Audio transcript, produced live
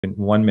in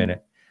 1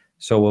 minute.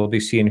 So we'll be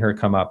seeing her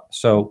come up.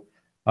 So,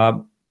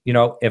 you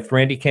know, if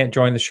Randy can't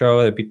join the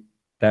show,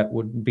 that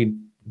wouldn't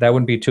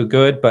be too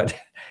good, but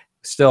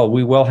still,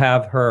 we will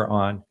have her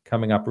on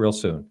coming up real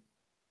soon.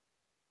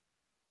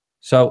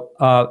 So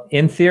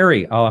in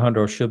theory,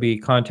 Alejandro, she'll be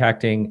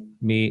contacting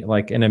me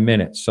like in a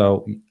minute.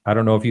 So I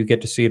don't know if you get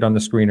to see it on the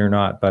screen or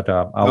not, but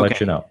I'll let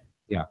you know.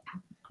 Yeah.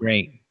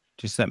 Great.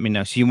 Just let me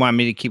know. So you want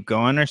me to keep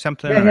going or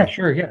something? Yeah, or? yeah,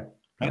 sure, yeah.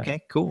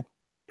 Okay, cool.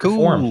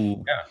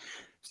 Cool. Yeah.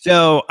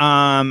 So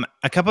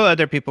a couple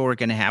other people we're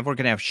going to have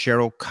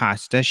Cheryl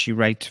Costa. She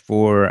writes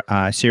for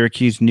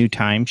Syracuse New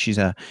Times. She's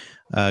a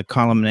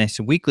columnist,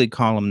 a weekly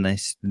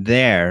columnist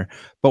there.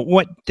 But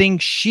what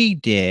things she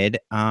did,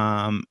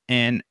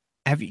 and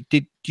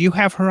do you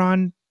have her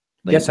on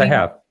lately? Yes, I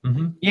have.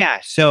 Mm-hmm. Yeah.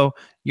 So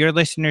your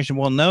listeners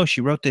will know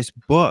she wrote this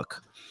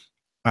book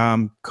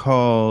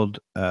called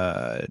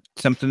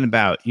something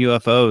about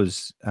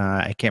UFOs.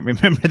 I can't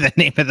remember the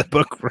name of the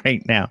book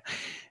right now.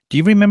 Do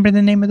you remember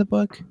the name of the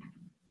book?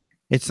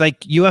 It's like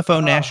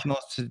UFO National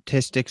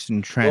Statistics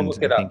and Trends,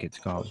 I think it's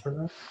called.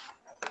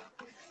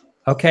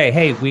 Okay,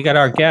 hey, we got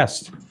our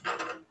guest.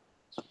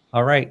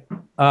 All right.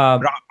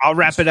 I'll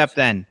wrap it up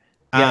then.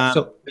 Yeah,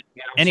 so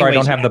sorry, I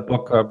don't have the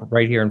book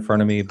right here in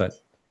front of me, but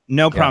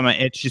no problem.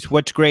 It's just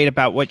what's great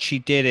about what she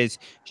did is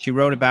she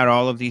wrote about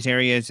all of these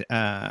areas,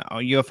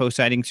 UFO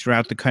sightings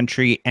throughout the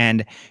country,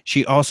 and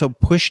she also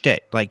pushed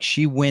it. Like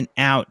she went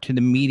out to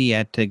the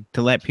media to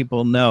let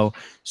people know.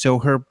 So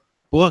her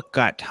book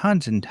got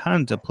tons and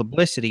tons of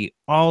publicity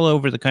all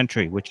over the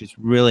country, which is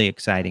really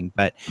exciting.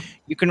 But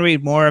you can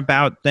read more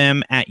about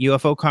them at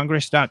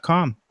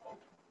ufocongress.com.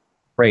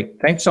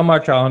 Great. Thanks so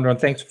much, Alejandro, and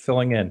thanks for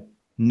filling in.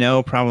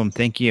 No problem.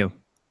 Thank you.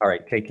 All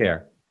right. Take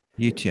care.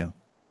 You too.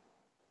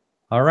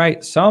 All right.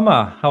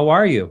 Salma, how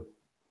are you?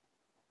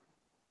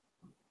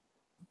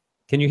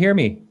 Can you hear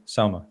me,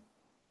 Salma?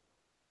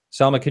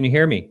 Salma, can you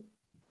hear me?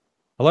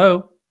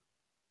 Hello?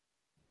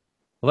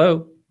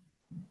 Hello?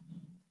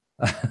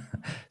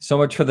 So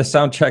much for the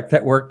sound check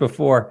that worked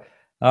before.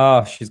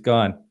 Oh, she's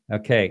gone.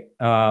 Okay.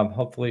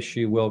 Hopefully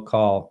she will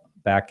call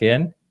back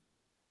in.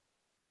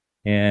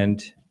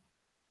 And,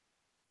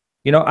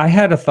 you know, I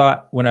had a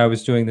thought when I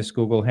was doing this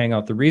Google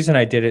Hangout. The reason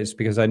I did it is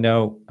because I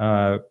know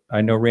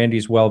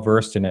Randy's well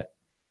versed in it.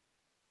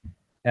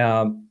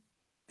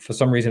 For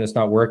some reason, it's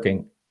not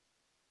working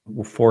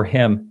for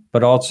him,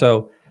 but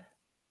also,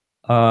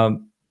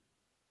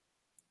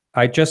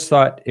 I just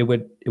thought it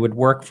would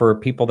work for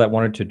people that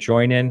wanted to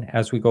join in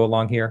as we go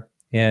along here,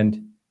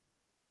 and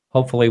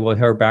hopefully we'll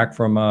hear back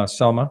from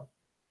Selma.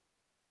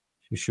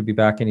 She should be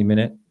back any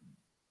minute.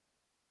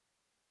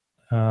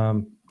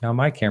 Now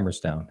my camera's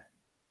down.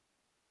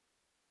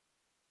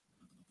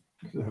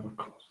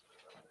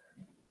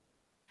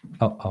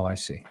 Oh, I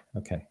see.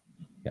 Okay,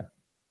 yeah.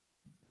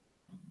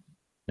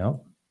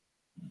 No,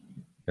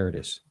 there it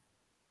is.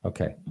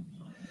 Okay.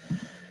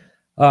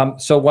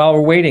 So while we're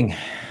waiting,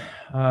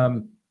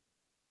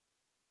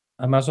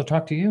 I might as well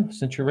talk to you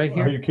since you're right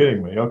here. Are you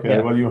kidding me? Okay,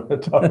 yeah. What do you want to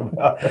talk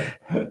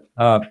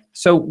about?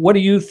 So what do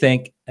you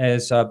think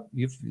as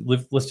you've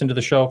listened to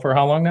the show for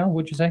how long now,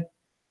 would you say?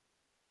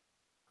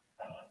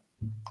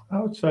 I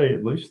would say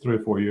at least 3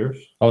 or 4 years.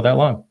 Oh, that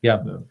long?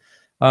 Yeah.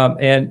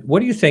 And what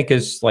do you think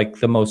is like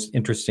the most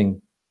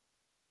interesting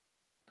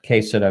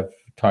case that I've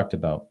talked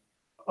about?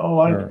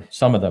 Oh, or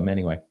some of them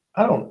anyway.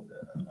 I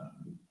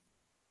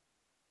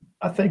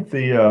think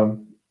the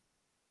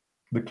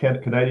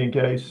Canadian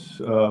case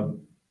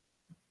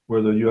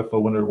where the UFO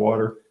went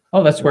underwater.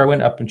 Oh, that's where I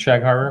went up in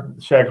Shag Harbor.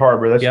 Shag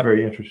Harbor. That's a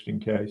very interesting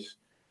case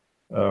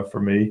for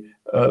me.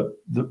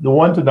 The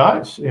one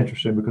tonight's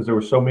interesting because there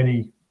were so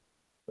many.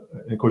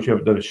 And of course, you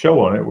haven't done a show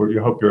on it. Where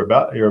you hope you're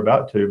about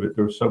to, but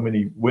there were so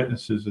many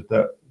witnesses at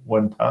that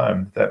one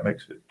time that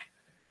makes it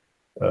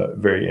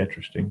very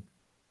interesting.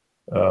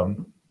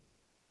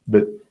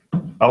 But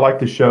I like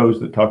the shows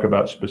that talk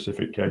about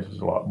specific cases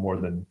a lot more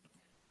than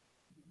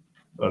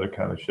other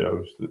kind of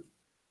shows that.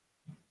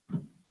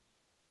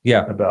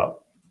 Yeah.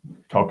 About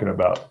talking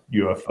about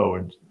UFO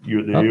and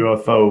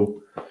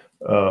the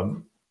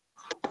UFO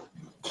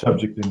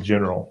subject in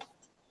general.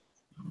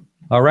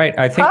 All right,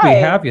 I think we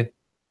have you.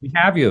 We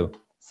have you.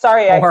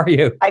 Sorry, how are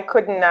you? I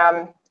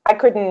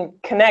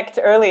couldn't connect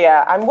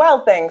earlier. I'm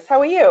well, thanks. How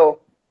are you?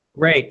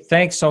 Great,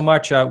 thanks so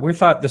much. We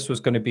thought this was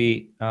going to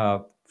be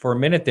for a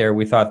minute there.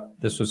 We thought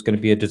this was going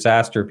to be a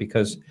disaster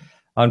because,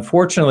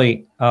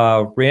 unfortunately,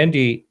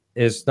 Randy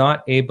is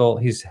not able.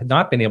 He's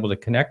not been able to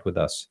connect with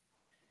us.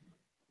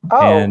 Oh.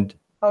 And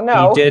oh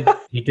no.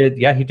 He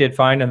did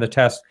fine on the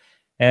test,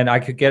 and I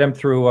could get him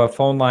through a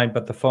phone line,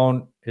 but the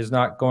phone is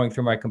not going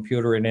through my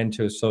computer and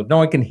into, so no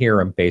one can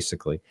hear him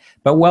basically.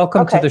 But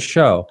welcome to the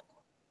show.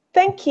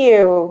 Thank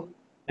you.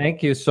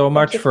 Thank you so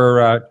much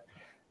for.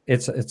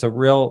 It's a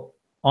real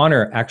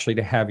honor actually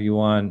to have you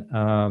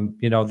on.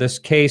 You know, this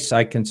case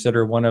I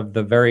consider one of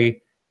the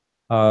very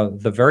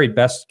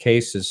best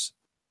cases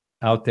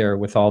out there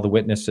with all the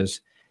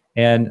witnesses,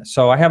 and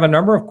so I have a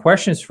number of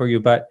questions for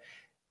you, but.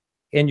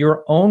 In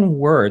your own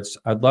words,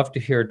 I'd love to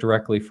hear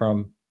directly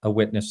from a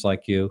witness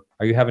like you.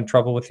 Are you having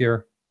trouble with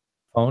your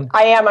phone?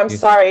 I am. I'm You-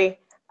 sorry.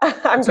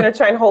 I'm going to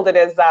try and hold it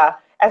as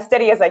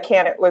steady as I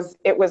can. It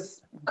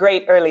was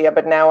great earlier,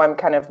 but now I'm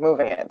kind of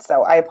moving it.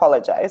 So I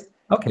apologize.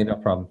 Okay, no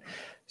problem.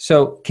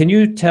 So can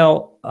you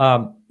tell,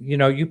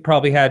 you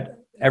probably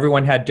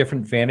everyone had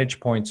different vantage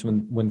points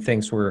when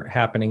things were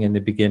happening in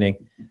the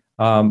beginning.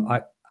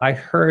 I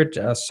heard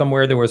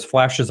somewhere there was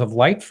flashes of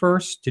light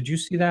first. Did you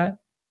see that?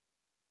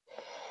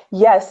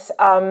 Yes.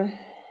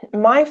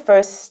 My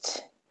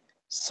first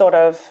sort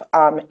of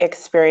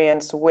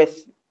experience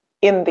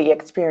in the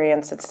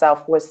experience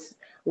itself was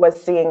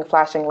seeing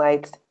flashing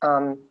lights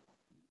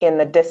in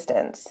the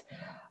distance.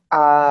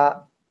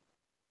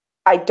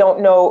 I don't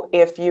know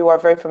if you are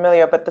very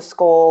familiar, but the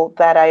school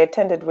that I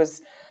attended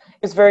was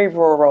very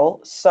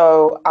rural.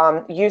 So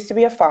it used to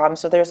be a farm,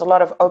 so there's a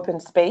lot of open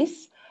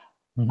space.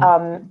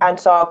 And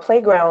so our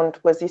playground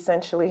was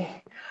essentially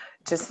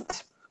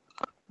just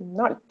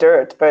not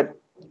dirt, but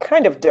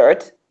kind of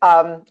dirt.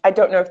 I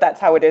don't know if that's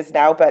how it is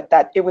now, but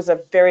that it was a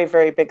very,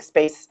 very big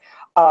space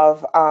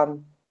of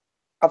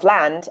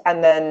land.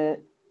 And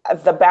then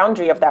the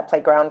boundary of that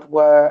playground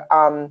were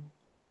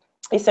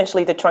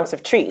essentially the trunks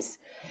of trees.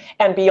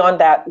 And beyond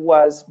that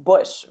was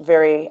bush,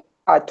 very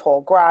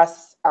tall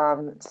grass,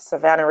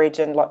 savanna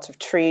region, lots of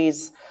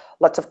trees,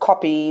 lots of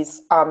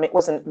koppies. It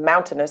wasn't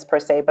mountainous per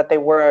se, but they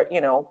were,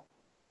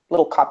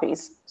 little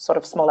koppies, sort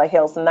of smaller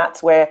hills. And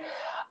that's where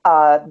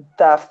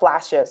the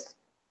flashes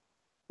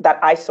that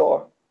I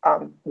saw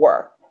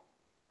were.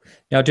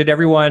 Now, did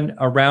everyone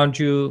around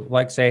you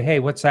say, hey,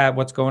 what's that?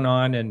 What's going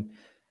on? And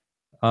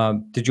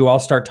did you all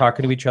start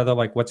talking to each other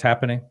like what's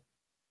happening?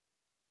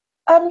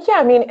 Yeah,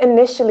 I mean,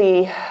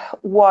 initially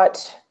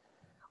what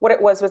it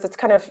was it's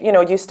kind of,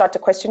 you start to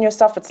question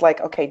yourself. It's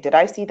like, okay, did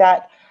I see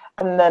that?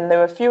 And then there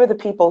were a few of the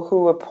people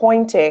who were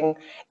pointing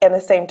in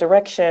the same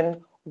direction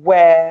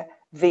where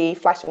the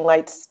flashing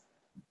lights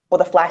or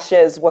the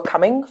flashes were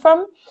coming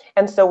from.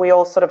 And so we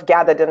all sort of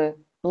gathered and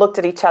looked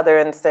at each other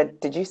and said,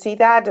 did you see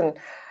that? And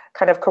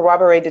kind of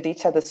corroborated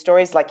each other's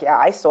stories. Like, yeah,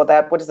 I saw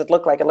that. What does it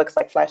look like? It looks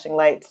like flashing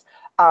lights.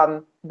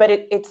 But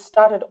it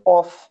started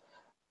off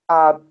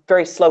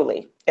very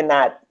slowly in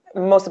that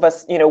most of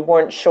us,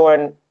 weren't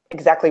sure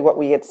exactly what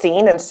we had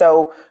seen. And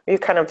so we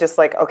kind of just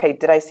like, okay,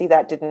 did I see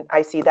that? Didn't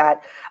I see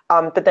that?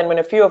 But then when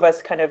a few of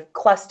us kind of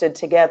clustered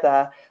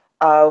together,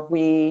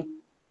 we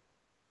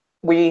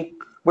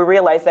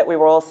realized that we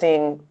were all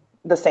seeing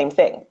the same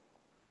thing.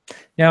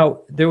 Now,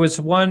 there was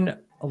one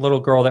little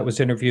girl that was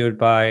interviewed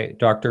by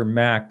Dr.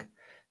 Mack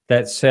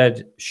that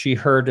said she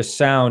heard a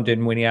sound,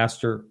 and when he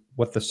asked her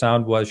what the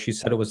sound was, she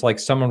said it was like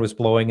someone was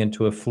blowing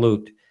into a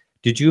flute.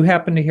 Did you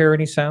happen to hear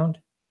any sound?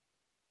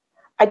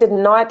 I did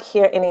not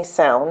hear any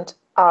sound.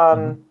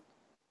 I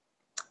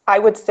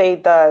would say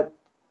the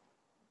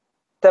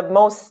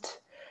most,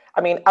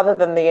 I mean, other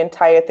than the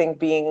entire thing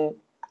being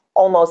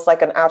almost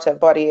like an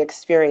out-of-body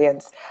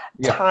experience,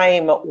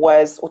 time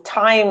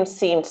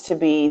seemed to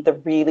be the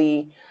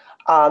really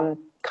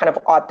kind of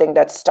odd thing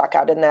that stuck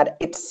out, in that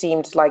it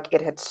seemed like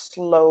it had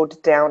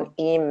slowed down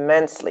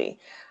immensely.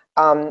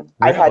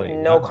 I had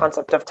no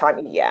concept of time.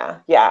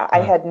 I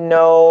had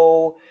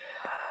no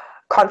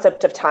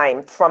concept of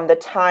time from the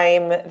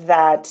time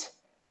that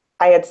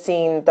I had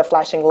seen the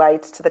flashing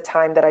lights to the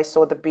time that I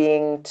saw the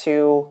being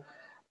to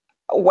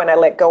when I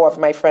let go of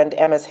my friend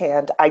Emma's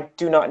hand. I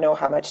do not know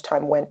how much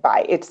time went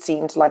by. It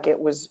seemed like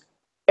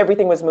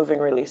everything was moving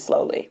really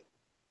slowly.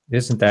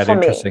 Isn't that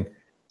interesting?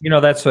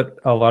 That's what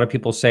a lot of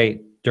people say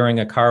during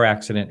a car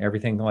accident.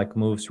 Everything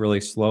moves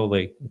really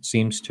slowly. It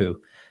seems to.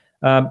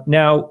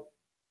 Now,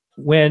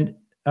 when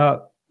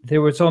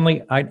there was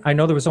only, I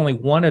know there was only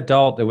one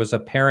adult. There was a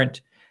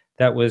parent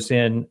that was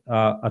in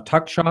a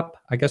tuck shop,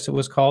 I guess it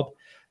was called.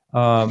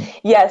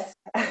 Yes.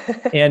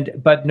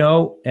 but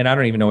I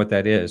don't even know what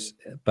that is.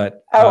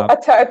 But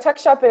a tuck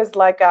shop is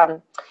like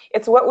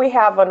it's what we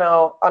have on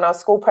our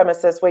school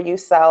premises, where you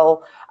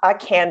sell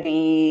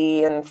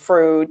candy and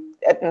fruit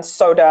and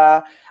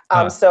soda.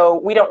 So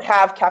we don't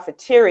have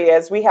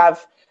cafeterias. We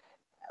have,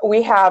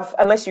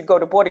 unless you go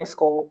to boarding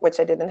school, which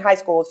I did in high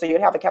school, so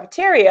you'd have a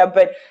cafeteria.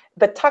 But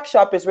the tuck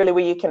shop is really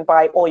where you can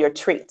buy all your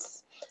treats.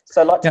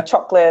 So lots of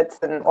chocolates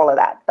and all of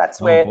that. That's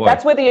where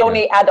the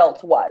only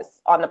adult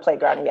was on the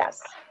playground.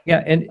 Yes.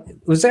 Yeah,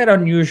 and was that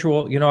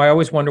unusual? I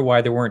always wonder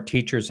why there weren't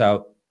teachers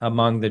out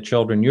among the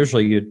children.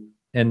 Usually,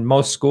 in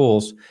most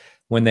schools,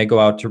 when they go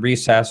out to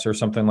recess or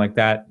something like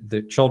that,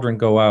 the children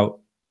go out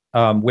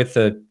with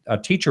a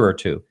teacher or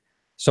two.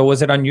 So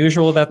was it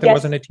unusual that there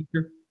wasn't a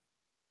teacher?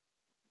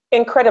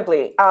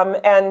 Incredibly,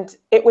 and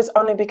it was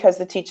only because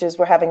the teachers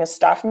were having a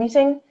staff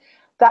meeting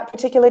that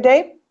particular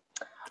day.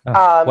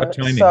 What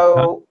timing?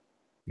 So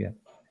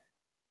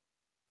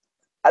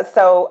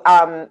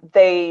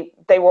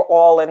they were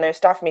all in their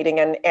staff meeting,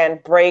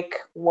 and break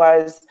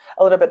was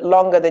a little bit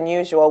longer than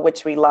usual,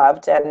 which we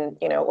loved. And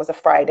it was a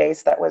Friday,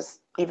 so that was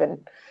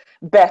even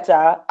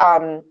better.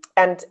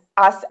 And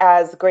us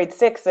as grade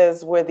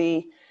sixes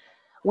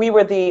we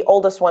were the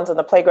oldest ones on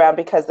the playground,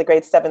 because the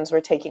grade sevens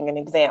were taking an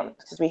exam,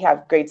 because we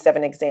have grade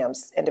 7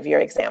 exams, end of year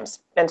exams.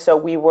 And so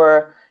we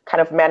were kind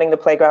of manning the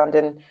playground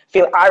and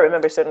I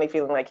remember certainly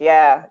feeling like,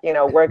 yeah,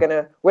 we're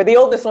the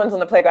oldest ones on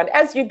the playground,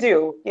 as you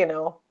do,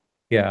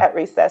 Yeah. at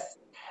recess.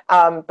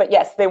 But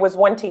yes, there was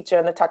one teacher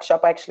in the tuck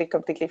shop. I actually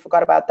completely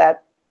forgot about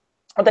that.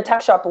 The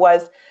tuck shop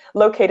was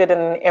located in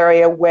an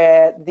area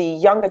where the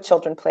younger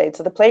children played.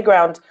 So the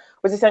playground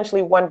was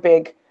essentially one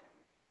big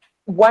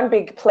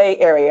play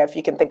area, if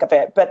you can think of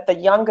it. But the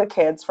younger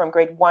kids from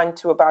grade 1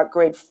 to about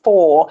grade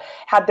 4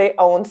 had their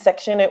own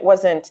section. It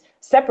wasn't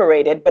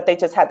separated, but they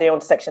just had their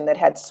own section that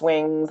had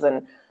swings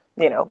and,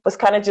 was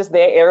kind of just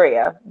their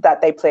area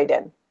that they played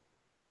in.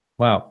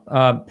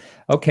 Wow.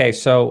 Okay,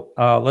 so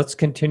let's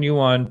continue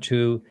on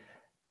to,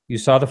 you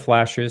saw the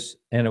flashes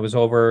and it was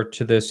over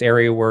to this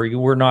area where you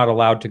were not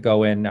allowed to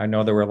go in. I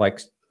know there were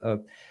like a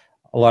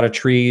lot of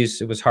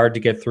trees. It was hard to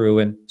get through.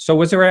 And so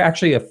was there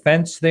actually a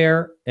fence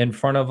there in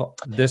front of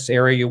this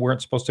area you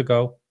weren't supposed to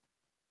go?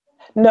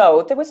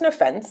 No, there was no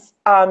fence.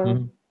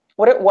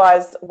 What it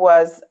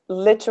was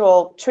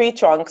literal tree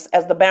trunks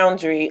as the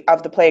boundary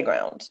of the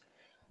playground.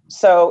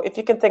 So if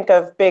you can think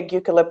of big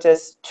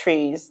eucalyptus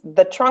trees,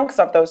 the trunks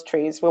of those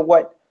trees were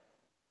what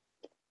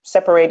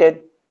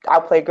separated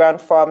our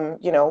playground from,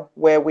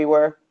 where we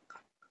were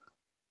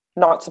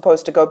not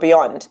supposed to go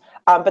beyond.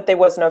 But there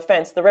was no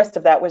fence. The rest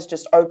of that was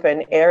just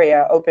open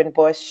area, open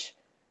bush.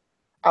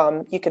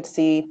 You could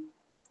see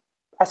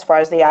as far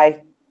as the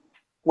eye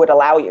would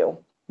allow you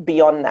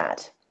beyond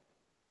that.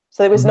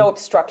 So there was no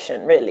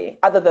obstruction really,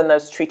 other than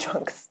those tree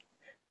trunks.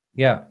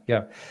 Yeah,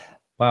 yeah.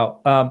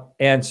 Wow.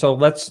 And so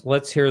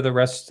let's hear the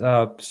rest.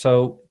 Now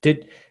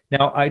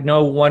I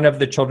know one of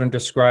the children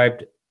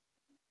described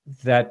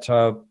that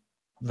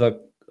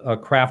the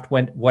craft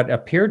went what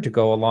appeared to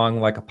go along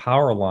like a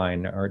power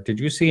line, or did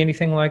you see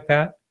anything like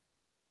that?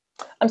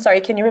 I'm sorry,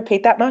 can you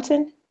repeat that,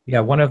 Martin? Yeah,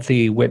 one of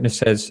the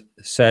witnesses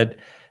said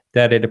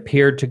that it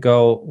appeared to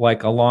go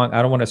like along,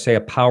 I don't want to say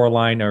a power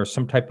line or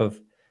some type of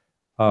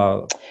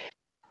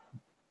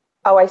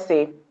Oh, I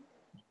see.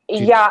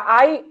 Yeah,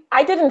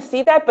 I didn't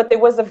see that, but there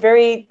was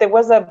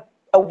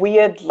a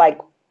weird like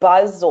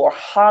buzz or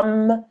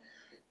hum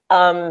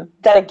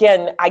that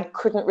again I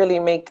couldn't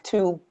make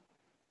too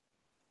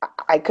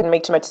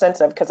much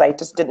sense of because I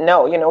just didn't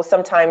know.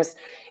 Sometimes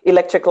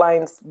electric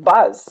lines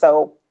buzz,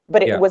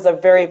 but it was a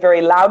very,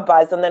 very loud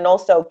buzz. And then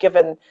also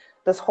given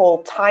this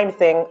whole time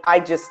thing, I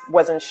just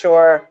wasn't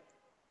sure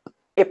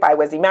if I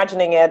was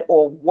imagining it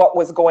or what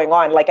was going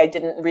on. Like I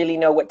didn't really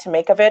know what to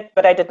make of it,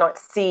 but I did not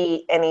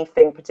see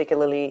anything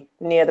particularly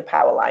near the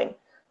power line.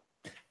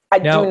 I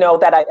do know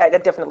that I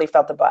definitely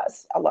felt the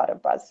buzz, a lot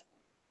of buzz.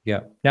 Yeah.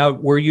 Now,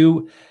 were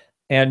you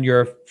and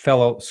your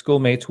fellow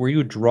schoolmates, were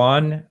you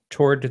drawn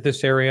toward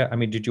this area? I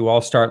mean, did you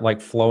all start like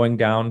flowing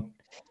down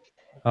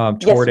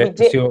toward it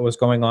to see what was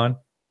going on?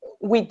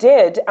 We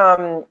did.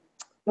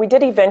 We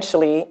did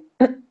eventually,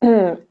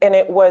 and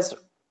it was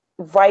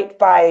right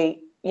by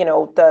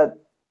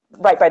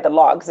the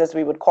logs, as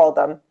we would call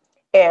them.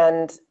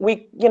 And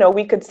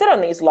we could sit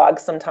on these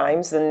logs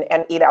sometimes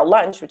and eat our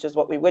lunch, which is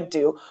what we would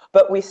do.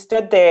 But we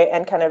stood there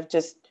and kind of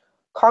just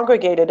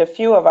congregated, a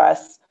few of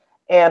us,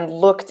 and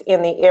looked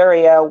in the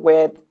area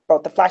where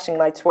both the flashing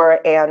lights were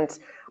and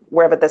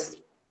wherever this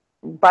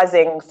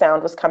buzzing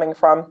sound was coming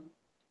from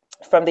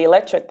the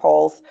electric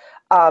poles.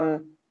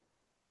 And,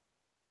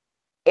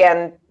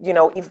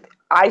 if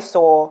I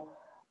saw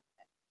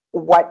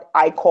what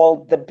I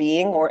called the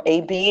being or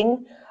a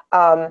being,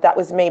 that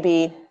was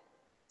maybe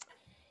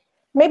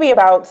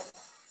about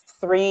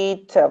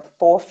 3 to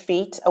 4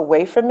 feet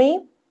away from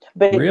me,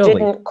 but Really?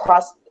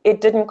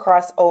 it didn't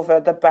cross over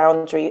the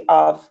boundary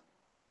of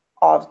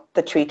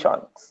the tree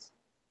trunks.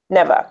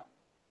 Never.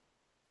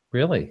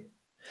 Really?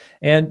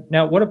 And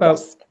now what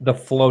about the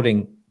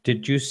floating?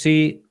 Did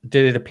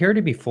it appear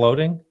to be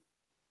floating?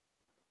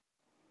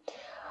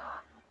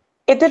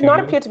 It did not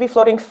appear to be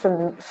floating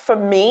for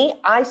me.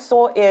 I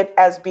saw it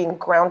as being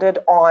grounded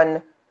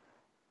on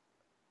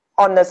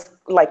this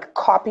like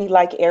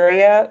copy-like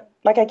area.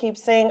 Like I keep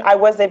saying, I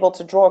was able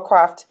to draw a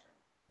craft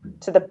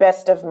to the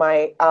best of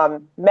my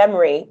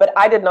memory, but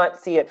I did not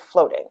see it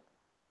floating.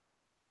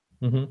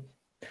 Mm-hmm.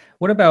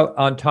 What about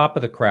on top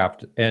of the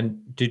craft?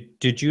 And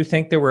did you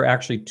think there were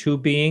actually 2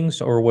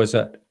 beings, or was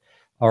it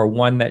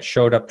one that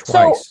showed up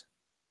twice?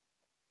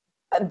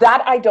 So,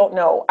 that I don't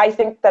know. I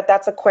think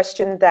that's a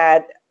question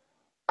that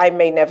I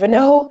may never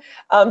know,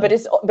 but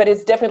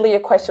it's definitely a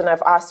question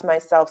I've asked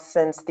myself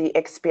since the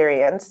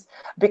experience,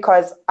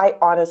 because I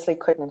honestly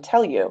couldn't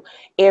tell you.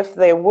 If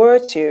they were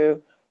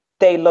 2,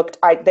 they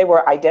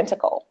were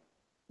identical.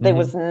 There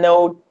was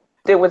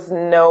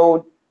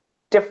no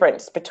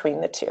difference between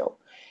the 2.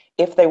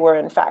 If they were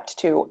in fact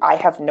 2, I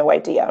have no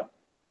idea.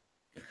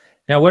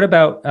 Now, what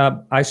about,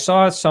 I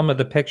saw some of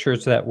the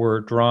pictures that were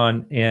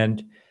drawn,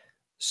 and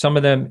some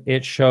of them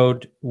it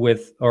showed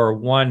with, or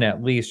one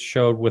at least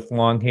showed with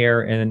long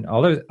hair, and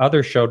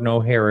others showed no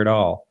hair at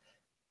all.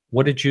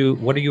 What do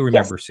you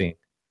remember seeing?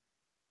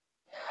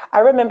 I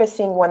remember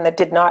seeing one that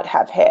did not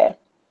have hair.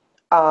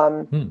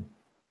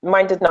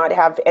 Mine did not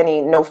have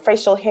no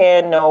facial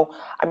hair,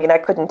 I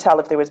couldn't tell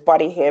if there was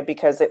body hair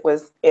because it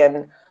was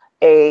in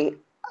a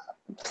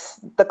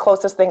the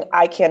closest thing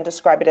I can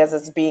describe it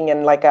as being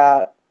in like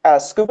a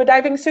scuba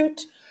diving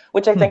suit,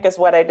 which I think is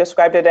what I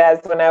described it as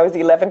when I was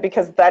 11,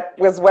 because that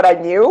was what I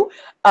knew.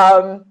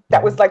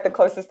 That was like the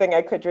closest thing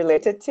I could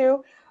relate it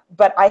to.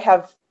 But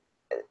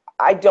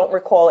I don't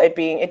recall it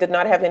did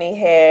not have any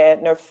hair,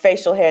 no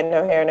facial hair,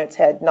 no hair in its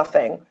head,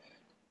 nothing.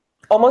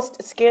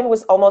 Skin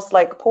was almost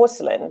like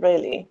porcelain,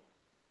 really.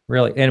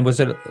 Really? And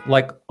was it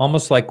like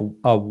almost like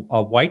a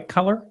white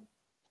color?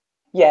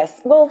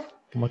 Yes. Well,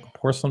 like a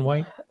porcelain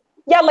white?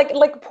 Yeah,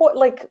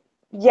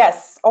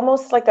 yes,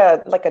 almost like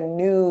a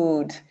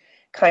nude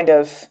kind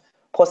of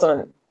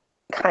porcelain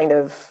kind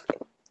of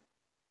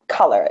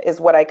color is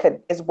what I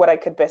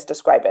could best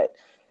describe it.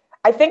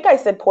 I think I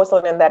said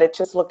porcelain in that it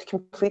just looked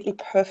completely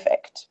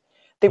perfect.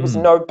 There was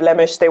no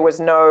blemish, there was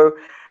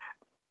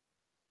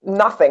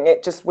nothing.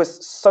 It just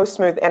was so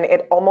smooth, and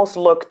it almost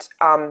looked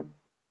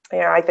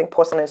I think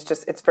porcelain is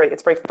just it's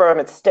very firm,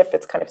 it's stiff,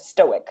 it's kind of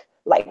stoic.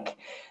 Like,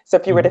 so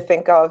if you were to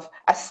think of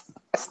a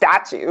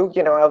statue,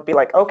 I would be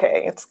like,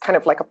 okay, it's kind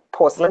of like a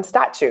porcelain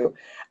statue,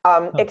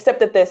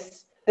 except that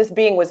this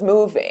being was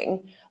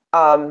moving,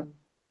 but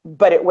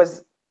there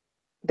was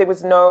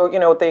no,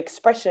 the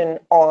expression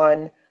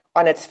on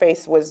its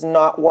face was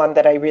not one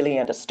that I really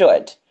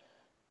understood.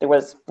 There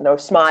was no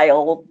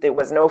smile, there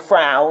was no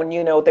frown,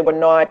 there were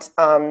not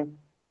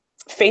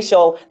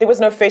there was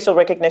no facial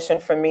recognition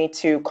for me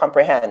to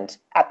comprehend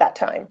at that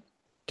time.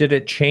 Did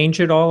it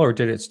change at all, or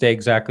did it stay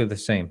exactly the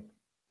same?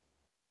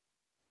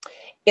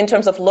 In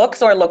terms of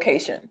looks or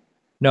location?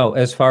 No,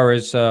 as far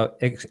as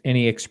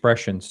any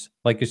expressions.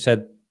 Like you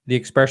said, the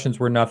expressions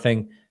were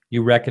nothing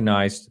you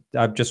recognized.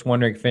 I'm just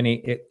wondering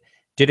if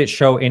did it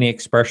show any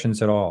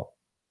expressions at all?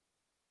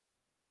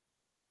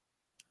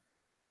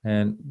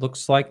 And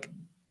looks like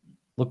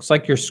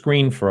your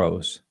screen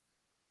froze.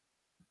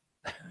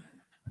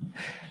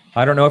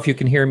 I don't know if you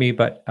can hear me,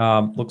 but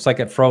looks like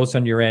it froze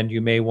on your end.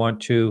 You may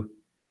want to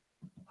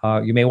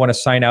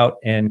sign out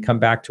and come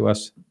back to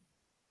us.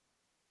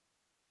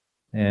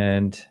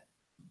 And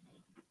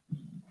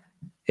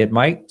it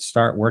might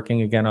start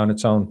working again on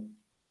its own.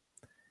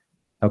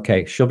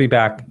 Okay, she'll be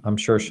back. I'm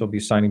sure she'll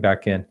be signing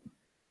back in.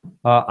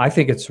 I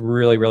think it's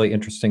really, really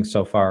interesting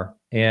so far.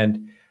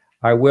 And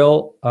I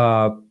will,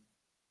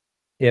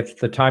 if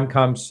the time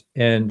comes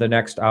in the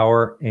next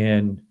hour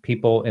and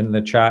people in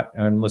the chat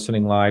and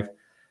listening live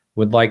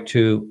would like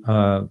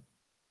to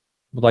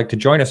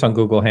join us on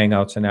Google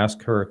Hangouts and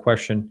ask her a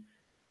question,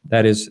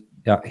 that is,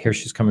 here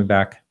she's coming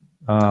back.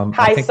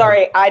 Hi,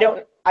 sorry, I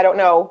don't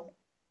know.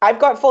 I've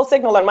got full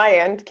signal on my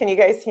end. Can you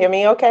guys hear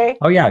me okay?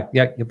 Oh yeah,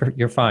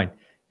 you're fine.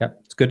 Yeah,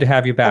 it's good to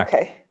have you back.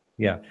 Okay.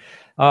 Yeah.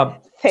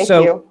 Thank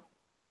you.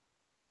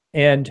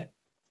 And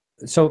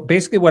so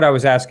basically what I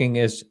was asking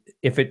is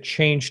if it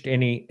changed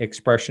any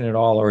expression at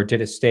all, or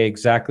did it stay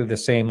exactly the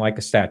same like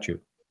a statue?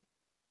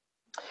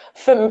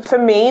 For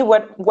me,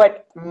 what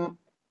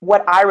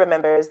I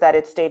remember is that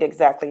it stayed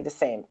exactly the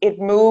same. It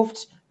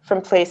moved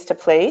from place to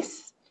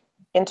place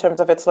in terms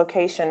of its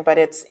location, but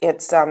its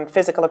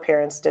physical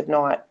appearance did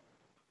not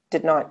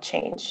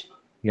change.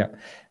 Yeah.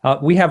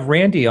 We have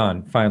Randy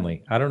on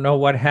finally. I don't know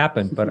what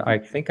happened, but I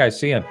think I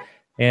see him.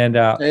 And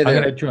Hey, I'm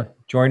going to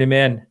join him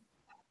in.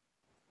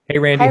 Hey,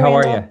 Randy, Hi, how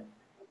Randall. are you?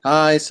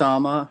 Hi,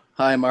 Salma.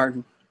 Hi,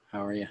 Martin.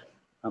 How are you?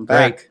 I'm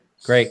back.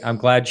 Great. I'm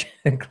glad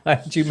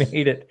you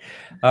made it.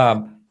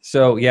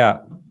 So yeah,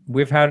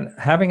 we've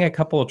having a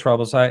couple of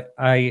troubles.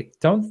 I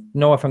don't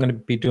know if I'm going to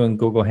be doing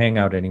Google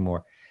Hangout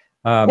anymore.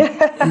 So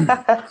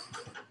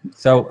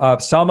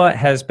Salma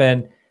has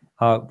been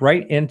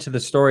right into the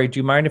story. Do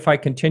you mind if I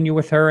continue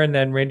with her, and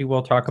then Randy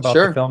will talk about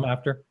the film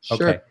after?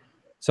 Sure. Okay.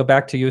 So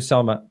back to you,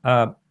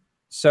 Salma.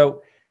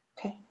 So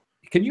Okay.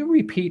 can you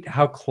repeat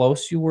how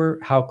close you were?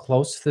 How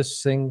close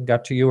this thing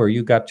got to you, or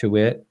you got to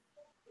it?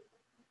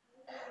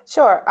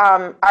 Sure.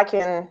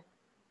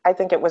 I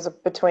think it was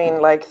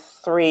between like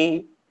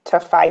 3 to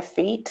 5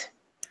 feet.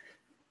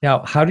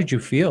 Now, how did you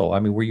feel? I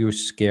mean, were you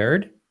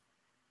scared?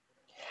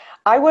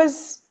 I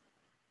was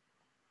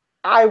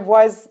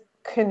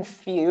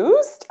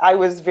confused. I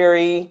was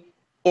very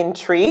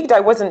intrigued.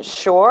 I wasn't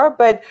sure,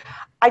 but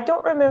I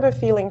don't remember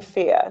feeling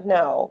fear.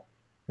 No.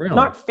 Really?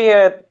 Not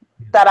fear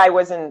that I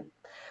wasn't.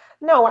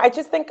 No, I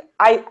just think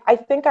I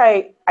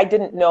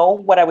didn't know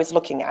what I was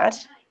looking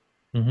at.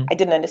 Mm-hmm. I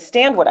didn't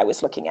understand what I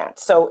was looking at.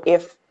 So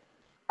if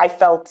I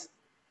felt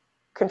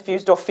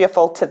confused or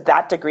fearful to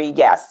that degree,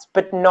 yes,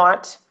 but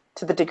not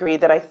to the degree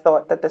that I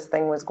thought that this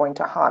thing was going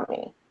to harm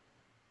me.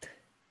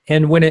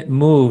 And when it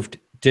moved,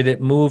 did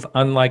it move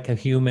unlike a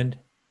human?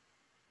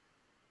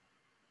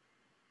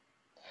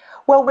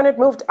 Well, when it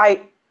moved,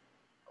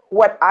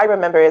 what I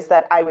remember is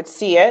that I would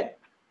see it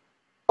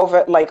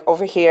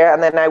over here,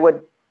 and then I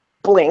would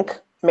blink,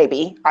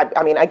 maybe.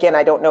 I mean, again,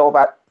 I don't know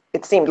about,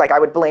 it seemed like I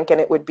would blink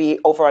and it would be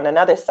over on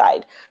another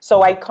side.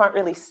 So I can't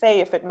really say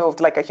if it moved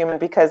like a human,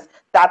 because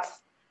that's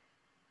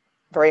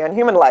very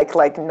unhuman-like,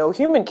 like no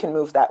human can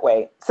move that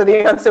way. So the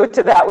answer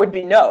to that would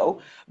be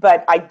no.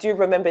 But I do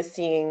remember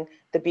seeing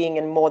the being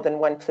in more than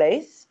one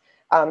place.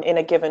 in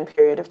a given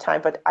period of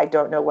time, but I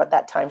don't know what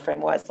that time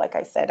frame was. Like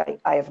I said,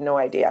 I have no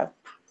idea.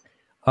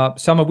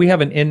 Selma, we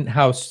have an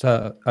in-house,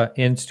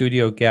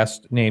 in-studio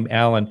guest named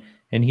Alan,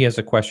 and he has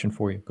a question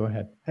for you. Go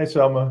ahead. Hey,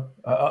 Selma.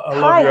 I love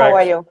Hi, your how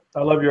are you?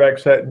 I love your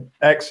accent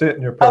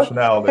and your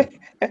personality.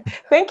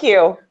 Thank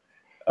you.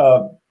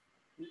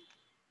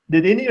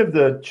 Did any of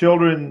the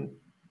children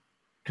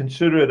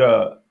consider it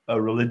a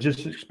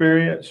religious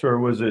experience, or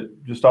was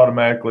it just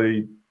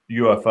automatically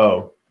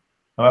UFO?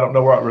 I don't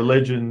know what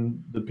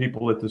religion the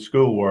people at the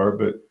school were,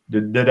 but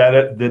did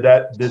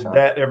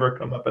that ever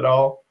come up at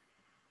all?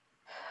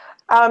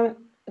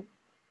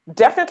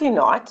 Definitely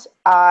not.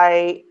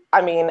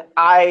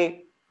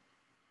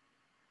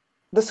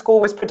 The school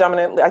was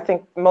predominantly, I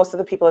think most of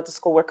the people at the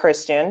school were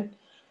Christian,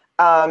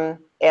 and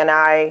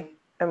I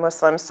am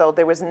Muslim. So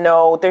there's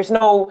no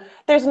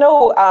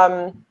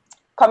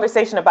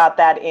conversation about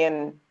that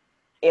in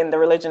the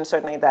religion,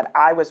 certainly that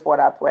I was brought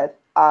up with,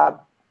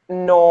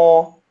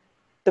 nor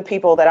the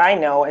people that I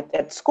know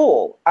at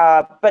school.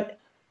 But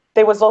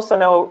there was also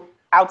no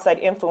outside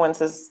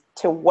influences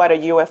to what a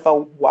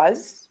UFO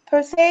was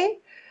per se.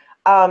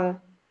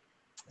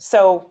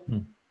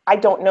 I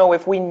don't know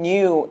if we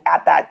knew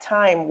at that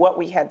time what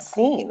we had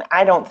seen.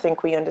 I don't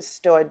think we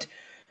understood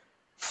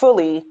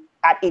fully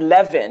at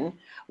 11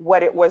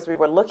 what it was we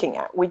were looking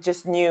at. We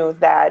just knew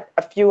that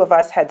a few of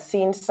us had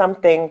seen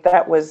something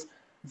that was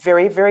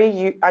very,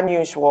 very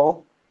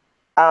unusual,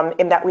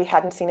 in that we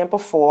hadn't seen it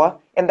before,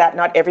 in that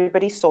not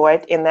everybody saw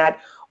it, in that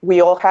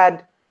we all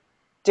had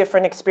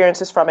different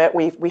experiences from it.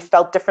 We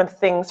felt different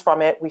things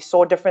from it. We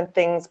saw different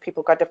things.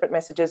 People got different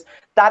messages.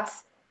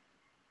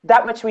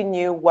 That much we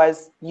knew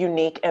was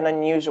unique and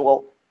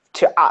unusual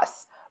to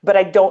us. But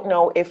I don't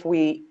know if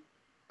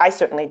I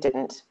certainly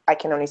didn't. I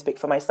can only speak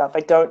for myself.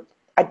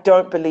 I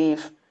don't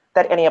believe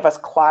that any of us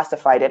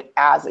classified it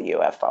as a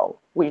UFO.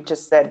 We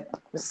just said,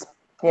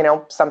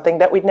 something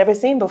that we'd never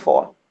seen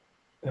before.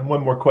 And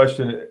one more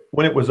question: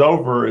 when it was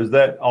over, is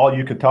that all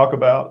you could talk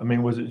about? I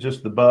mean, was it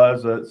just the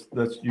buzz?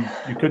 That's you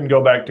couldn't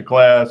go back to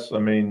class. I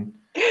mean,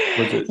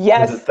 was it?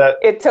 Yes, was it that,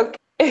 it took.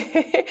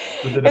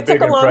 It took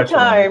a long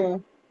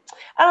time.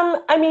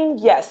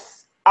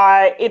 Yes,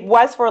 it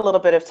was for a little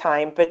bit of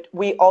time, but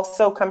we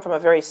also come from a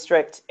very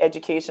strict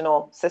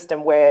educational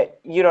system where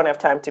you don't have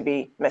time to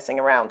be messing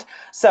around.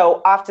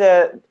 So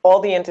after all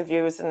the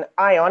interviews, and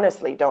I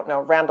honestly don't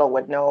know, Randall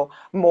would know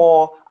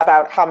more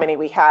about how many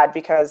we had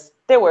because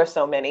there were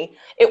so many.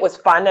 It was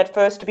fun at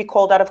first to be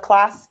called out of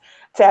class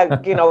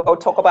to, go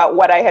talk about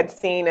what I had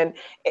seen. And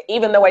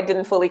even though I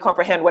didn't fully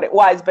comprehend what it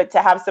was, but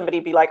to have somebody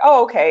be like,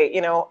 oh, okay,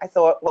 I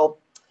thought, well,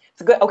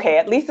 it's good. Okay,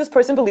 at least this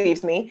person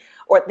believes me,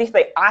 or at least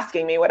they're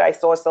asking me what I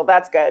saw. So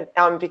that's good.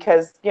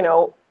 Because,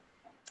 it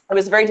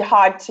was very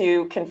hard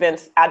to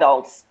convince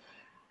adults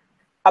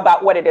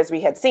about what it is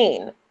we had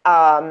seen.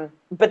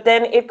 But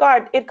then it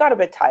got a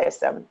bit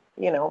tiresome.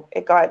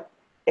 It got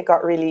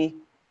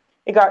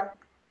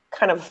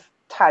kind of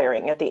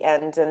tiring at the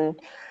end. And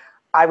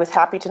I was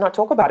happy to not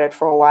talk about it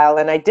for a while.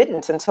 And I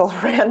didn't until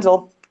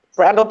Randall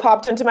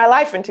popped into my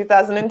life in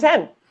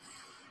 2010.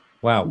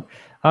 Wow.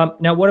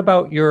 Now, what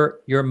about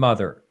your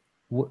mother?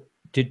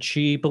 Did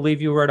she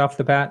believe you right off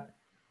the bat?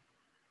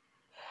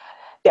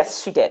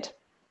 Yes, she did.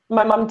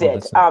 My mom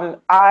did.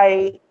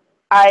 I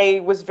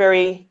was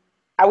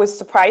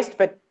surprised,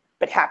 but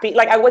happy.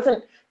 Like I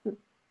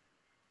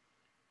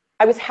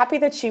was happy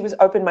that she was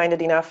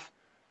open-minded enough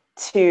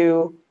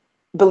to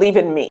believe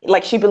in me.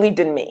 Like she believed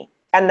in me.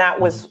 And that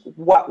was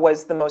what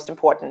was the most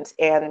important.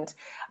 And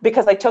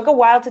because I took a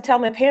while to tell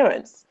my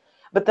parents,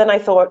 but then I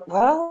thought,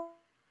 well.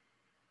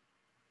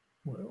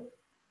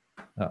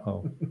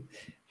 Uh-oh,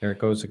 there it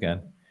goes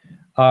again.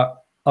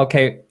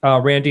 Okay,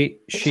 Randy,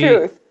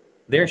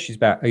 there she's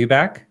back. Are you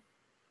back?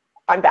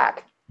 I'm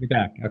back. You're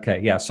back. Okay,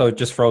 yeah. So it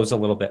just froze a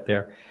little bit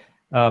there.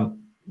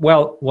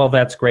 Well,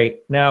 that's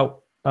great. Now,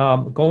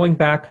 going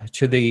back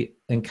to the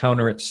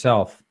encounter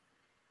itself,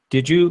 do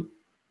you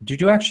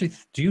think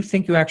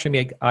you actually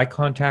made eye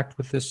contact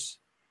with this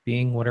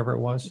being, whatever it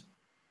was?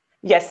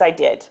 Yes, I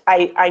did.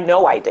 I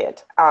know I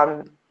did.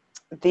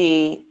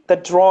 The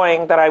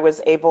drawing that I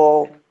was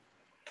able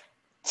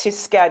to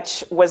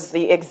sketch was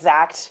the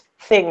exact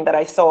thing that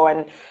I saw,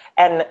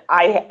 and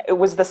it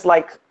was this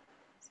like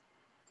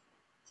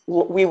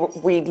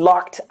we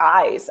locked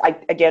eyes. I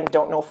again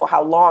don't know for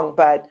how long,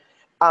 but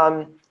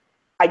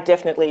I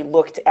definitely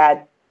looked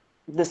at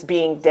this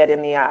being dead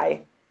in the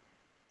eye.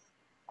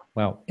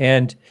 Wow.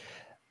 And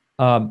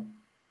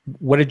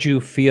what did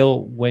you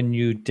feel when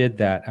you did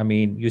that? I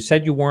mean, you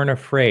said you weren't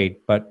afraid,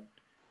 but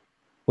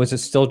was it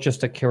still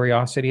just a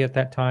curiosity at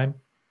that time?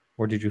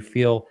 Or did you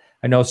feel,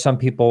 I know some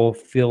people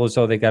feel as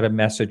though they got a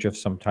message of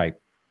some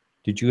type.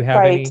 Did you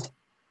have any?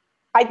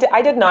 I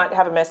did not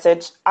have a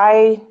message.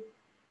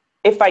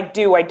 If I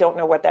do, I don't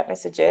know what that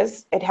message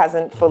is. It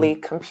hasn't fully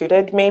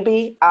computed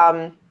maybe.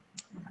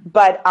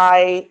 But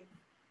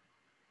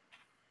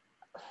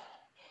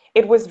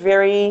it was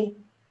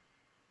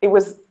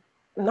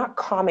not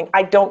calming.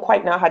 I don't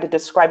quite know how to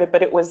describe it,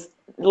 but it was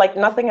like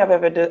nothing I've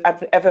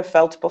ever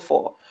felt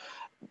before.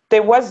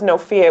 there was no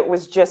fear. It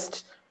was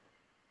just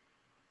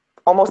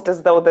almost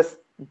as though this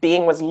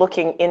being was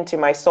looking into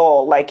my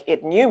soul, like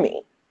it knew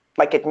me,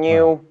 like it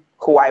knew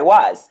who I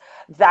was.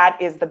 That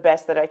is the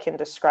best that I can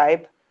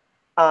describe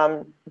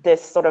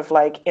this sort of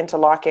like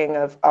interlocking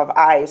of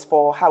eyes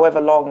for however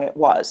long it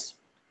was.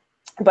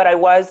 But I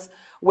was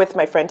with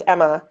my friend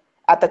Emma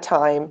at the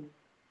time,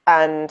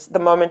 and the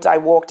moment I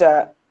walked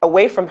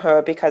away from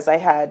her, because I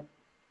had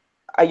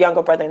a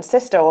younger brother and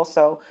sister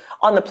also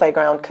on the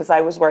playground, because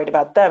I was worried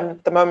about them,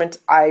 the moment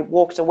I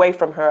walked away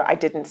from her, I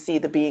didn't see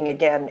the being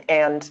again.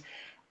 And,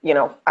 you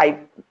know, I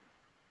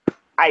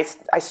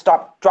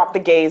stopped, dropped the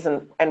gaze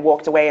and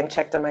walked away and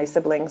checked on my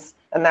siblings.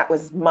 And that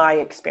was my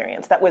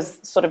experience. That was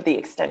sort of the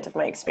extent of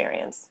my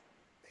experience.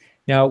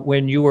 Now,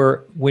 when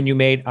you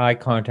made eye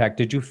contact,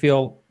 did you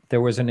feel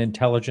there was an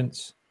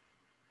intelligence?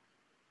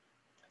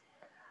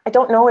 I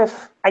don't know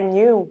if I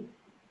knew,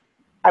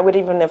 I would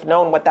even have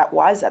known what that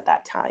was at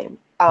that time.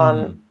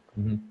 To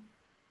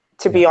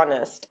be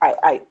honest,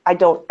 I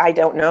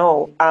don't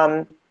know.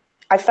 I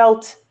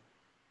felt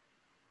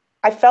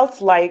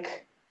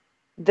like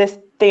this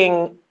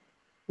thing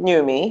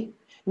knew me,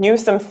 knew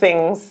some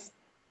things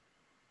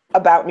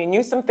about me,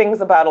 knew some things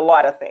about a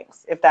lot of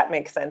things, if that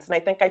makes sense. And I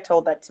think I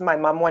told that to my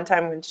mom one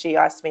time when she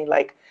asked me,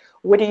 like,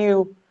 what do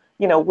you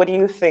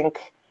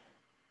think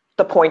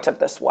the point of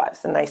this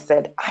was? And I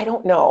said, I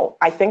don't know.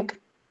 I think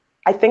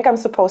I'm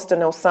supposed to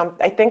know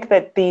I think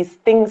that these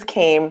things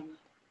came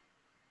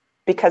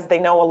because they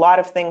know a lot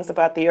of things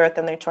about the earth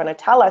and they're trying to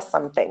tell us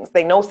some things.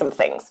 They know some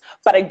things,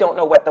 but I don't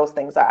know what those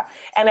things are.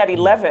 And at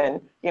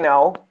 11, you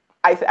know,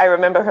 I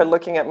remember her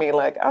looking at me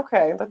like,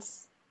 okay,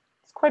 it's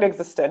quite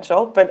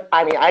existential. But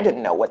I mean, I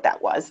didn't know what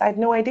that was. I had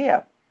no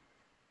idea.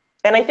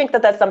 And I think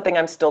that that's something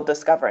I'm still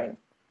discovering.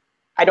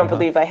 I don't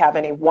believe I have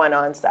any one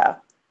answer.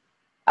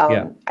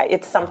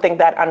 It's something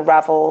that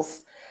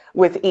unravels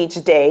with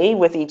each day,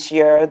 with each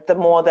year. The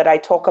more that I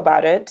talk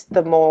about it,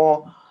 the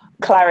more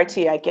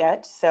clarity I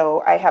get.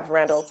 So I have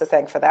Randall to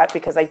thank for that,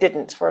 because I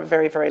didn't for a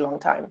very, very long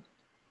time.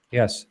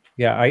 Yes.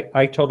 Yeah,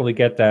 I totally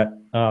get that.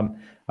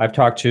 I've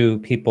talked to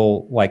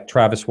people like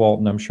Travis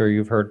Walton. I'm sure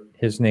you've heard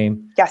his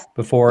name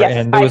before. Yes,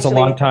 and there was a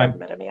long time.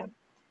 Met him, yeah.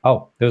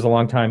 Oh, there was a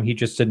long time. He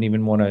just didn't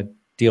even want to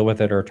deal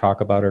with it or talk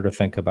about it or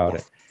think about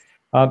it.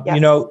 You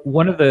know,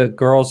 one of the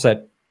girls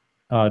that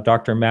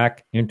Dr.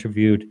 Mack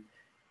interviewed,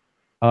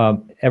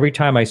 every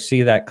time I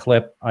see that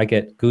clip, I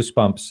get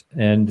goosebumps.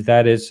 And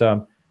that is,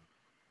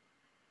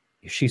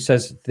 she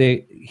says,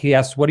 he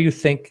asked, what do you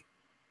think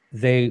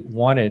they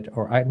wanted?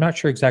 Or I'm not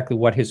sure exactly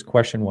what his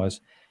question was,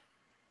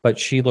 but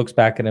she looks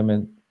back at him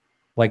and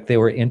like they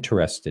were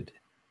interested.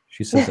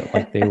 She says it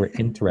like they were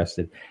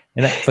interested.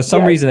 And that, for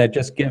some reason, that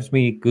just gives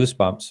me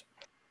goosebumps.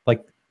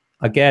 Like,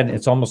 again,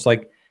 it's almost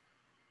like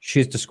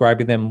she's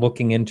describing them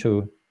looking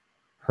into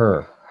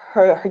her.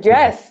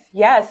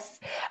 Yes,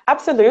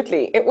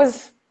 absolutely. It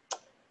was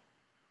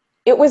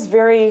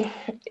very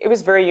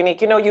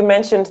unique. You know, you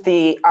mentioned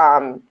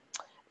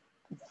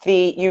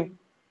you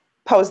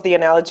posed the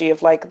analogy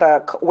of like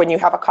when you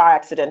have a car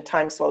accident,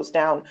 time slows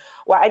down.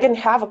 Well, I didn't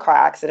have a car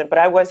accident, but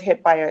I was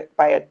hit by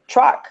a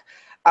truck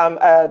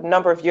a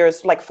number of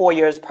years, like 4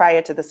 years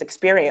prior to this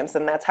experience,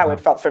 and that's how it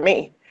felt for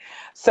me.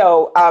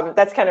 So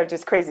that's kind of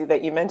just crazy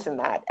that you mentioned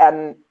that,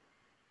 and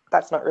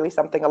that's not really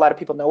something a lot of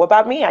people know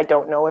about me. I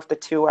don't know if the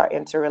two are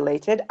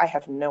interrelated. I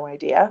have no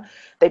idea.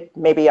 They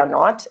maybe are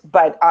not,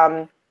 but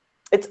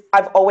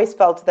I've always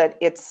felt that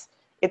it's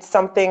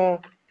something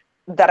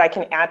that I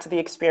can add to the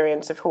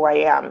experience of who I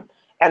am.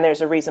 And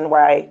there's a reason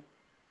why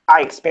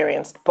I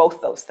experienced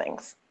both those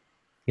things.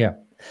 Yeah.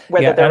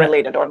 Whether they're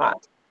related or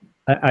not.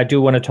 I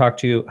do want to talk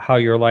to you how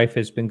your life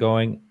has been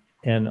going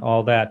and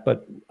all that,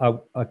 but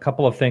a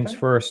couple of things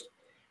first.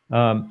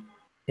 And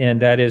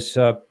that is,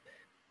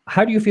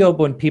 how do you feel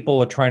when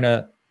people are trying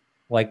to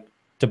like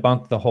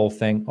debunk the whole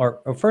thing? Or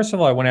first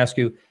of all, I want to ask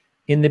you,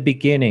 in the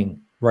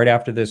beginning, right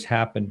after this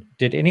happened,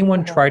 did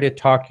anyone try to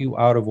talk you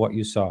out of what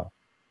you saw?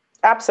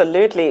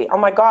 Absolutely. Oh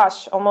my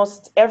gosh,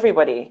 almost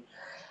everybody.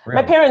 Really?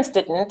 My parents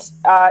didn't.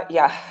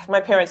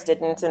 My parents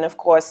didn't. And of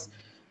course,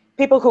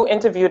 people who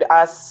interviewed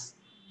us,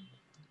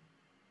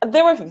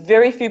 there were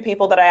very few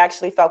people that I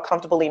actually felt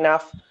comfortable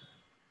enough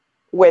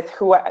with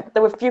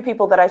there were few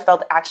people that I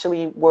felt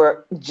actually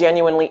were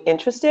genuinely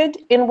interested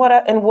in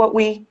what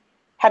we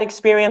had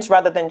experienced,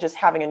 rather than just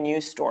having a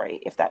news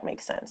story, if that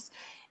makes sense.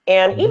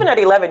 And even at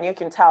 11, you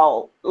can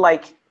tell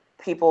like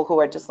people who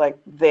are just like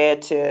there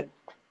to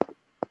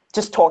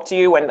just talk to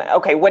you and,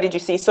 okay, what did you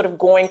see? Sort of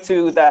going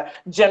through the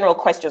general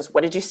questions.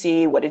 What did you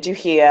see? What did you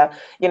hear?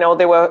 You know,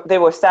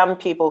 there were some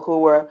people who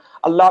were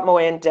a lot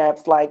more in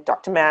depth, like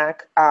Dr.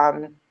 Mack,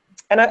 and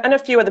a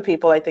few other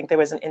people. I think there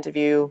was an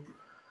interview,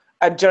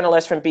 a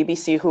journalist from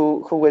BBC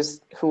who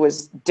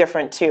was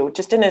different too,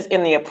 just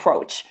in the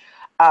approach.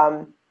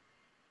 And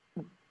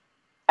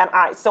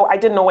so I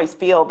didn't always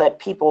feel that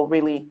people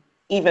really,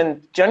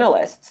 even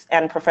journalists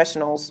and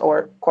professionals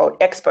or quote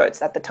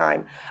experts at the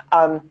time,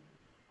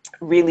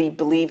 really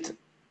believed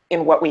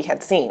in what we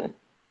had seen.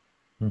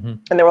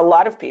 And there were a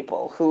lot of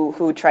people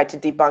who tried to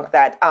debunk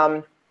that.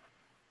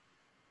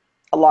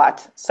 a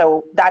lot.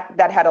 So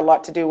that had a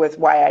lot to do with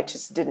why I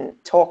just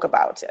didn't talk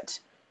about it.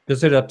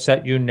 Does it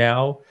upset you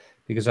now?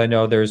 Because I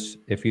know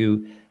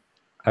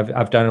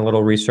I've done a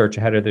little research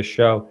ahead of this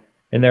show,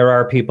 and there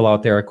are people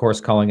out there, of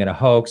course, calling it a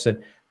hoax,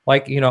 and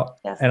Yes.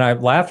 and I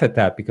laugh at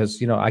that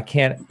because I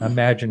can't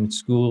imagine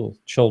school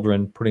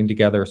children putting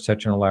together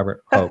such an elaborate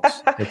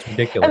hoax. It's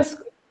ridiculous.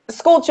 And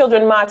school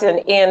children, Martin,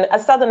 in a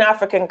Southern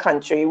African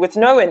country with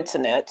no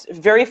internet,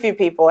 very few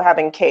people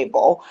having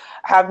cable,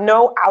 have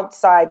no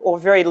outside, or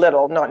very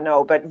little, not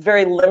no, but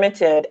very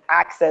limited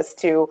access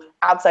to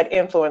outside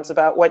influence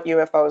about what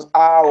UFOs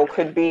are or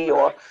could be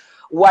or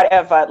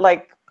whatever.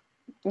 Like,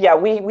 yeah,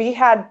 we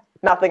had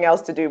nothing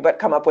else to do but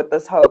come up with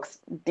this hoax.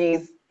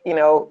 These,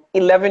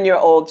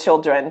 11-year-old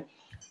children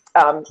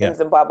in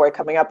Zimbabwe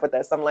coming up with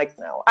this. I'm like,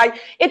 no,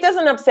 it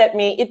doesn't upset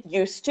me. It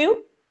used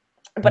to.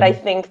 But I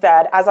think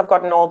that as I've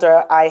gotten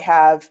older, I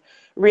have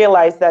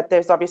realized that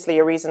there's obviously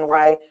a reason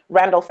why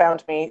Randall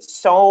found me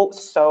so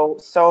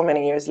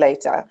many years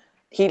later.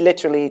 He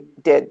literally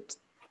did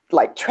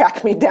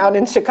track me down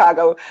in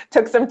Chicago.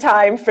 Took some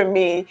time for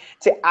me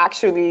to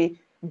actually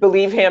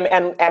believe him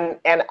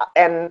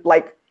and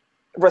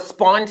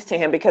respond to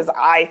him, because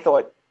I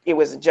thought it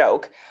was a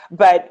joke.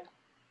 But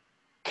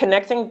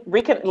connecting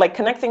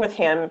with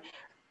him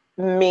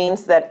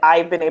means that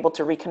I've been able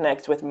to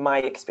reconnect with my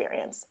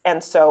experience.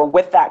 And so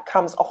with that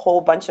comes a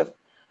whole bunch of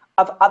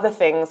other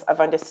things, of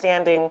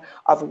understanding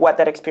of what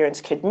that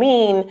experience could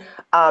mean.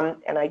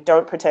 And I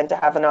don't pretend to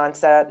have an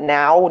answer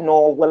now,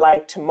 nor will I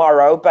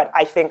tomorrow, but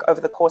I think over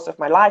the course of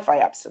my life, I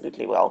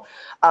absolutely will.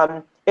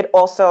 It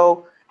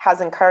also has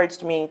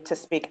encouraged me to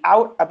speak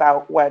out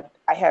about what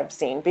I have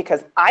seen,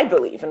 because I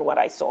believe in what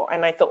I saw.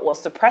 And I thought, well,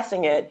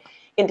 suppressing it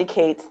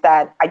indicates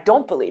that I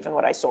don't believe in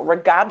what I saw,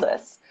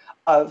 regardless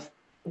of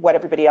what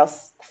everybody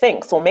else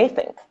thinks or may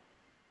think.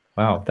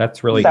 Wow,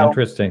 that's really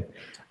interesting.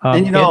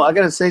 And I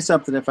got to say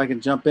something, if I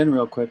can jump in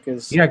real quick.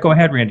 Yeah, go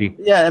ahead, Randy.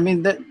 Yeah, I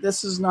mean,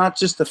 this is not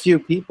just a few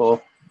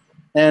people,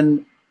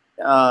 and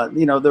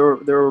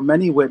there were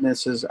many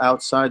witnesses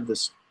outside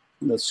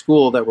the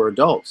school that were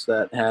adults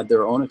that had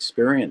their own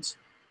experience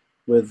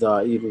with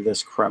either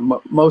this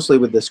mostly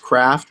with this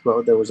craft,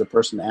 but there was a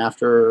person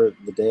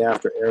the day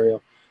after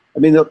Ariel. I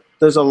mean,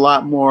 there's a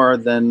lot more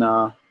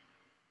than.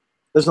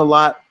 There's a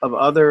lot of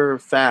other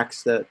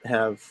facts that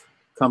have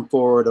come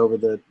forward over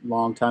the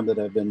long time that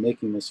I've been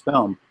making this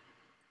film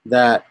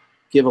that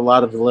give a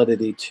lot of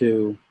validity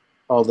to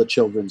all the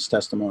children's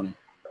testimony.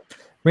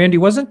 Randy,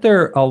 wasn't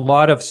there a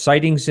lot of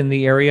sightings in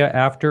the area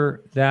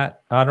after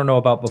that? I don't know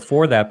about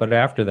before that, but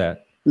after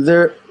that.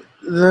 There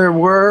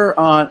were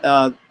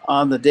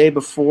on the day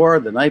before,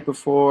 the night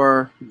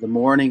before, the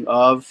morning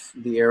of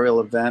the Ariel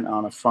event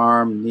on a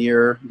farm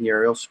near the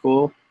Ariel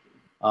school,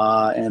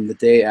 and the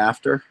day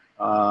after.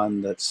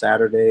 On that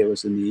Saturday, it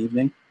was in the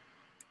evening.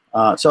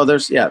 So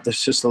there's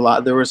just a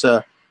lot. There was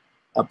a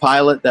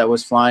pilot that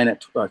was flying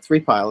at 3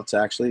 pilots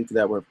actually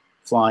that were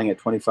flying at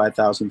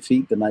 25,000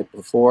 feet the night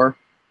before.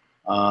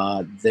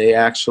 They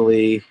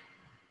actually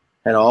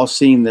had all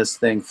seen this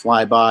thing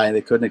fly by, and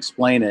they couldn't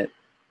explain it.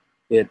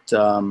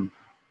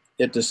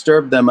 It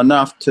disturbed them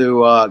enough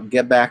to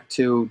get back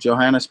to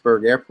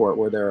Johannesburg Airport,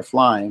 where they were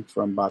flying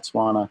from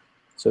Botswana.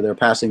 So they're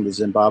passing the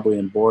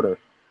Zimbabwean border.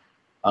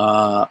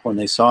 When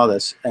they saw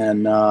this,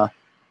 and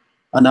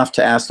enough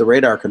to ask the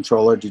radar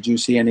controller, did you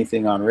see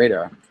anything on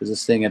radar? Because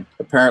this thing had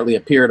apparently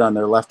appeared on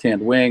their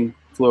left-hand wing,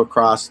 flew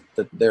across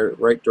they're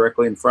right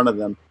directly in front of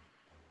them,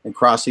 and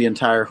crossed the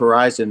entire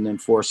horizon in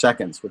 4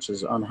 seconds, which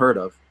is unheard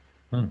of.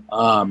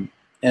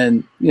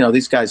 And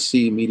these guys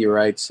see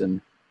meteorites and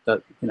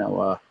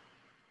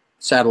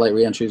satellite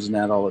reentries and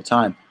that all the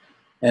time,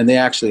 and they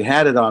actually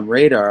had it on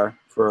radar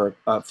for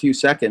a few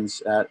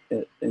seconds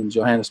in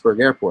Johannesburg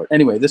Airport.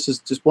 Anyway, this is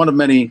just one of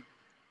many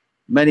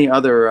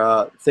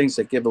other things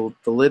that give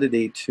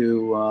validity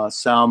to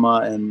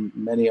Salma and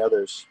many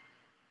others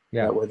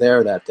that were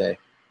there that day.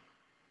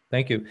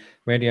 Thank you,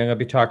 Randy. I'm going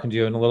to be talking to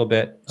you in a little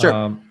bit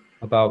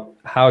about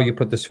how you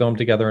put this film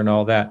together and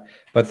all that.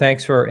 But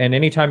thanks and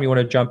anytime you want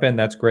to jump in,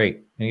 that's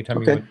great.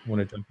 Anytime you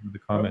want to jump into the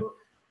comment.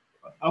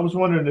 I was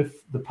wondering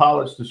if the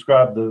pilots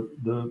described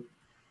the.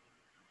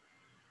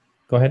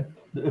 Go ahead.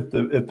 If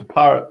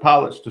the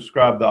pilots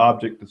described the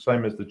object the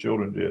same as the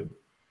children did.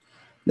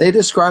 They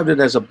described it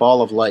as a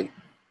ball of light.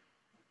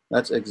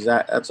 That's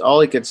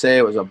all he could say.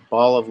 It was a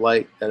ball of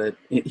light.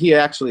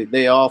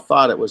 They all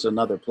thought it was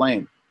another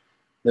plane.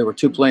 There were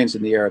 2 planes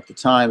in the air at the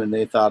time, and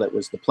they thought it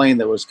was the plane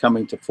that was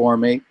coming to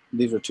formate.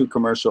 These were 2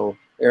 commercial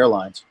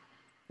airlines,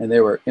 and they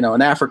were, in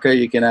Africa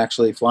you can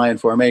actually fly in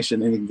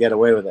formation and you can get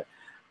away with it.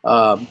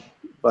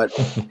 But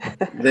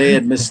they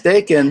had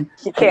mistaken.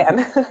 You can.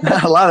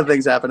 A lot of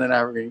things happen in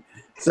Africa.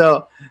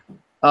 So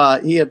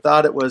he had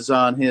thought it was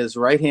on his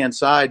right-hand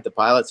side. The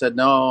pilot said,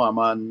 "No, I'm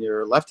on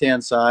your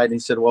left-hand side." And he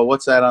said, "Well,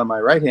 what's that on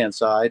my right-hand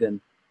side?"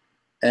 And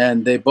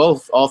they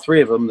all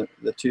 3 of them,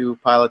 the 2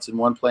 pilots in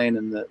one plane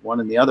and the one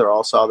in the other,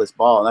 all saw this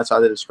ball, and that's how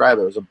they described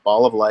it. It was a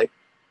ball of light,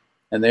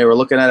 and they were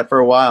looking at it for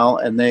a while,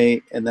 and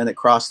then it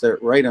crossed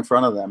right in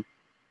front of them,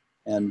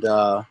 and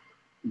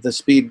the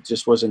speed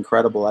just was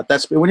incredible. At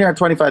that speed, when you're at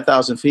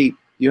 25,000 feet,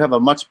 you have a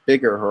much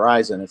bigger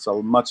horizon. It's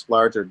a much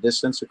larger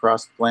distance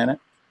across the planet.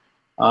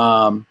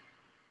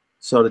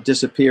 So to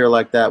disappear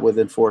like that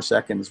within 4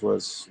 seconds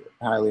was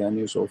highly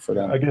unusual for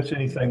them. I guess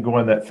anything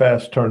going that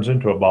fast turns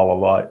into a ball of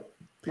light.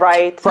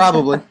 Right.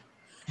 Probably.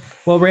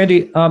 Well,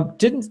 Randy,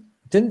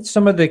 didn't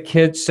some of the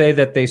kids say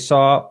that they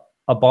saw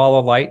a ball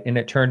of light and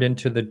it turned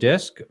into the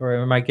disc, or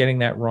am I getting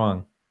that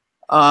wrong?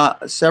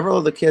 Several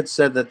of the kids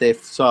said that they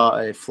saw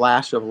a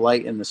flash of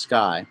light in the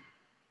sky.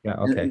 Yeah.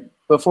 Okay. And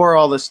before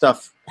all this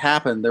stuff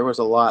happened, there was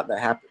a lot that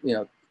happened. You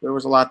know, there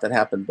was a lot that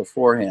happened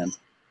beforehand.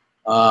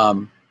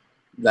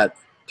 That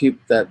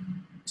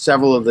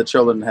several of the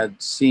children had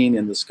seen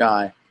in the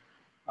sky.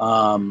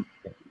 Okay.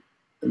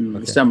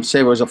 Some say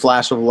it was a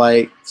flash of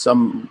light.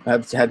 Some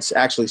had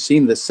actually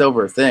seen the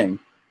silver thing,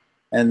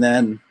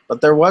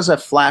 but there was a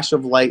flash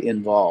of light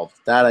involved.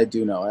 That I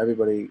do know.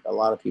 A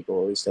lot of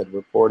people at least had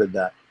reported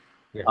that.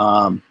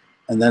 Yeah.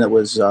 And then it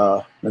was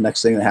the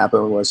next thing that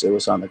happened was it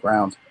was on the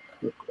ground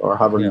or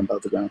hovering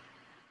above the ground.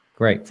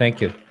 Great, thank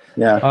you.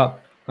 Yeah.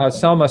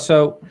 Salma,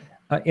 so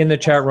in the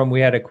chat room we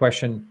had a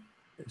question.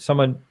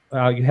 Someone,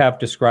 you have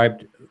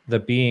described the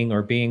being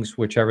or beings,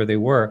 whichever they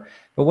were,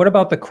 but what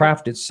about the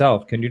craft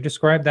itself? Can you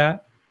describe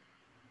that?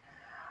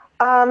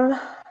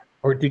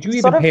 Or did you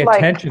even pay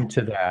attention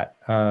to that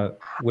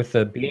with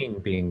the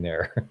being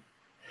there?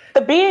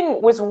 The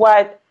being was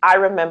what I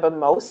remember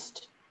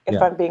most,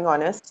 if I'm being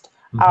honest.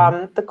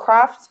 Mm-hmm. The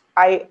craft,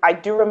 I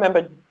do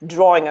remember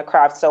drawing a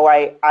craft, so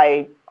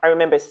I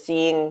remember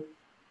seeing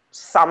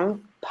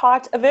some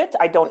part of it.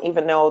 I don't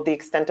even know the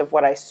extent of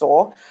what I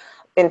saw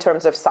in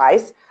terms of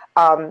size.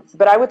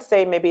 But I would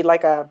say maybe it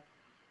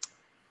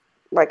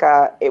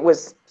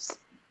was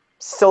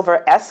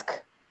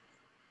silver-esque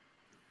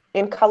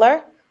in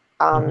color,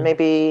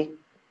 maybe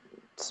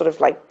sort of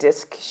like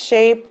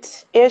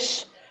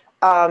disc-shaped-ish.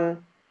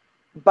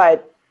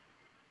 But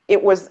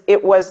it was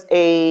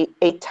a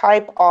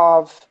type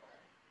of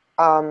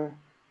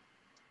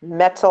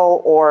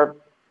metal or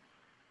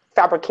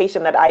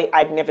fabrication that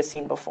I'd never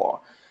seen before.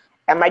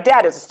 And my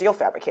dad is a steel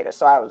fabricator,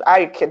 so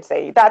I could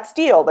say that's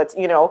steel, that's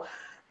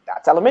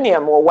that's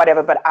aluminum or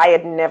whatever, but I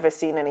had never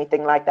seen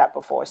anything like that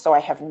before, so I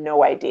have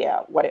no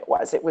idea what it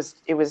was. It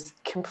was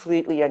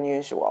completely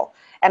unusual.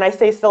 And I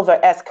say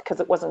silver-esque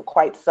because it wasn't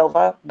quite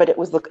silver, but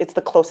it's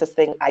the closest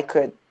thing I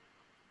could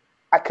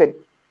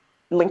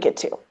link it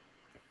to.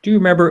 Do you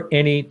remember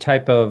any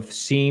type of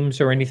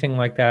seams or anything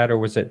like that,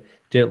 or did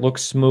it look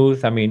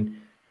smooth? I mean,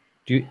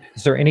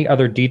 is there any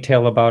other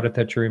detail about it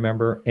that you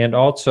remember? And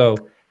also,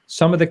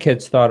 some of the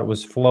kids thought it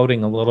was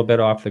floating a little bit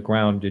off the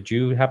ground. Did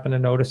you happen to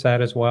notice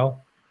that as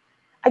well?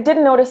 I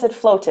didn't notice it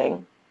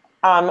floating.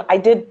 I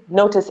did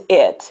notice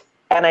it,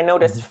 and I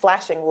noticed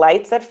flashing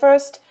lights at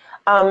first.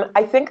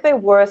 I think there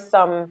were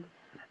some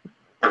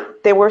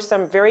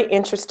very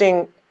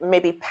interesting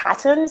maybe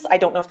patterns. I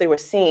don't know if they were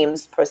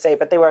seams per se,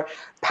 but they were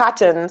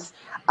patterns,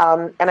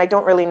 and I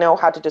don't really know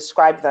how to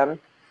describe them.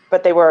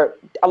 But they were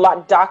a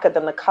lot darker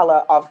than the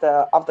color of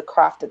the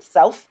craft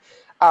itself.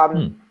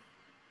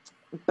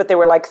 But they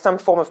were like some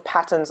form of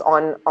patterns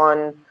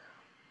on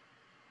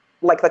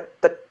like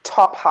the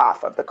top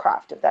half of the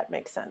craft, if that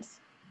makes sense.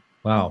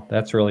 Wow,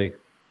 that's really,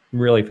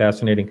 really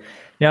fascinating.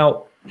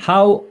 Now,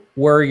 how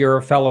were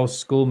your fellow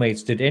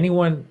schoolmates? Did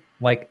anyone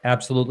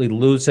absolutely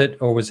lose it,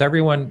 or was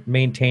everyone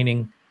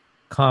maintaining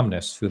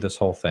calmness through this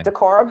whole thing?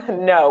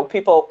 Decorum? No,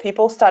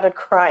 people started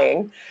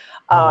crying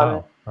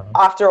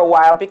after a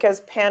while, because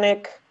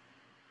panic,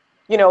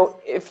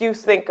 if you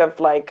think of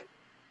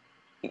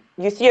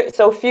you see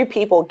so few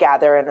people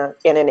gather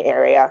in an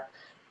area,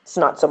 it's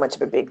not so much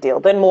of a big deal.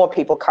 Then more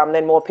people come,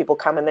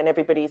 and then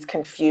everybody's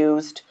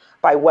confused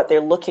by what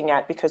they're looking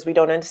at because we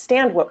don't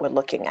understand what we're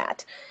looking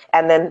at.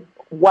 And then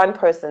one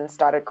person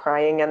started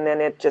crying, and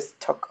then it just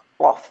took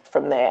off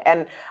from there.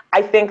 And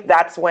I think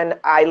that's when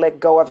I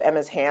let go of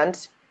Emma's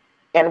hand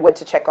and went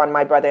to check on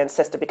my brother and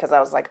sister, because I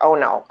was like, oh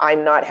no,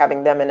 I'm not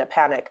having them in a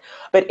panic.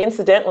 But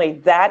incidentally,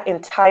 that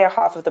entire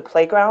half of the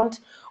playground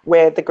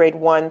where the grade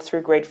 1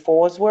 through grade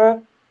 4s were,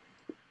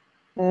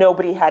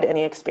 nobody had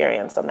any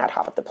experience on that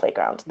half of the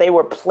playground. They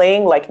were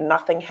playing like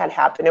nothing had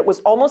happened. It was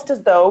almost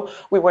as though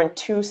we were in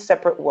two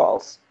separate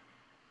worlds.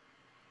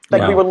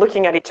 We were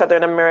looking at each other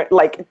in a mirror,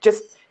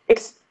 just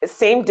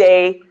same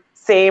day,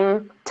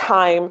 same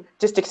time,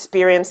 just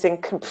experiencing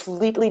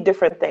completely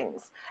different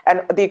things.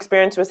 And the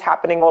experience was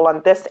happening all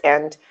on this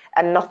end,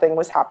 and nothing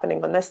was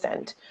happening on this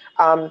end.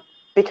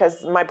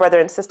 Because my brother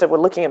and sister were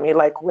looking at me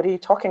like, what are you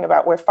talking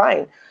about? We're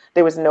fine.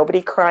 There was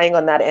nobody crying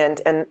on that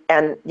end.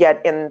 And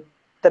yet in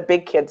the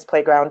big kids'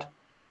 playground,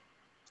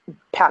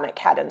 panic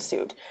had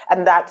ensued.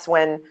 And that's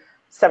when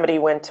somebody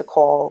went to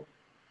call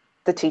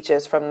the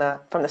teachers from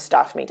the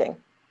staff meeting.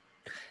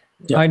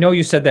 Yeah. I know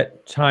you said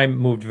that time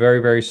moved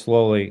very, very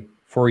slowly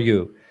for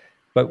you,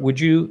 but would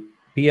you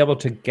be able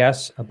to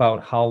guess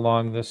about how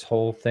long this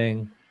whole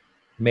thing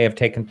may have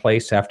taken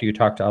place after you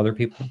talked to other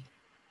people?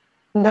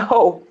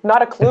 No,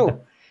 not a clue.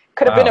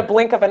 Could have been a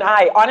blink of an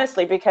eye,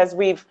 honestly, because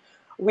we've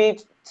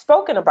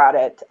spoken about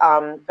it,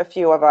 a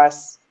few of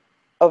us,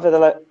 over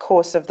the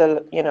course of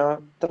the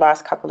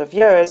last couple of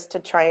years to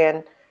try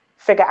and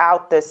figure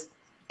out this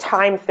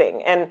time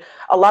thing. And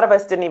a lot of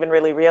us didn't even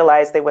really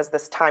realize there was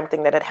this time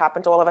thing that had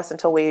happened to all of us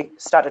until we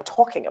started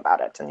talking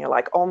about it. And you're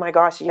like, oh my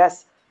gosh,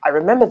 yes, I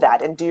remember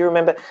that. And do you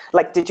remember,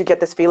 like, did you get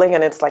this feeling?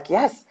 And it's like,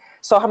 yes.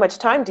 So how much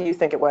time do you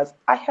think it was?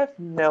 I have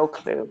no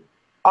clue.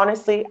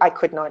 Honestly, I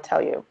could not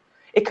tell you.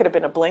 It could have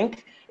been a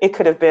blink. It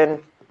could have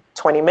been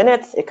 20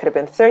 minutes. It could have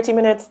been 30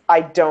 minutes.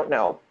 I don't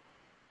know.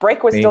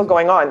 Break was still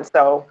going on.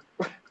 So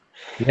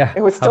yeah,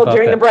 it was still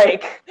during the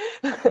break.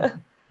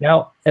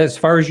 Now, as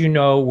far as you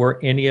know, were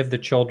any of the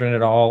children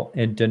at all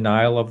in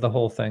denial of the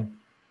whole thing?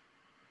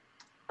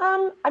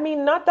 I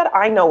mean, not that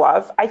I know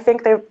of. I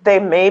think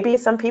there may be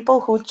some people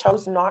who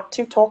chose not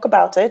to talk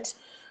about it,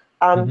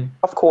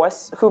 of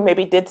course, who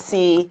maybe did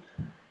see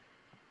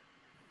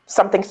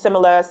something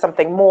similar,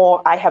 something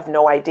more. I have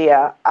no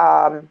idea.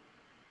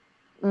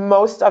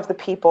 Most of the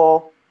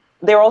people,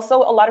 there are also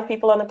a lot of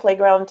people on the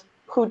playground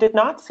who did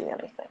not see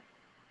anything.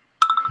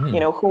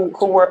 You know,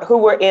 who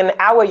were in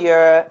our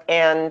year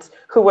and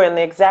who were in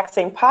the exact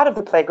same part of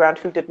the playground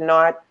who did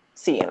not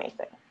see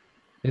anything.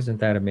 Isn't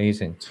that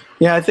amazing?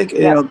 Yeah, I think,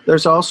 you know,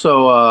 there's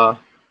also,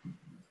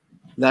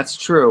 that's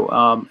true.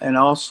 And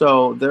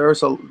also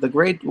the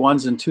grade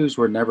 1s and 2s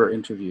were never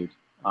interviewed.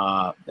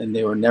 And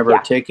they were never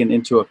taken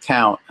into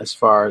account as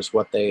far as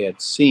what they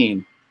had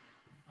seen.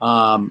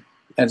 I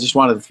just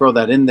wanted to throw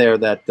that in there,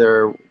 that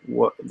there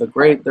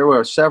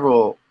were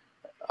several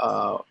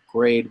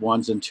grade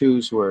 1s and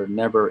 2s who were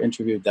never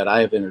interviewed that I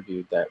have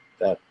interviewed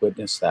that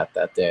witnessed that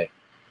day.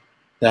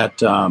 That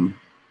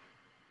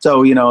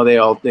so, you know,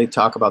 they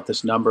talk about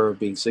this number of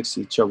being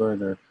 60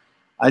 children, or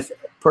I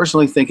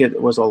personally think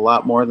it was a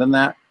lot more than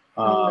that,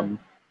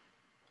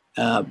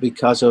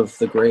 because of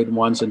the grade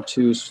 1s and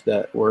 2s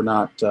that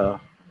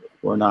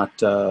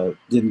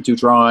didn't do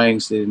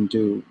drawings, they didn't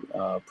do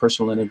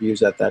personal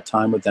interviews at that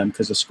time with them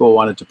because the school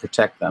wanted to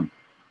protect them.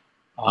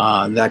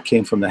 That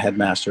came from the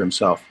headmaster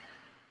himself.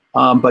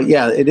 But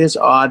yeah, it is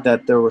odd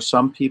that there were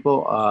some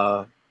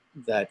people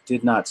that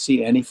did not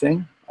see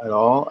anything at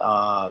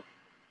all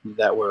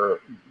that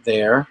were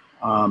there,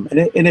 and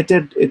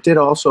it did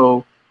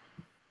also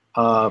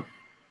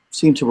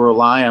seem to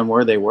rely on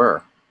where they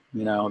were,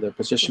 you know, their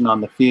position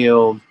on the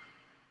field.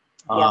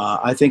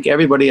 I think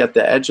everybody at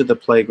the edge of the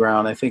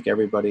playground, I think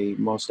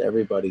most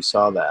everybody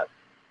saw that,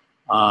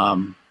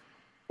 and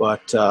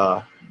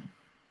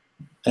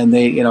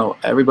they, you know,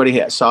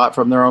 everybody saw it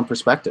from their own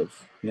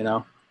perspective, you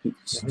know.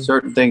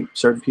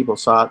 Certain people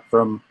saw it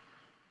from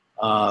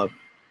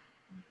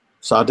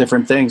saw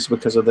different things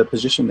because of the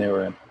position they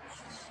were in.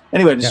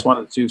 Anyway, I just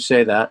wanted to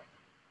say that.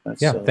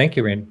 Thank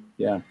you, Randy.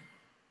 Yeah.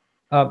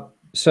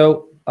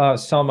 So,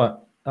 Salma,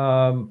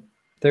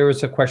 there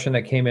was a question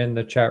that came in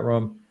the chat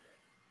room.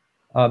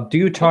 Do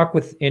you talk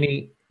with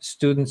any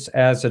students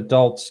as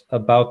adults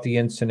about the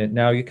incident?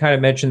 Now, you kind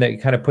of mentioned that you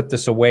kind of put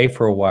this away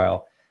for a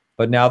while,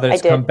 but now that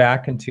it's come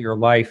back into your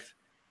life,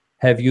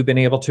 have you been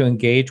able to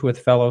engage with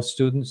fellow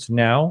students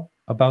now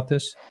about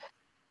this?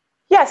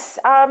 Yes,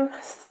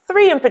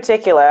 3 in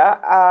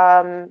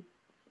particular.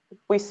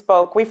 We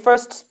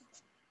first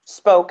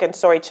spoke and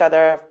saw each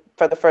other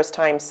for the first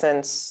time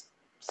since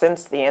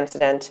the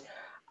incident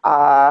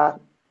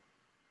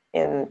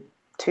in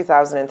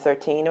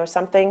 2013 or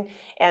something.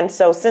 And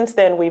so since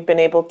then we've been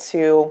able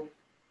to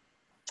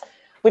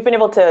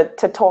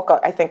talk,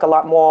 I think, a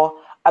lot more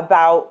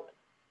about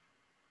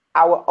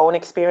our own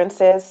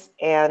experiences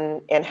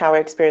and how our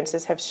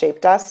experiences have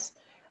shaped us.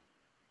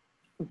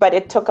 But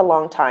it took a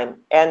long time.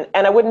 And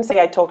I wouldn't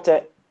say I talked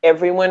to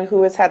everyone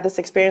who has had this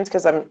experience,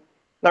 because I'm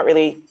not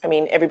really, I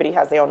mean, everybody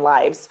has their own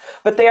lives.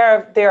 But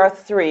there are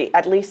 3,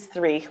 at least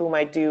 3, whom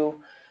I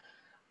do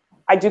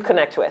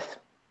connect with.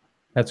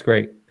 That's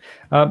great.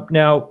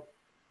 Now,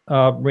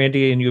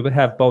 Randy and you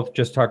have both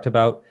just talked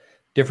about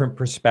different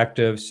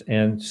perspectives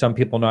and some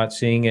people not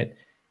seeing it.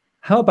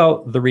 How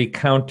about the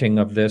recounting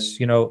of this?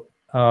 You know,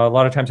 a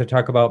lot of times I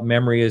talk about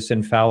memory is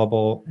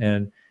infallible,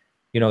 and,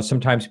 you know,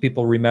 sometimes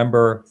people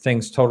remember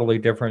things totally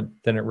different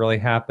than it really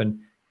happened.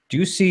 Do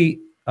you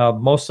see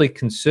mostly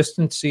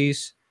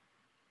consistencies?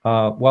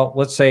 Well,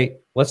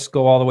 let's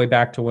go all the way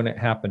back to when it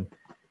happened.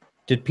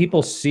 Did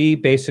people see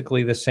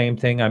basically the same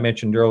thing? I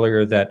mentioned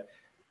earlier that,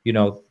 you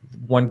know,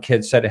 one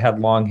kid said it had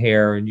long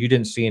hair and you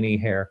didn't see any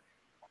hair.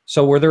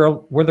 So were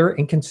there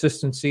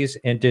inconsistencies,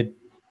 and did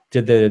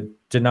the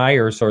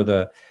deniers or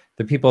the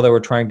people that were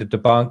trying to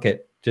debunk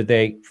it, did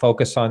they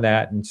focus on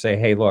that and say,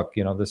 hey, look,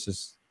 you know, this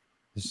is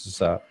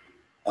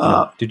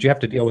did you have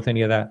to deal with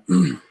any of that?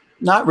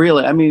 Not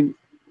really. I mean,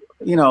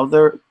 you know,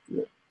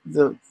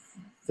 the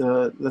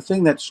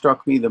thing that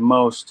struck me the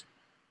most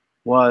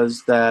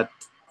was that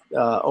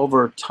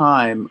over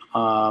time,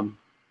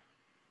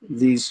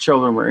 these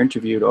children were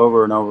interviewed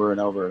over and over and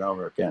over and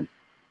over again.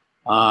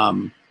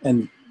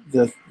 And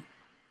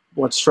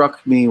what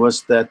struck me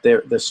was that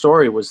the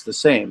story was the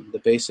same. The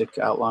basic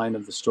outline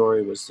of the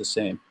story was the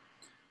same.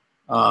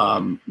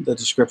 The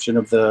description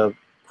of the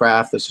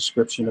craft, the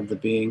description of the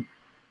being.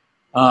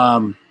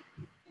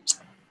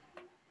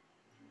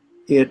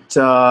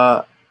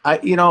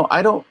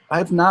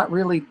 I've not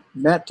really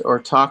met or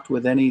talked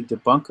with any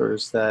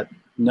debunkers that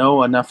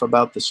know enough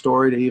about the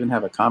story to even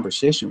have a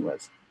conversation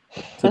with,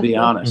 to be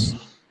honest.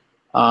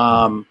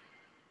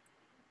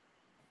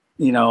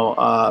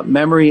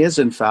 Memory is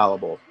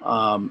infallible.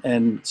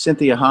 And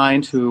Cynthia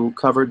Hind, who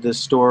covered this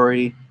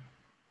story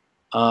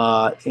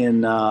or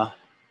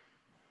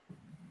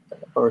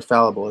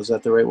fallible, is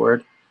that the right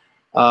word?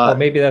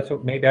 Maybe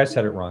I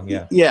said it wrong.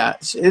 Yeah. Yeah,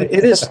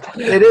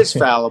 it is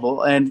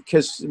fallible. And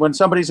because when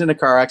somebody's in a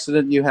car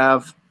accident,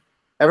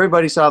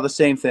 everybody saw the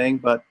same thing,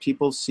 but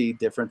people see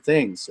different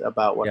things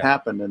about what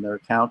happened, and their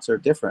accounts are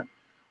different.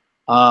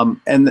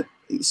 And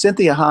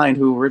Cynthia Hind,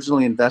 who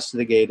originally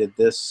investigated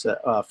this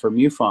for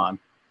MUFON,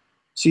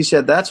 she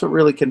said that's what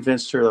really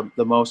convinced her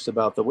the most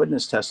about the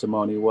witness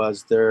testimony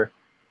was their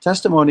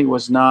testimony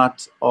was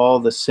not all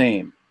the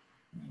same.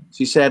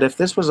 She said if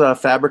this was a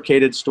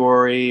fabricated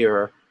story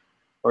or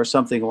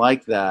something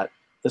like that,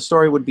 the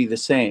story would be the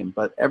same.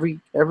 But every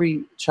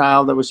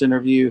child that was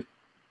interviewed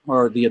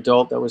or the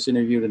adult that was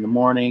interviewed in the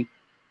morning,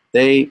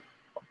 they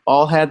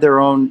all had their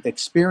own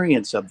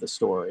experience of the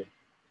story,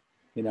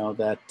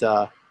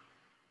 that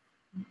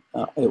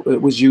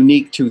it was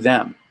unique to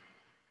them,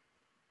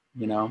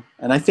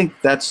 and I think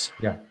that's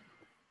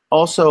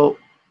also,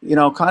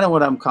 kind of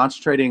what I'm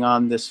concentrating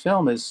on this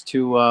film is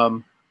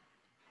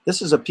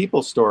this is a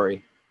people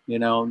story,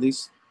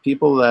 these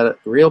people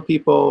real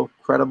people,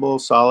 credible,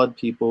 solid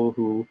people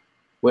who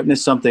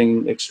witnessed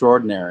something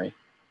extraordinary.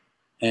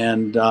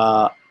 And,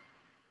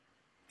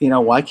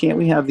 why can't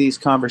we have these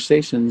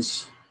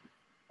conversations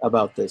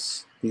about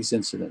these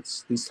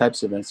incidents, these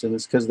types of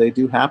incidents, because they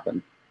do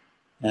happen.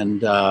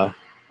 And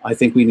I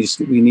think we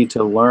need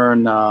to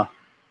learn,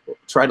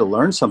 try to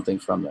learn something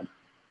from them.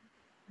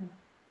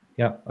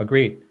 Yeah,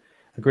 agreed.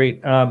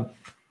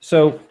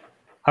 So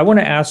I want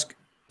to ask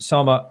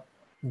Salma,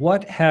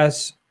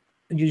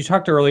 you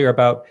talked earlier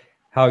about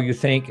how you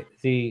think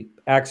the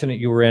accident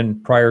you were in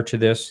prior to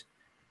this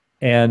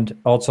and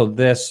also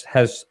this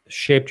has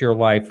shaped your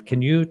life.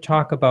 Can you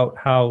talk about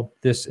how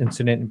this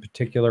incident in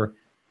particular,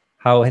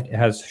 how it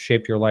has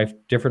shaped your life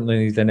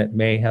differently than it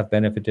may have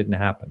been if it didn't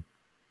happen?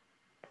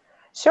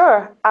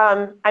 Sure.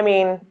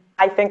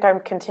 I think I'm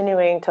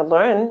continuing to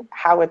learn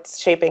how it's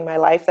shaping my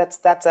life.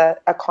 That's a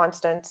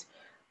constant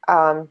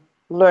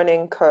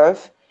learning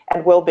curve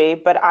and will be.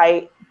 But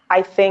I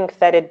think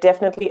that it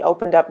definitely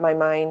opened up my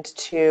mind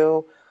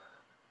to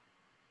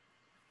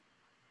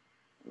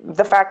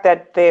the fact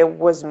that there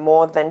was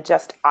more than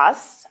just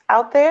us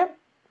out there,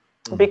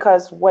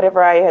 because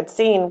whatever I had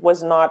seen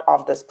was not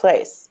of this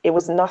place. It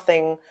was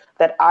nothing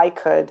that I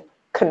could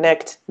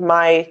connect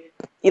my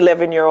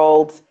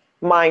 11-year-old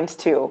mind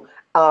to.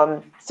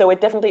 So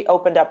it definitely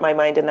opened up my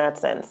mind in that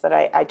sense, that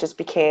I just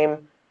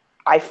became,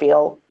 I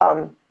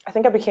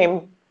think I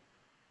became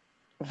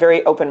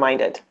very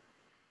open-minded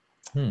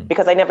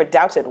because I never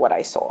doubted what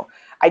I saw.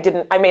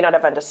 I may not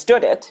have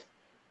understood it,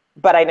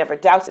 but I never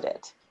doubted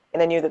it.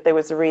 And I knew that there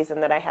was a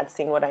reason that I had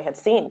seen what I had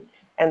seen.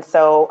 And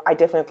so I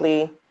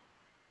definitely,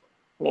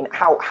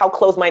 how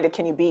close-minded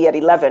can you be at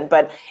 11?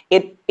 But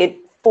it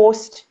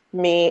forced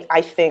me,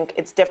 I think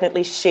it's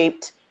definitely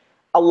shaped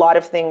a lot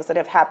of things that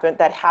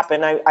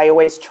happen. I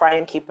always try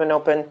and keep an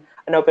open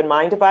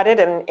mind about it.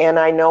 And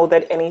I know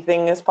that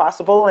anything is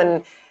possible.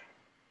 And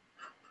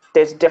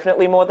there's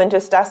definitely more than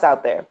just us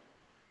out there.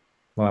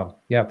 Wow.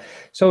 Yeah.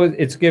 So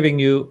it's giving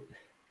you,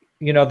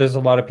 there's a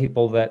lot of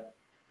people that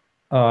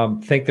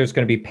think there's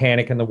going to be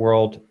panic in the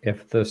world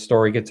if the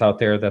story gets out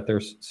there that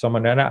there's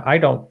someone, and I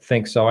don't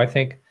think so. I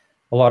think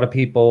a lot of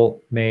people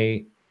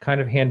may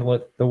kind of handle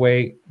it the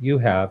way you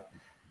have.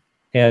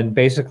 And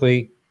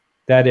basically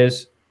that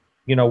is,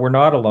 we're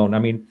not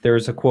alone.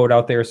 There's a quote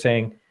out there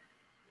saying,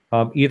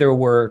 either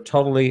we're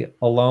totally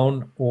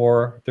alone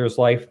or there's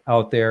life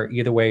out there.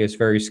 Either way is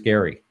very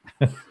scary.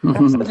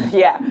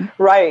 Yeah,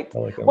 right.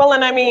 Well,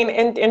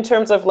 and in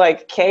terms of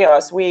like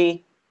chaos,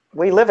 we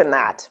live in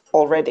that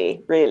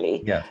already,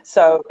 really. Yeah.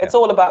 So it's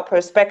all about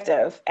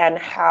perspective and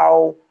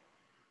how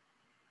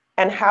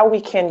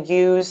we can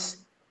use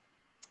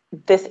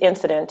this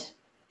incident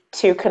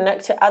to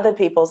connect to other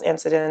people's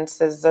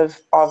incidences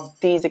of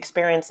these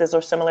experiences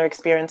or similar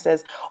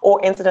experiences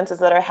or incidences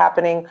that are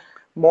happening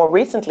more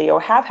recently or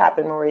have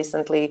happened more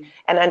recently,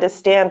 and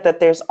understand that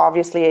there's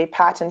obviously a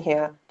pattern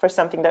here for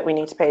something that we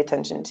need to pay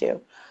attention to.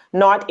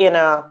 Not in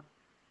a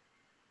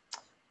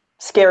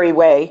scary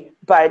way,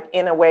 but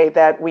in a way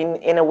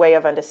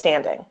of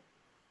understanding.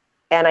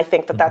 And I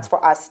think that that's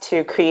for us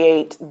to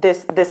create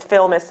this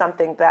film is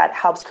something that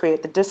helps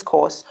create the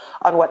discourse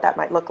on what that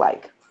might look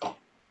like.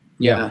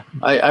 Yeah,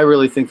 I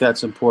really think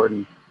that's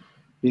important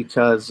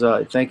because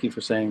thank you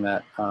for saying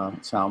that,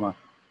 Salma.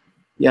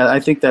 Yeah, I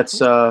think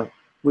that's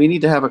we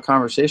need to have a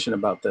conversation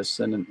about this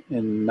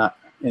in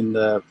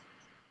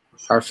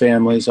our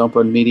families,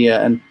 open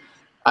media, and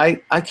I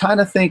kind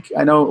of think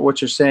I know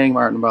what you're saying,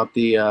 Martin, about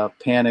the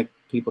panic.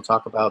 People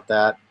talk about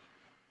that.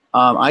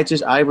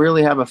 I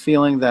really have a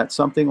feeling that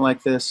something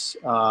like this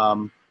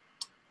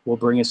will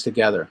bring us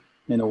together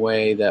in a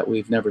way that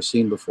we've never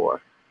seen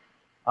before.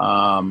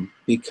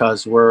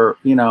 because we're,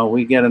 you know,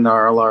 we get in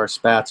all our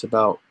spats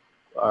about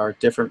our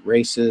different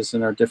races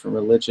and our different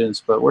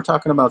religions, but we're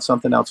talking about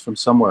something else from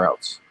somewhere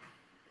else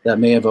that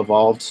may have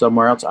evolved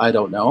somewhere else. I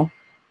don't know.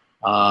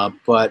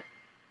 But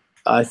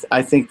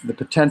I think the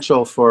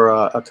potential for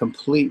a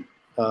complete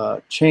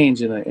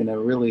change in a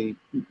really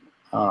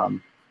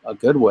a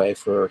good way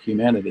for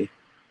humanity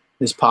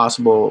is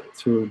possible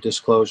through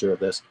disclosure of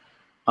this.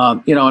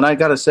 You know, and I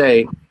got to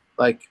say,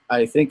 like,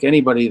 I think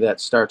anybody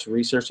that starts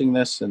researching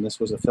this, and this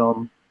was a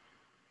film,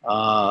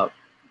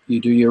 you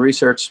do your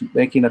research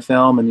making a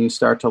film and you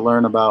start to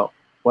learn about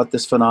what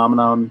this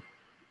phenomenon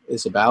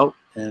is about,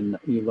 and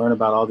you learn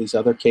about all these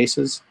other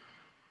cases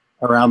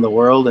around the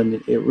world,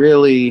 and it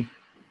really,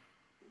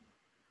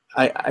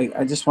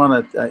 I just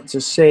want to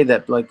just say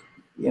that, like,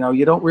 you know,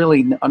 you don't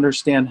really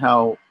understand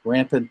how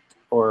rampant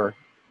or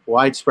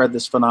widespread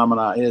this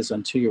phenomena is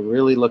until you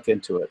really look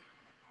into it.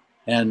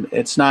 And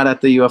it's not at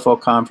the UFO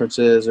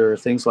conferences or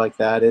things like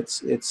that.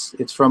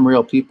 It's from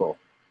real people,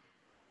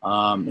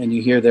 and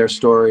you hear their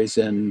stories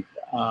and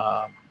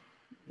how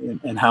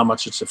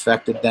much it's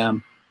affected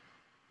them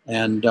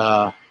and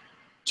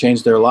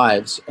changed their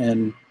lives.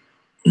 And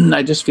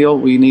I just feel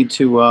we need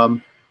to,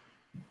 and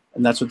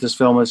that's what this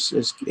film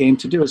is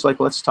aimed to do. Is like,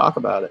 let's talk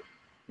about it,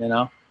 you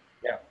know?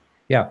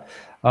 Yeah.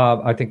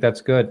 I think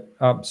that's good.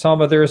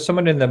 Salma, there is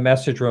someone in the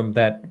message room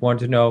that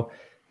wanted to know,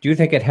 do you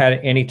think it had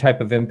any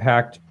type of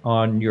impact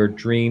on your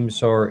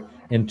dreams or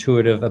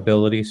intuitive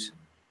abilities?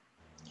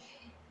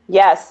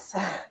 Yes,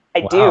 I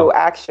Wow. do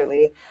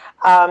actually.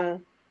 I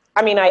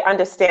mean, I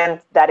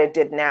understand that it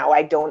did now.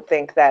 I don't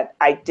think that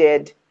I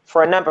did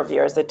for a number of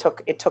years. It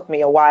took me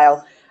a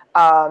while.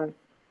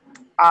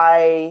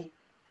 I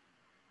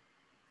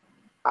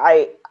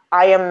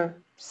am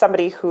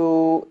somebody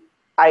who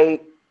I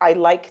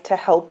like to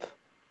help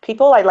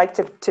people. I like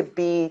to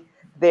be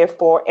there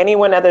for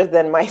anyone other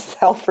than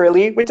myself,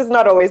 really, which is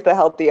not always the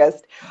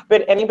healthiest.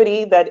 But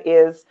anybody that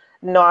is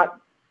not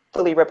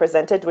fully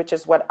represented, which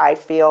is what I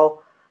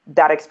feel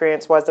that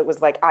experience was. It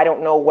was like, I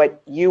don't know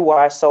what you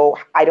are, so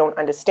I don't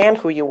understand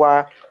who you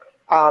are.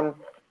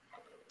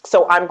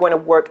 So I'm going to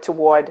work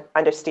toward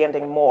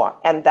understanding more.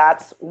 And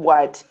that's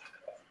what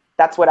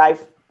I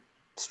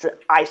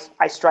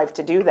strive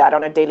to do that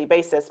on a daily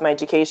basis. My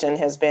education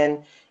has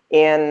been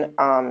in,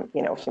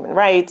 you know, human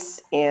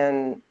rights,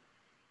 in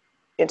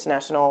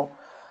international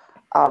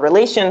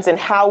relations, and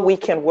how we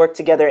can work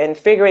together and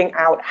figuring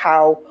out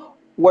how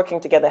working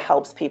together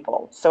helps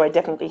people. So I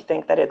definitely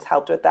think that it's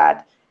helped with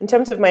that. In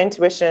terms of my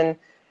intuition,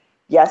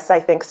 yes, I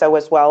think so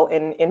as well,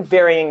 in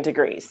varying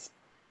degrees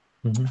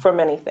for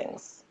many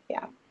things.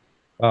 Yeah.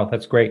 Wow,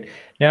 that's great.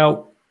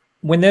 Now,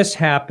 when this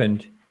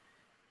happened,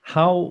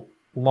 how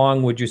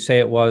long would you say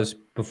it was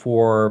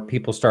before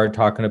people started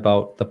talking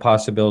about the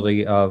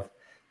possibility of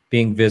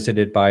being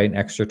visited by an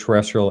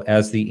extraterrestrial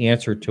as the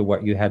answer to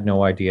what you had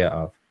no idea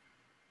of?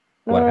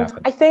 What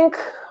happened? I think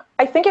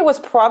it was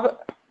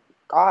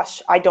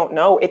gosh, I don't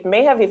know. It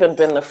may have even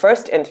been the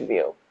first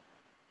interview,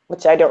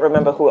 which I don't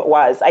remember who it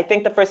was. I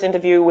think the first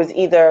interview was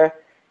either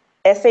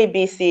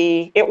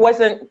SABC. It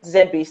wasn't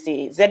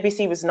ZBC.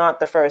 ZBC was not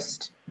the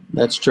first.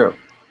 That's true.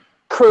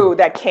 Crew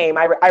that came.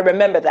 I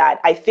remember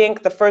that. I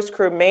think the first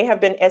crew may have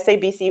been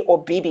SABC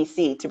or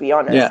BBC, to be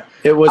honest. Yeah,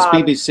 it was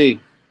BBC.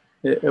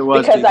 It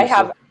was because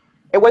BBC.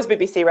 It was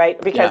BBC, right?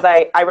 Because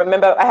Yeah. I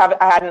remember I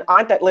had an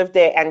aunt that lived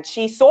there, and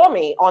she saw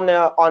me on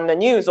the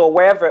news or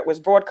wherever it was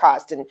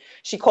broadcast, and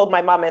she called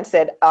my mom and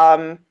said,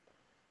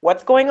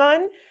 "What's going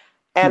on?"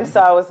 And so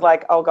I was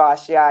like, "Oh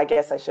gosh, yeah, I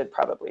guess I should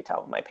probably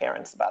tell my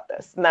parents about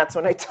this." And that's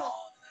when I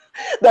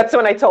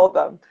told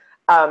them.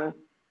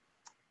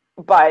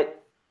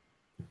 But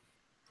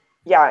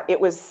yeah, it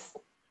was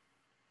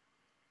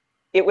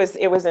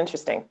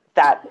interesting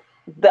that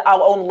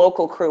our own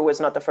local crew was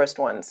not the first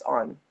ones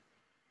on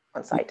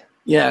site.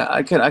 Yeah,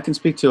 I can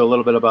speak to a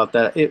little bit about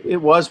that.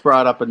 It was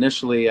brought up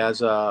initially as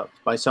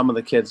by some of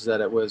the kids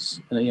that it was,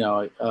 you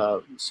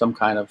know, some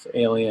kind of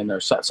alien or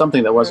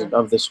something that wasn't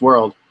of this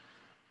world.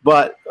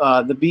 But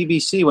the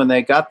BBC, when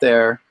they got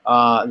there,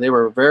 they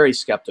were very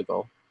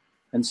skeptical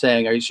and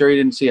saying, "Are you sure you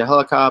didn't see a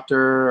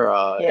helicopter,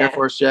 Air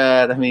Force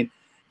jet?" I mean,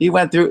 he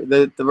went through,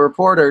 the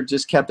reporter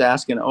just kept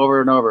asking over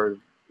and over,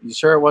 "You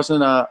sure it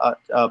wasn't a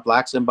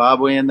black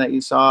Zimbabwean that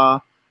you saw?"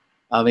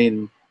 I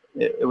mean,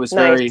 it was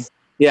nice. very,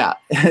 yeah.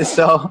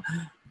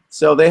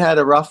 So they had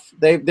a rough,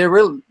 they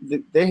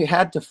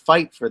had to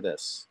fight for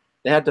this.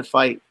 They had to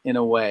fight in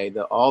a way,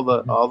 all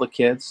the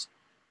kids,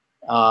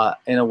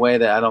 in a way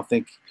that I don't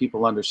think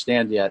people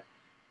understand yet,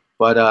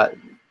 but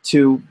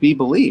to be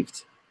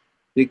believed,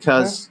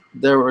 because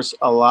there was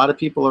a lot of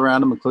people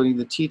around them, including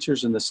the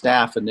teachers and the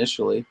staff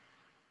initially,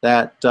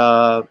 that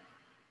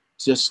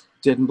just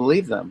didn't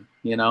believe them,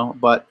 you know,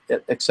 but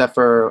except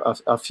for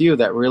a few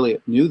that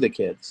really knew the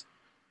kids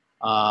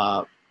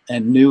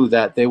and knew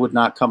that they would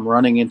not come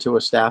running into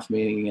a staff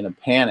meeting in a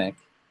panic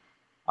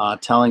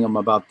telling them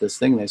about this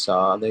thing they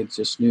saw. They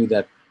just knew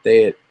that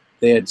they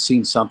had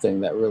seen something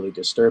that really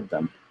disturbed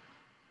them.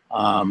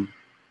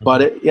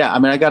 But yeah, I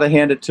mean, I got to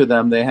hand it to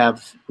them. They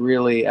have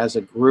really, as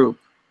a group,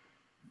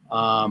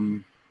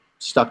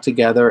 stuck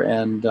together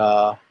and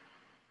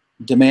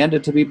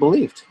demanded to be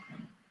believed.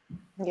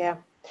 Yeah.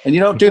 And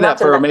you don't do that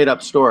for a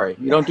made-up story.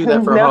 You don't do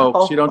that for No.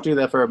 hoax. You don't do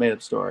that for a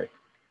made-up story.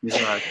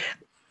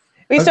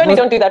 We certainly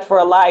don't do that for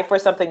a lie, for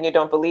something you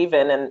don't believe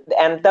in.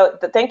 And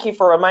thank you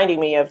for reminding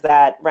me of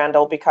that,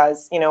 Randall,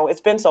 because, you know,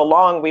 it's been so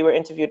long. We were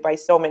interviewed by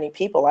so many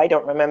people. I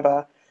don't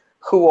remember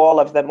who all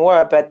of them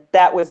were, but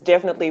that was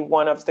definitely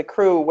one of the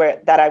crew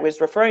that I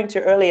was referring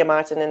to earlier,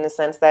 Martin, in the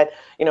sense that,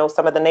 you know,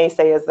 some of the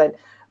naysayers that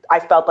I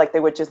felt like they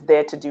were just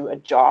there to do a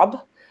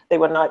job. They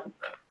were not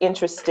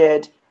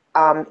interested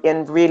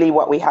in really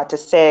what we had to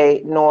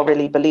say, nor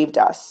really believed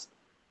us.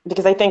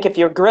 Because I think if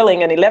you're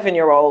grilling an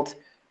 11-year-old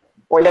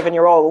or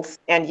 11-year-olds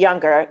and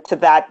younger to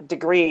that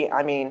degree,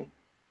 I mean,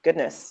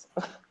 goodness.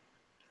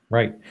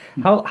 Right.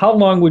 How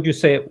long would you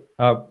say,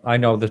 I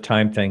know the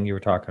time thing you were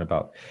talking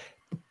about,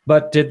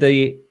 but did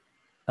the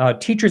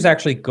teachers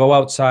actually go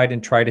outside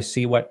and try to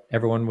see what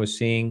everyone was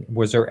seeing?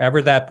 Was there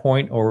ever that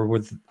point,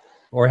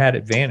 or had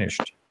it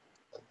vanished?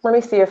 Let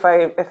me see if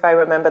I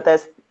remember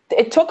this.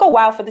 It took a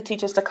while for the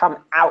teachers to come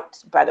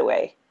out, by the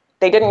way.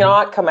 They did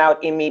not come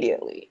out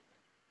immediately,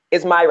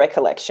 is my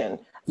recollection.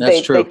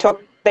 That's true.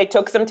 They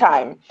took some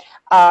time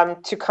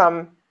to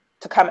come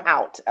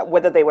out,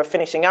 whether they were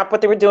finishing up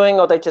what they were doing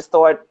or they just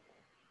thought,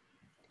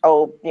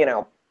 oh, you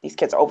know, these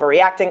kids are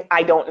overreacting.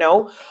 I don't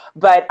know.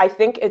 But I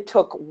think it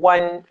took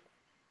one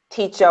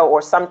teacher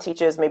or some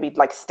teachers maybe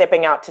like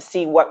stepping out to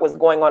see what was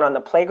going on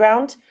the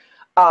playground.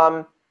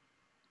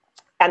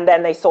 And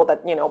then they saw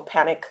that, you know,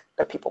 panic,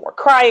 that people were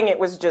crying. It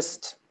was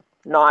just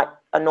not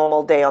a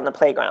normal day on the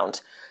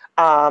playground.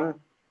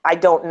 I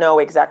don't know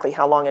exactly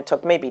how long it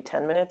took, maybe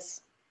 10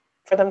 minutes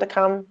for them to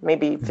come,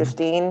 maybe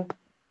 15.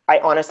 I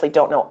honestly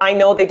don't know. I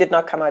know they did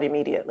not come out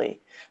immediately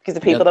because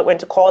the people that went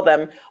to call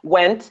them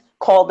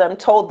called them,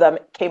 told them,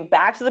 came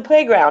back to the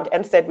playground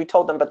and said, we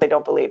told them, but they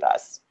don't believe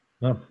us.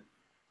 Oh.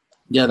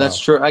 Yeah, that's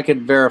true. I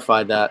could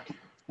verify that.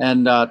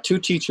 And two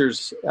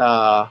teachers,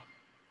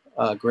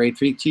 grade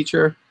 3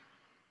 teacher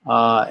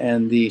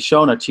and the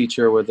Shona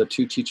teacher were the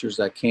two teachers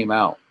that came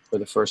out, were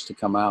the first to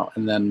come out.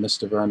 And then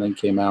Mr. Vernon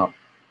came out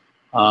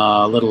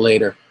a little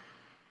later.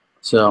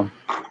 So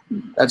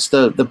that's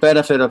the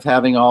benefit of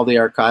having all the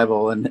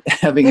archival and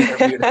having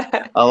interviewed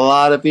a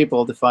lot of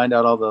people to find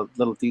out all the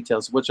little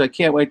details, which I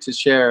can't wait to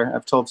share.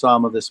 I've told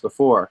Salma this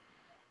before,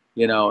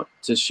 you know,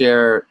 to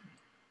share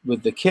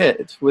with the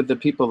kids, with the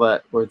people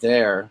that were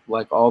there,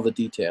 like all the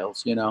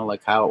details, you know,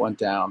 like how it went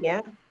down.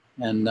 Yeah.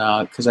 And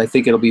because I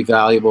think it'll be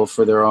valuable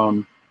for their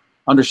own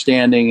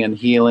understanding and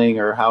healing,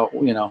 or how,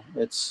 you know,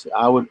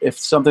 if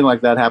something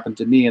like that happened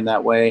to me in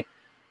that way,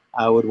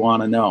 I would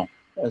want to know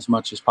as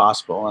much as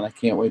possible. And I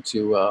can't wait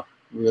to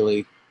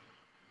really,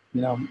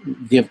 you know,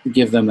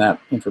 give them that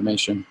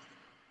information.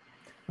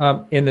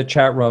 In the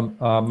chat room,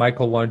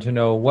 Michael wanted to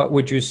know, what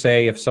would you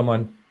say if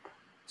someone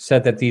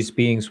said that these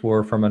beings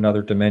were from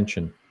another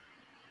dimension?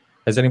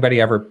 Has anybody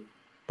ever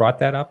brought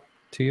that up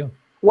to you?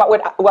 What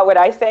would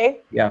I say?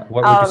 Yeah,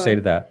 what would you say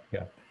to that?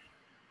 Yeah.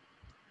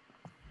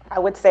 I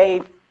would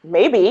say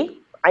maybe.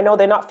 I know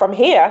they're not from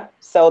here,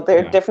 so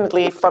they're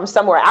definitely from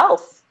somewhere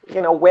else.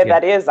 You know, where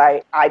that is,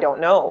 I don't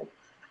know.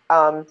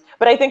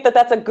 But I think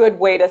that's a good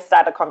way to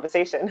start a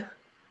conversation.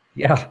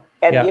 Yeah.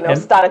 And you know,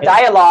 start a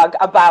dialogue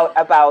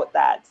about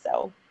that.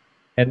 So.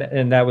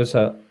 And that was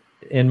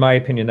in my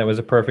opinion, that was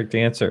a perfect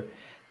answer.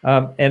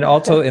 And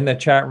also in the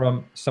chat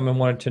room, someone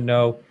wanted to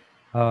know,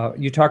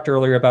 you talked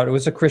earlier about it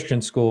was a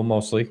Christian school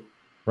mostly,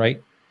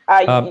 right?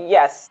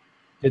 Yes.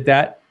 Did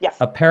that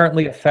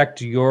apparently affect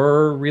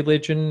your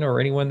religion or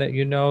anyone that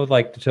you know,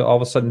 like to all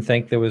of a sudden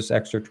think there was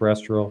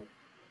extraterrestrial?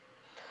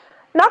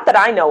 Not that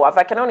I know of.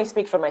 I can only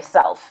speak for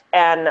myself.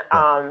 And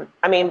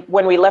I mean,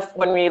 when we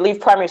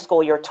leave primary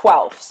school, you're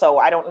 12. So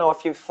I don't know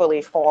if you've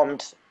fully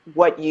formed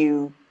what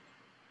you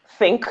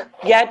think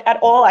yet at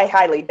all. I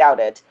highly doubt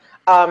it.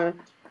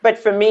 But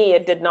for me,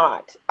 it did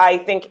not. I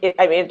think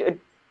it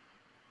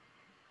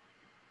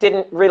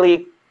didn't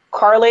really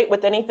correlate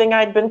with anything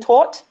I'd been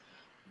taught,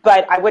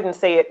 but I wouldn't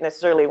say it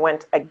necessarily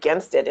went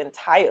against it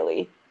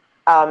entirely.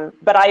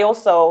 But I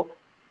also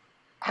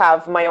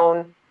have my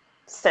own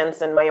sense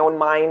and my own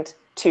mind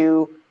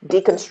to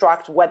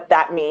deconstruct what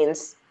that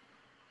means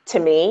to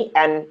me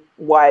and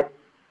what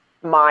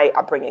my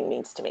upbringing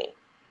means to me,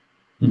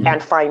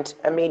 and find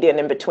a median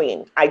in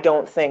between. I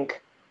don't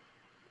think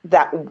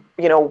that,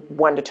 you know,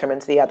 one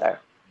determines the other.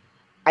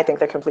 I think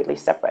they're completely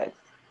separate.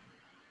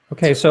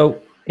 Okay,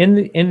 so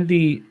in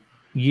the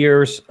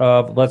years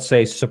of, let's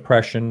say,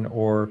 suppression,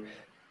 or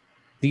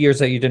the years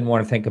that you didn't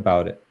want to think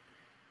about it,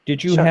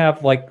 did you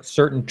have like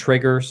certain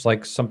triggers,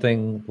 like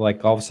something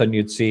like all of a sudden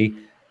you'd see,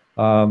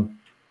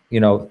 you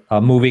know, a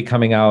movie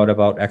coming out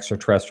about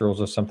extraterrestrials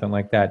or something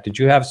like that? Did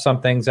you have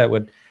some things that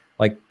would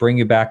like bring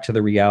you back to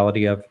the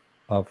reality of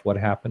what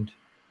happened?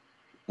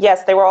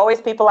 Yes, there were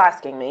always people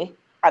asking me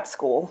at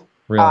school.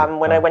 Really?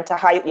 When I went to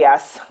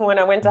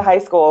high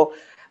school,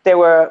 there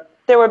were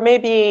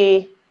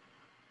maybe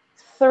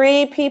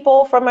 3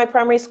 people from my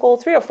primary school,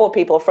 3 or 4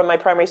 people from my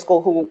primary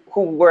school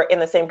who were in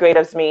the same grade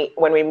as me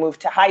when we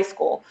moved to high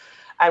school.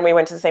 and we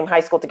went to the same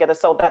high school together.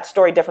 So that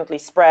story definitely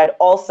spread.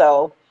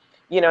 Also,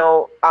 you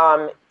know,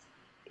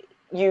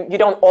 you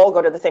don't all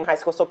go to the same high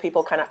school, so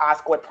people kind of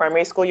ask what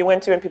primary school you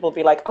went to, and people would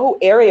be like, oh,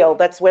 Ariel,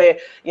 that's where,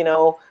 you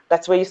know,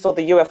 that's where you saw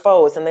the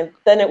UFOs. And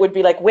then it would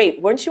be like,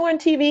 wait, weren't you on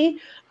TV?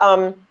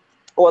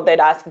 Or they'd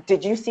ask,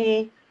 did you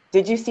see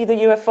the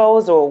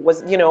UFOs, or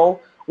was, you know,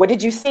 what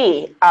did you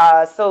see?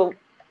 So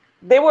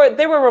they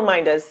were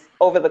reminders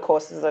over the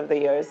courses of the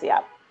years. Yeah.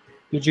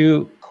 Did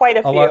you? Quite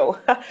a few.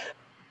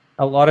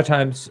 A lot of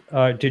times,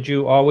 did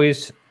you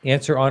always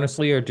answer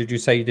honestly, or did you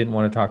say you didn't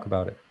want to talk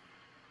about it?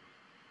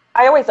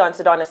 I always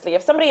answered honestly.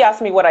 If somebody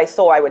asked me what I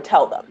saw, I would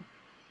tell them.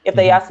 If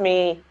they asked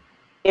me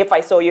if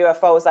I saw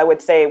UFOs, I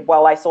would say,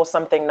 well, I saw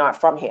something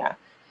not from here.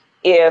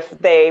 If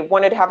they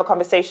wanted to have a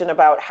conversation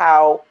about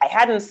how I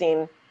hadn't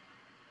seen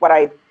what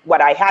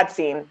I had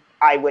seen,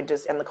 I would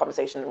just end the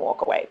conversation and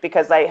walk away,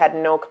 because I had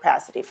no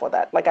capacity for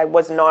that. Like, I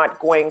was not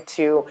going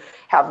to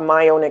have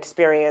my own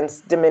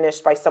experience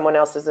diminished by someone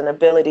else's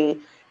inability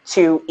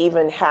to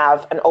even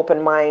have an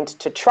open mind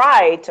to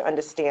try to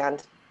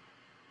understand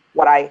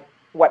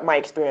what my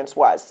experience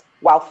was,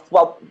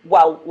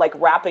 while like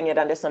wrapping it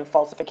under some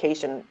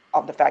falsification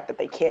of the fact that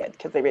they cared,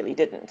 because they really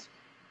didn't.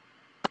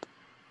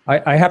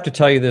 I have to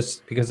tell you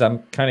this because I'm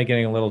kind of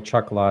getting a little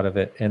chuckle out of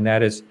it, and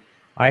that is,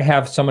 I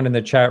have someone in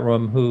the chat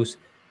room who's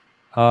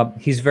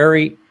he's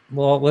very,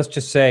 well, let's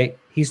just say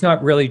he's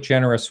not really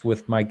generous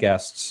with my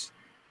guests.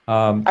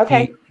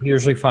 Okay. He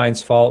usually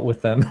finds fault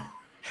with them.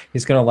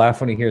 He's going to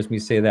laugh when he hears me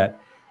say that.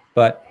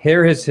 But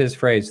here is his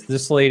phrase: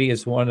 "This lady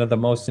is one of the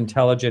most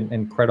intelligent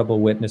and credible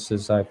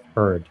witnesses I've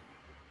heard."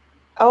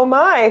 Oh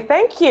my,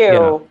 thank you.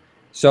 Yeah.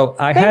 So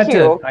I Thank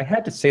you.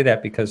 had to say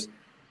that, because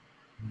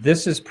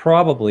this is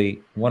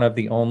probably one of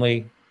the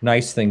only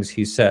nice things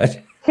he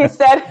said. He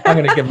said, I'm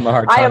going to give him a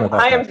hard time about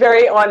I am that.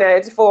 very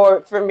honored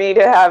for me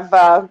to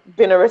have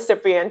been a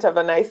recipient of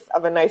a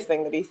nice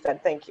thing that he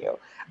said. Thank you.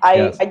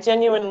 Yes. I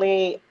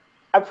genuinely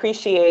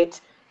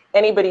appreciate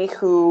anybody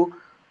who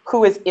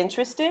is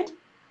interested.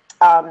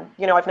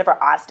 You know, I've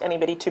never asked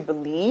anybody to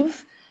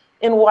believe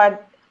in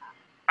what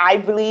I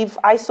believe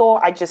I saw.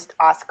 I just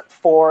ask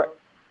for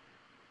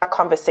a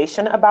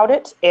conversation about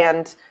it,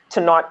 and to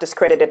not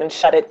discredit it and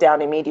shut it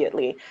down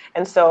immediately.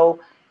 And so,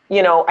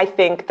 you know, I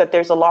think that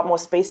there's a lot more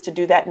space to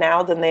do that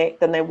now than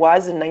there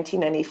was in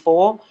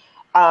 1994.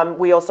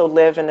 We also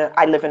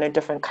I live in a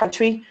different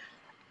country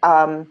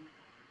to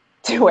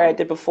where I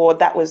did before.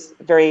 That was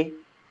very,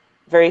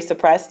 very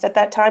suppressed at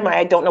that time.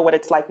 I don't know what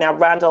it's like now.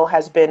 Randall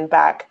has been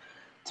back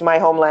to my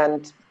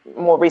homeland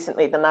more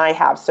recently than I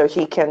have, so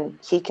he can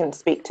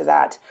speak to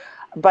that.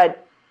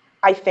 But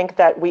I think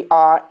that we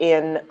are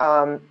in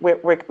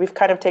we've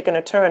kind of taken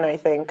a turn, I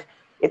think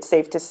it's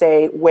safe to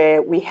say,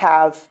 where we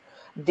have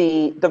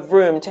the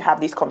room to have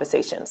these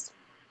conversations.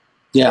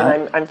 Yeah,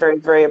 and I'm very,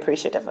 very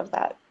appreciative of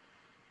that.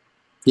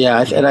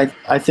 Yeah, and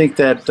I think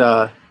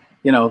that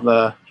you know,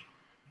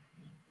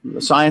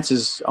 the science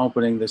is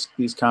opening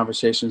these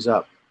conversations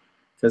up,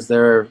 because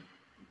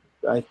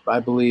I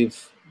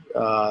believe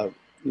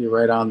you're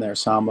right on there,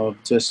 Salma.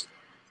 Just,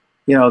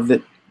 you know,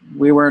 that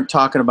we weren't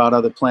talking about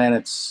other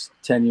planets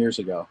 10 years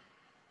ago,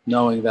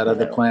 knowing that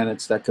other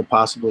planets that could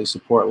possibly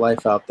support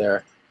life out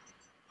there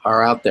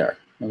are out there,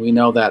 and we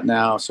know that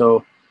now.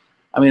 So,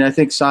 I mean, I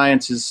think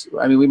science is,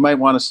 I mean, we might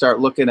want to start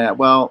looking at,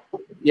 well,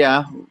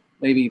 yeah,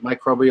 maybe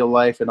microbial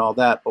life and all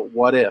that, but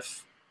what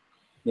if?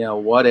 You know,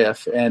 what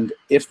if? And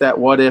if that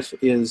what if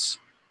is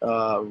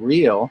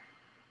real,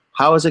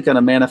 how is it going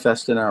to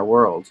manifest in our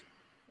world?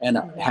 And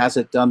has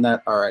it done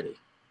that already?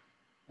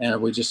 And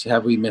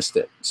have we missed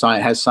it?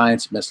 Has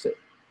science missed it?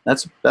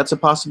 That's a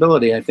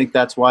possibility. I think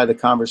that's why the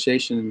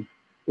conversation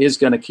is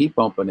going to keep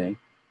opening,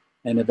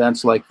 and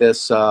events like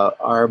this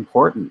are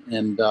important.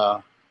 And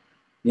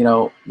you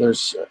know,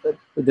 there's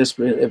this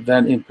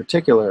event in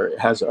particular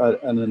has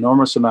an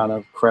enormous amount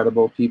of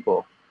credible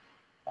people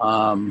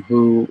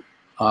who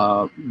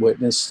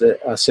witnessed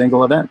a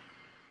single event.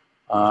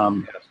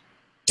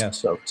 Yes.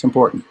 So it's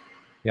important.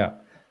 Yeah.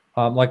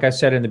 Like I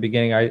said in the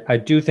beginning, I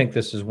do think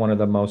this is one of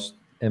the most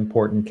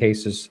important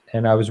cases,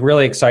 and I was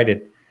really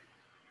excited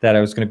that I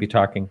was going to be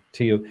talking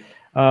to you.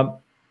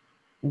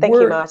 Thank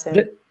you,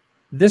 Martin.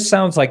 This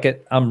sounds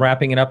like I'm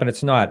wrapping it up, and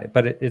it's not,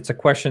 but it's a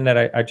question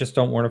that I just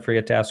don't want to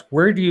forget to ask.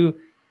 Where do you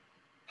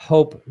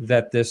hope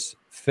that this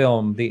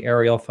film, The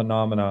Ariel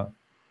Phenomenon,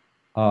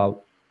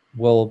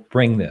 will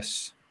bring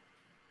this?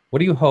 What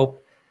do you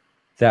hope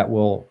that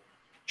will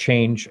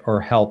change or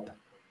help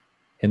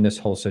in this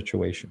whole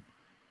situation?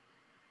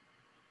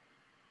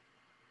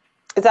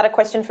 Is that a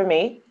question for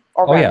me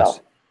or Randall?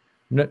 Yes.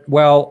 No,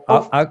 well,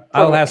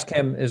 I'll ask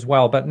him as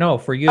well, but no,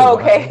 for you.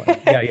 Okay.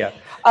 Yeah.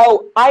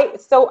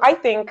 I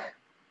think,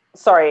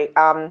 sorry,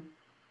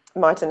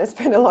 Martin, it's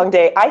been a long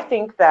day. I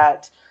think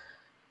that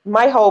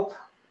my hope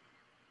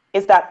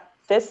is that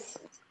this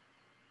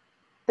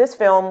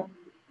film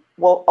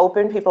will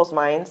open people's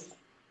minds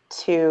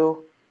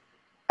to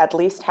at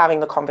least having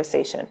the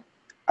conversation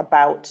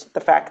about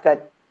the fact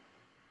that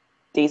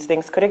these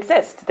things could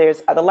exist.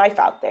 There's other life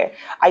out there.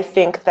 I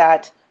think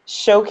that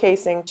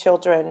showcasing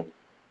children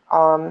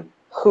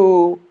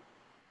who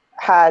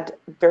had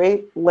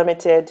very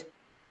limited,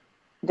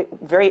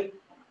 very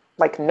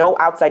like no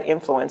outside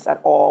influence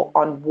at all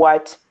on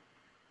what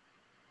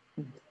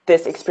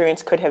this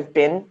experience could have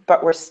been,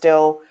 but were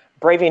still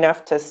brave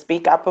enough to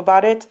speak up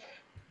about it,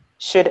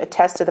 should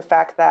attest to the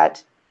fact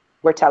that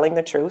we're telling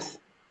the truth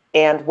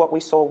and what we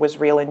saw was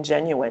real and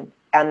genuine,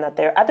 and that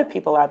there are other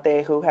people out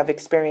there who have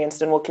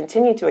experienced and will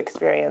continue to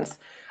experience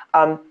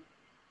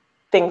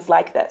things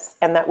like this,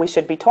 and that we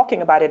should be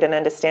talking about it and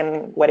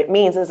understanding what it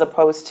means, as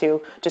opposed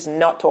to just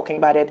not talking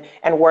about it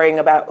and worrying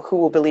about who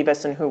will believe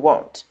us and who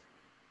won't.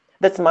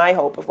 That's my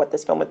hope of what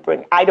this film would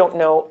bring. I don't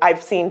know.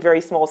 I've seen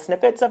very small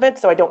snippets of it,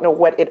 so I don't know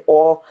what it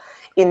all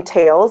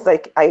entails.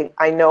 Like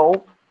I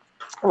know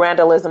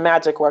Randall is a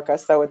magic worker,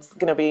 so it's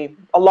going to be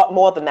a lot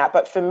more than that.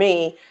 But for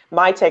me,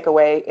 my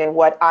takeaway in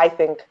what I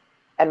think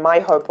and my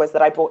hope was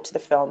that I brought to the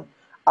film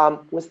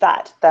was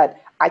that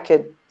I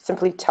could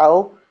simply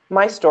tell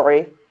my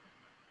story,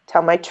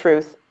 tell my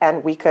truth,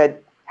 and we could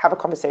have a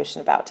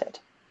conversation about it.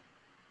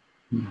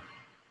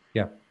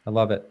 Yeah, I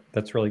love it.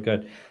 That's really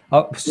good.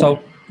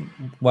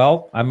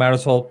 Well, I might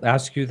as well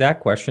ask you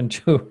that question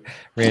too,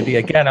 Randy.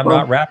 Again, I'm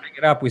not wrapping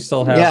it up. We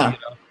still have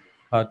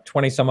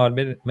 20 some odd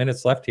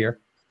minutes left here.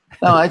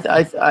 No,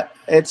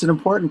 it's an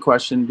important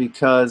question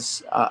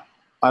because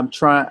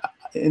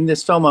in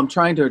this film, I'm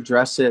trying to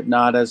address it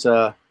not as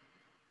a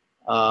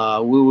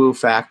woo-woo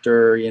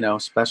factor,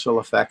 special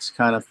effects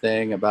kind of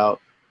thing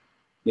about,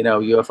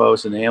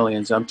 UFOs and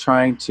aliens. I'm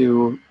trying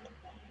to,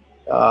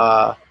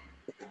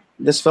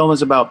 this film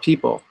is about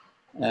people,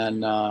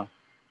 and,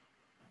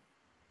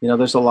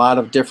 there's a lot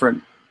of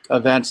different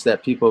events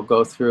that people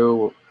go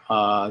through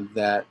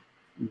that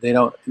they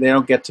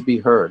don't get to be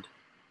heard.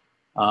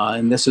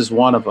 And this is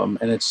one of them,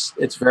 and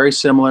it's very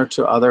similar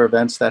to other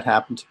events that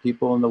happen to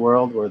people in the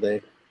world where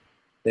they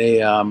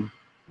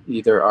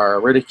either are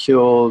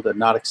ridiculed or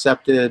not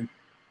accepted,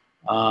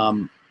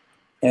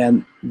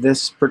 and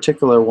this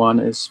particular one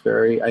is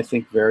I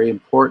think very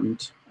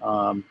important,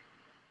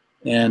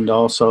 and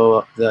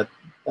also that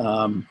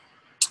the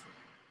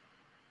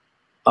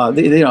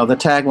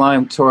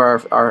tagline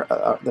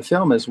to the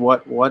film is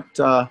what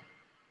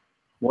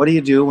do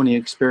you do when you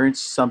experience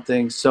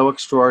something so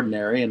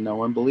extraordinary and no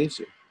one believes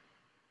you?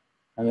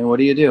 I mean, what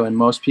do you do? And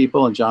most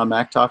people, and John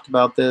Mack talked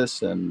about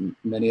this, and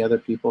many other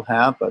people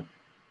have, but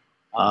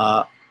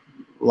a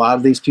lot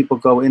of these people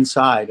go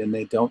inside and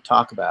they don't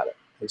talk about it.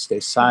 They stay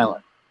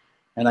silent.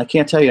 And I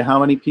can't tell you how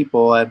many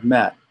people I've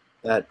met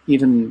that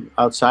even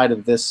outside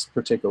of this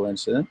particular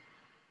incident,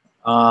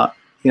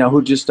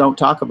 who just don't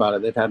talk about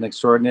it. They've had an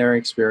extraordinary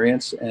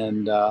experience,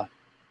 and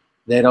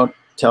they don't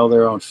tell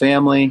their own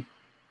family.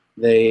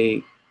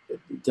 They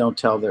don't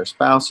tell their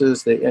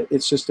spouses.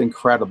 It's just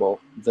incredible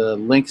the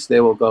lengths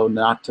they will go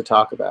not to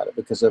talk about it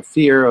because of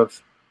fear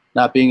of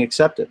not being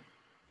accepted.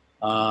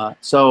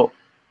 So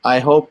I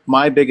hope,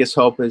 my biggest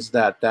hope is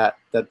that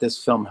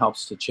this film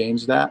helps to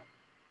change that.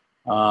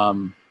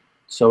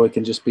 So it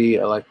can just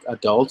be like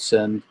adults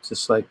and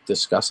just like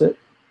discuss it.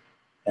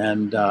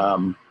 And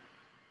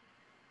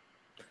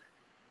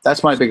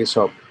that's my biggest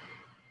hope.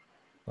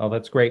 Well,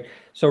 that's great.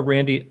 So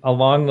Randy,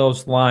 along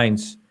those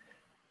lines,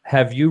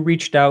 have you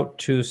reached out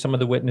to some of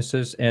the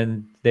witnesses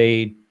and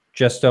they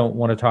just don't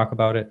want to talk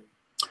about it?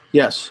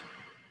 Yes.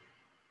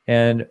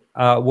 And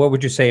what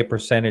would you say a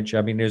percentage?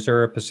 I mean, is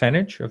there a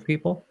percentage of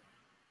people?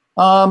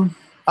 I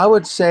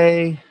would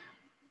say,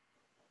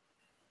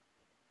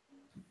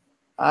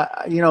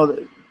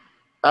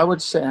 I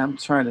would say, I'm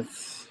trying to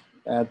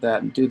add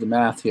that and do the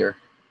math here.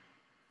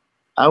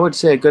 I would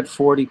say a good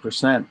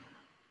 40%.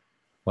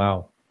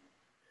 Wow.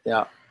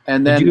 Yeah.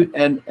 And then,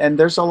 and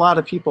there's a lot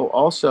of people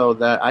also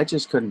that I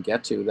just couldn't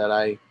get to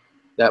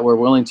that were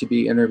willing to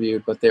be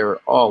interviewed, but they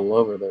were all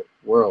over the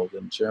world,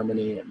 in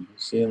Germany and New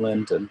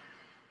Zealand. And,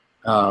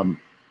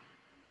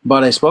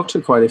 but I spoke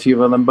to quite a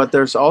few of them, but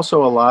there's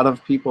also a lot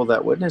of people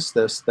that witnessed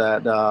this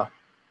that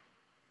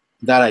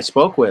I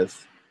spoke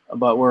with,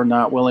 but were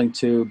not willing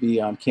to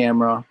be on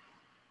camera.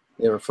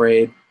 They were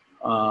afraid.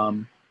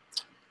 And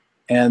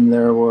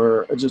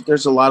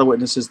there's a lot of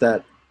witnesses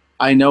that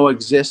I know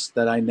exist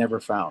that I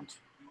never found.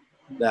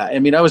 I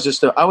mean, I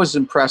was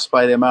impressed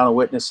by the amount of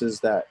witnesses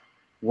that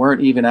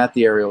weren't even at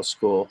the Ariel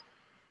school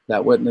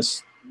that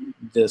witnessed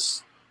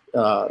this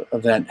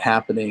event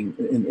happening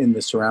in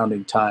the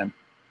surrounding time.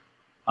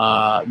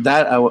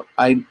 That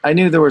I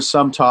knew there was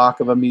some talk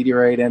of a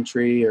meteorite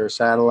entry or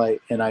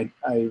satellite, and I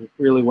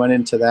really went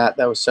into that.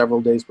 That was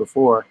several days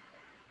before.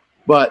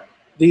 But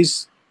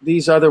these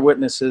other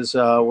witnesses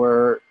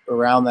were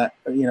around that,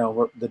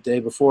 the day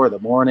before, the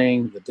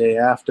morning, the day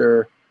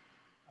after.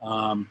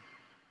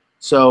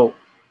 So,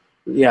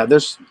 yeah,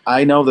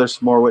 I know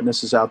there's more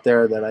witnesses out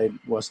there that I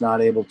was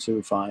not able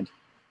to find.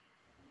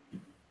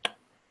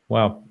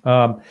 Wow.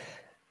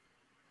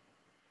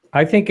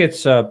 I think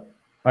it's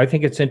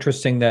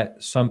interesting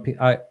that some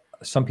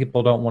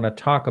people don't want to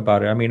talk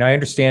about it. I mean, I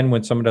understand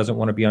when someone doesn't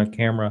want to be on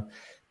camera,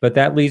 but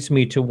that leads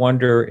me to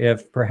wonder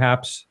if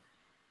perhaps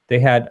they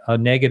had a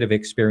negative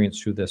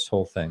experience through this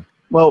whole thing.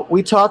 Well,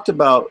 we talked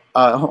about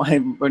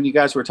when you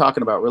guys were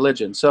talking about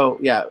religion. So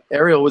yeah,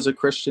 Ariel was a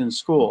Christian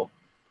school,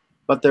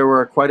 but there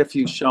were quite a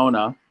few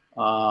Shona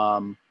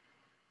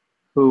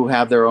who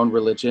have their own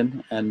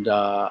religion and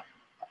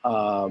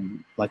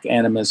like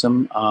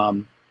animism,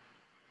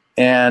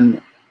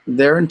 and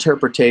their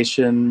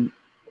interpretation.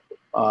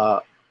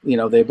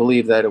 They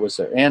believe that it was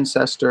their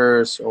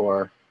ancestors,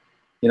 or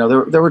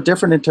there were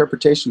different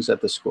interpretations at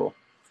the school.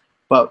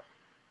 But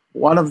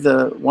one of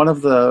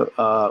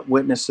the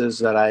witnesses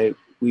that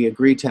we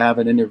agreed to have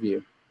an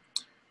interview,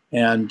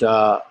 and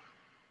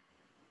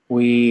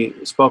we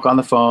spoke on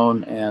the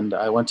phone, and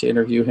I went to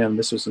interview him.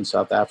 This was in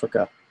South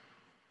Africa,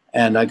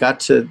 and I got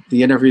to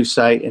the interview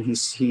site, and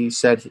he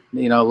said,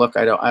 look,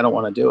 I don't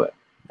want to do it.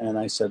 And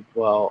I said,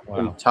 well,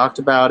 Wow. we talked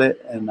about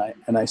it, and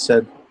I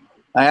said,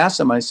 I asked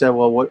him, I said,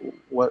 well,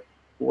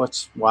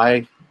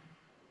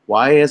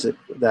 why is it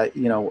that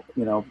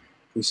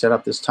we set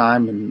up this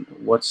time, and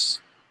what's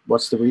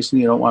the reason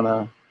you don't want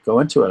to go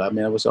into it? I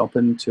mean, I was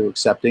open to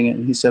accepting it,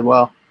 and he said,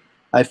 well,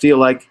 I feel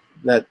like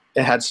that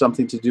it had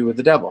something to do with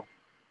the devil.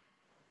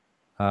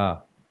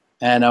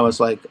 And I was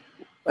like,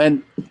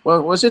 and well,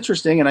 it was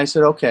interesting, and I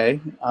said,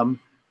 okay,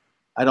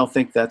 I don't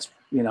think that's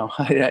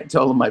I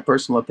told him my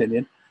personal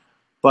opinion,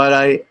 but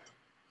I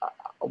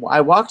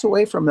walked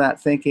away from that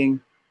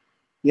thinking,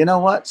 you know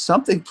what,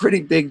 something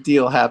pretty big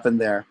deal happened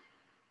there.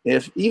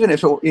 Even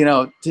if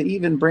to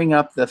even bring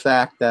up the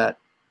fact that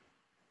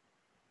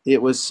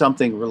it was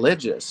something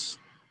religious,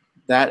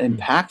 that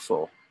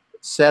impactful,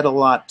 said a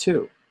lot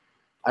too.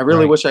 I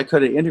really wish I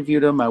could have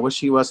interviewed him. I wish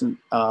he wasn't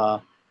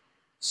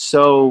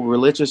so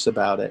religious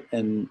about it,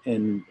 and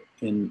in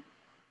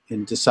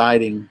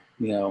deciding,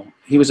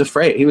 he was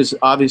afraid. He was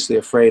obviously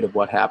afraid of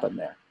what happened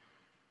there.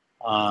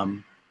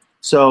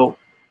 So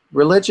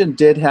religion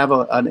did have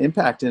an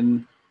impact,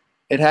 and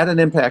it had an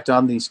impact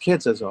on these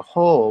kids as a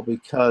whole,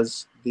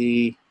 because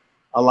a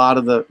lot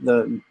of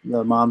the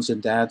moms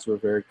and dads were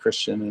very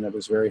Christian, and it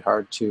was very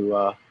hard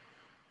to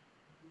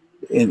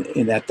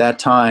at that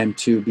time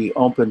to be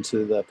open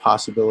to the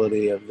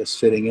possibility of this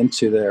fitting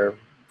into their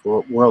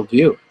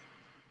worldview.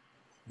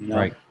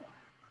 Right,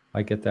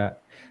 I get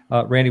that.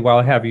 Randy, while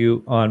I have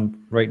you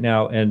on right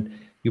now, and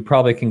you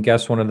probably can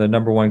guess one of the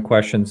 #1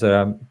 questions that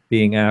I'm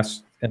being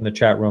asked in the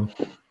chat room,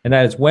 and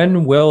that is,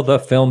 when will the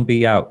film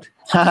be out?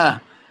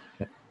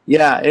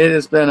 Yeah, it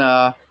has been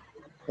a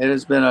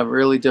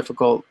really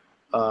difficult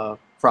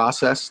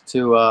process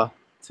to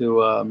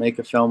make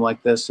a film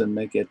like this and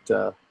make it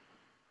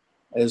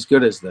as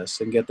good as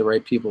this, and get the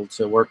right people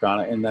to work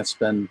on it, and that's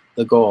been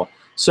the goal.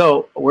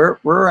 So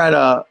we're at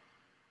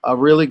a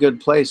really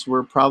good place.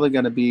 We're probably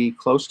going to be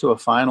close to a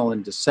final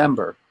in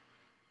December.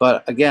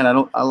 But again,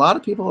 a lot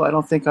of people, I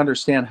don't think,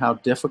 understand how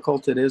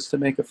difficult it is to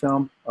make a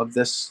film of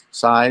this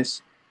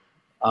size.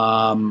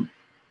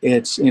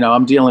 It's,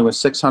 I'm dealing with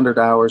 600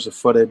 hours of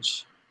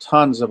footage,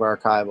 tons of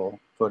archival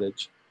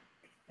footage.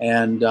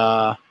 And,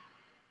 the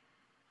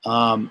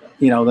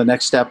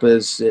next step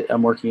is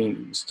I'm going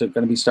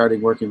to be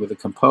starting working with a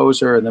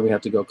composer, and then we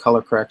have to go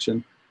color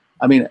correction.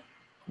 I mean,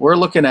 we're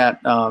looking at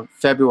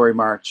February,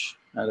 March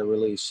at a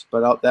release,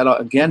 but that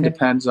again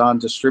depends on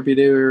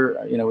distributor.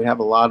 We have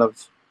a lot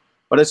of,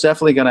 but it's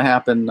definitely going to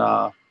happen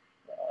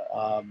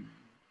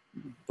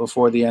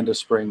before the end of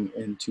spring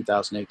in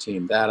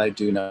 2018. That I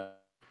do know.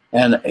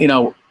 And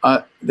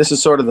this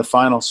is sort of the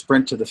final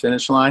sprint to the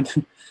finish line.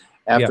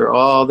 After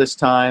all this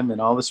time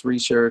and all this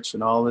research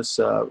and all this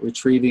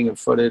retrieving of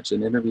footage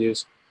and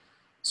interviews.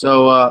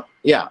 So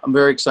I'm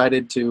very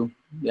excited to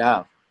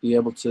be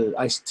able to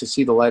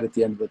see the light at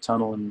the end of the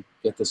tunnel and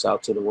get this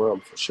out to the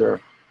world for sure.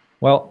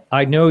 Well,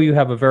 I know you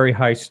have a very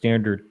high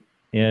standard,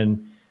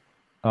 and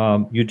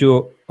you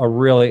do a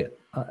really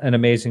an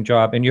amazing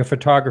job, and your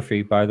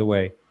photography, by the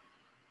way,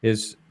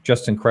 is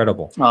just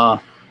incredible.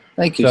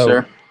 Thank you,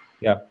 sir.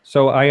 Yeah.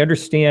 So I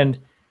understand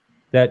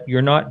that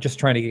you're not just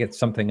trying to get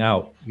something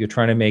out. You're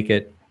trying to make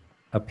it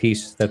a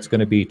piece that's going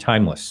to be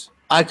timeless.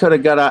 I could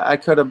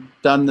have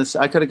done this.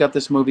 I could have got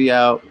this movie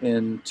out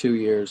in 2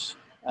 years,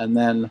 and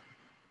then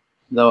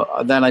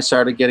I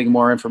started getting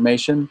more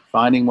information,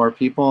 finding more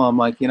people. I'm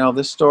like,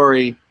 this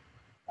story,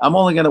 I'm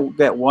only going to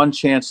get one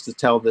chance to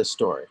tell this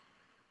story,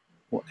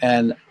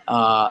 and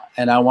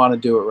I want to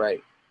do it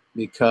right,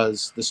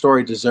 because the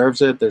story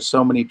deserves it. There's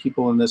so many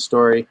people in this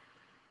story,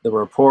 the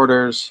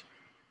reporters,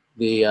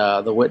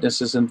 the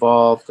witnesses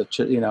involved,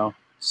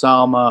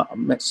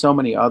 Salma, so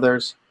many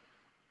others.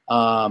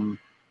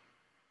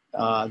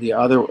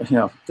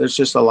 There's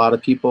just a lot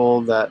of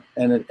people that,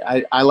 and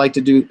I like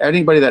to do.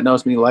 Anybody that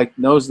knows me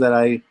knows that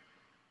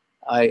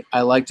I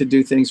like to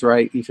do things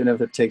right, even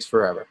if it takes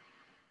forever.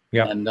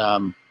 Yeah. And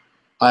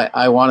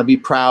I want to be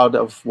proud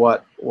of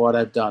what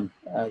I've done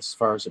as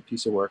far as a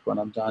piece of work when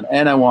I'm done,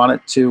 and I want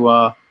it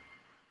to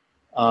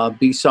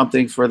be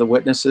something for the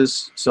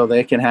witnesses so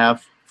they can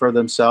have for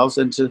themselves,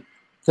 and to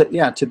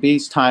be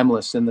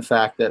timeless in the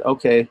fact that,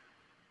 okay,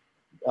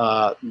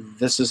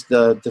 this is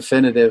the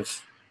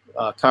definitive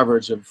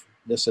coverage of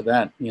this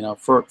event,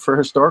 for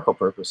historical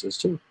purposes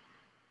too,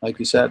 like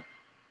you said.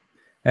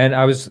 And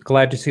I was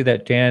glad to see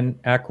that Dan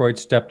Aykroyd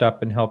stepped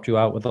up and helped you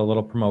out with a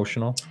little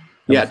promotional.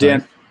 Yeah,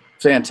 Dan,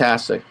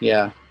 fantastic.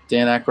 Yeah,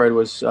 Dan Aykroyd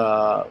was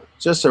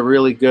just a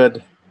really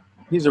good.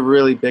 He's a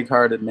really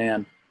big-hearted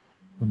man,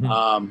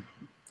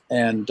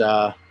 and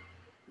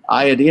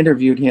I had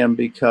interviewed him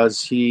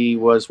because he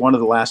was one of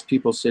the last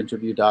people to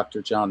interview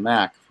Dr. John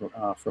Mack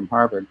from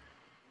Harvard.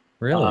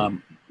 Really?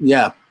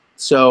 Yeah.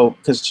 So,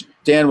 because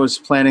Dan was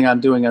planning on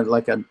doing a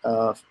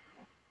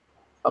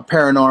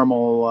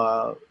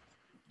paranormal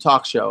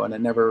talk show, and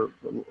it never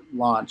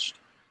launched.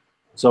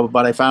 So,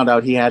 but I found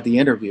out he had the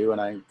interview,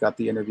 and I got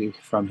the interview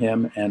from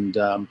him,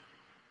 and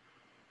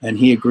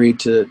he agreed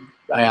to.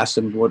 I asked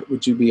him,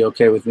 would you be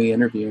okay with me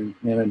interviewing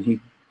him? And he,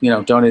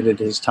 donated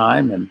his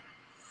time, and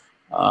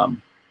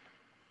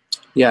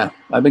yeah,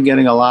 I've been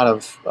getting a lot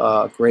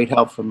of great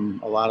help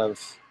from a lot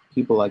of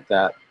people like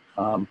that.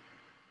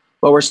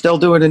 But we're still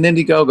doing an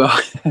Indiegogo.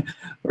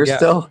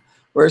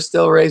 we're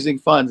still raising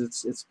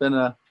funds. It's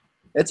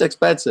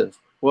expensive.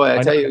 Boy,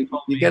 I tell you,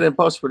 you get in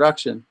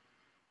post-production.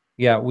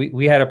 Yeah,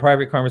 we had a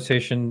private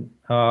conversation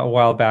a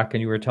while back,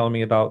 and you were telling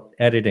me about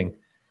editing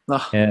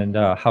and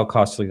how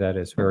costly that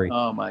is.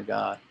 Oh my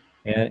God.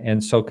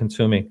 And so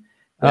consuming.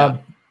 Yeah.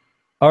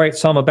 All right,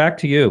 Salma, back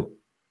to you.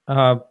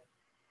 A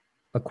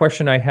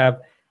question I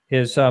have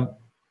is,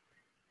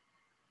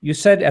 you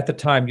said at the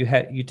time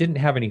you didn't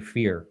have any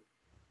fear.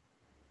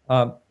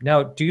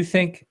 Now, do you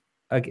think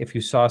if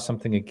you saw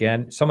something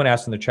again, someone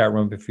asked in the chat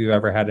room if you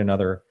ever had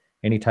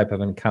any type of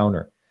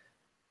encounter.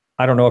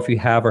 I don't know if you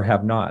have or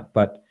have not,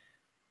 but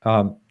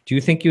do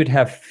you think you'd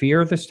have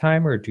fear this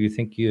time, or do you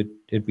think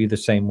it'd be the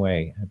same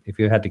way if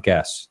you had to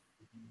guess?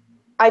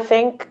 I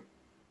think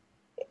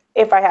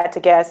if I had to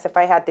guess, if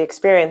I had the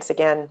experience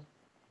again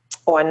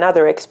or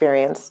another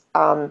experience,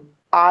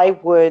 I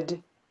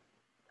would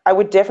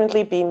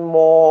definitely be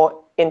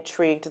more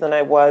intrigued than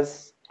I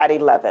was at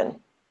 11.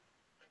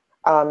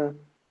 I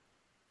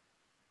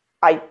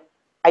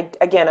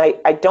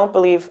don't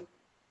believe,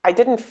 I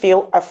didn't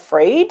feel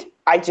afraid.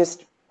 I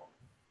just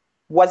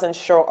wasn't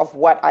sure of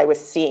what I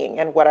was seeing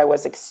and what I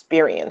was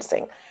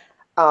experiencing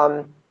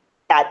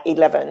at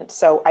 11.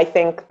 So I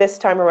think this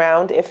time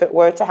around, if it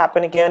were to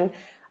happen again,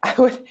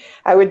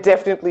 I would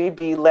definitely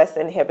be less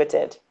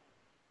inhibited.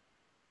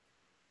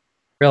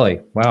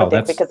 Really? Wow.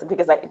 Because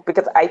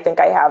I think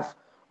I have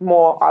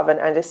more of an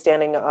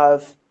understanding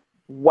of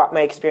what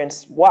my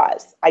experience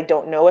was. I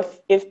don't know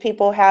if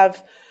people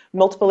have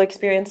multiple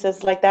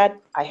experiences like that.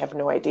 I have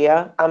no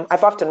idea.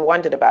 I've often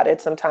wondered about it.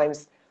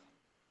 Sometimes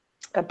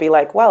I'd be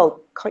like, well,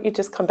 can't you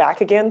just come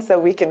back again so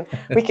we can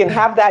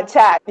have that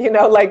chat?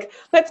 Like,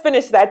 let's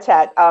finish that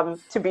chat.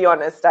 To be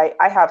honest,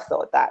 I have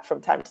thought that from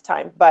time to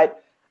time,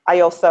 but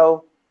I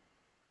also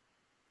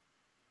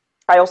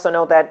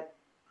know that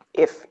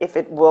if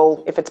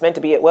it's meant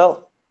to be, it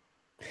will.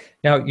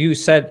 Now, you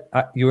said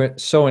you were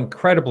so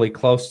incredibly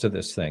close to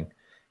this thing.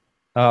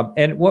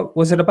 And what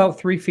was it, about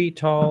 3 feet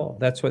tall?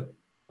 That's what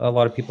a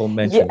lot of people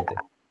mentioned.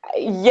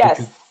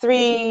 Yes,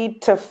 3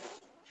 to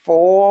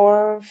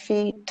 4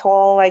 feet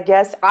tall, I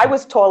guess. I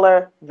was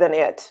taller than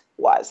it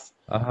was.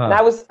 And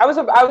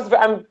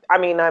I'm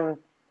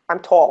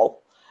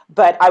tall,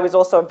 but I was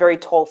also a very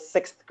tall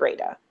 6th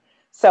grader.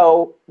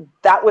 So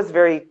that was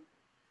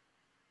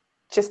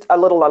just a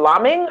little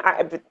alarming,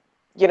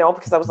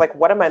 because I was like,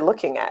 what am I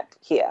looking at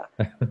here?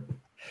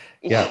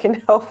 Yeah.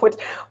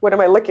 What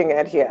am I looking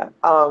at here?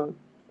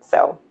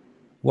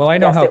 Well, I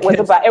know yes, how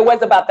it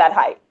was about that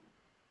height.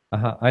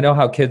 I know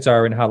how kids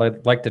are and how they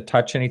like to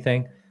touch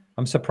anything.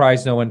 I'm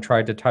surprised no one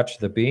tried to touch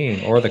the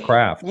being or the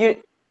craft.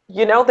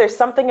 There's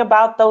something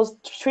about those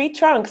tree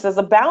trunks as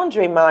a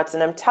boundary,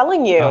 Martin. I'm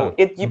telling you,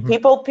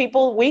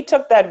 people, we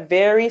took that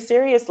very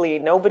seriously.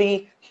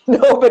 Nobody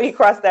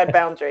crossed that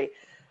boundary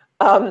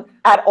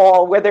at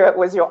all, whether it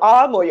was your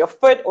arm or your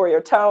foot or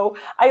your toe.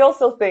 I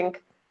also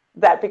think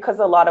that because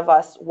a lot of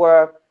us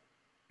were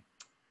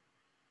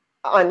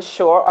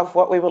unsure of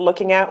what we were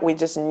looking at, we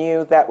just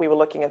knew that we were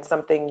looking at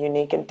something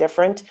unique and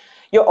different.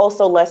 You're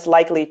also less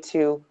likely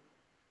to,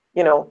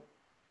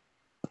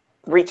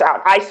 reach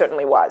out. I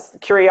certainly was.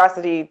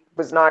 Curiosity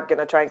was not going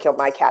to try and kill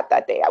my cat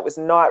that day. I was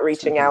not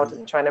reaching out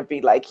and trying to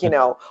be like,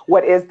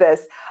 what is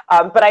this?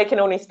 But I can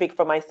only speak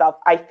for myself.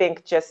 I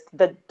think just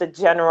the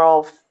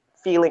general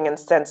feeling and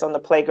sense on the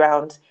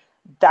playground,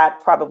 that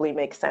probably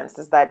makes sense,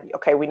 is that,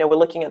 okay, we know we're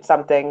looking at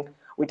something,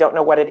 we don't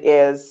know what it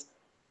is,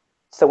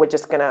 so we're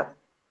just going to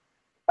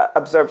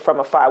observe from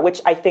afar, which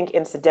I think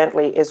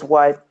incidentally is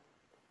what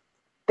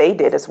they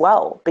did as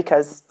well,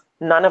 because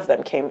none of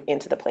them came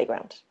into the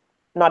playground.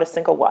 Not a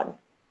single one.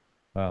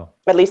 Wow.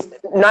 At least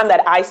none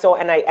that I saw,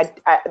 and I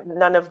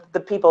none of the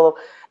people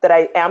that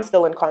I am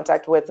still in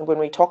contact with when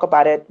we talk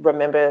about it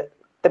remember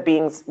the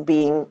beings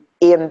being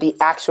in the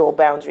actual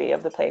boundary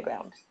of the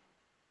playground.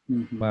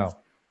 Mm-hmm. Wow,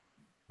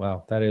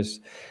 that is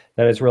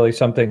really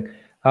something.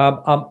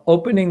 I'm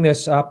opening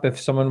this up if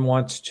someone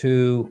wants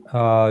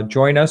to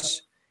join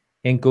us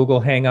in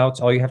Google Hangouts.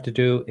 All you have to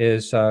do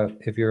is,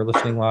 if you're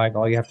listening live,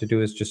 all you have to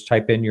do is just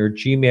type in your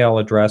Gmail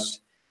address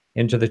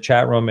into the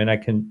chat room, and I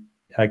can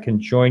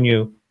join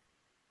you.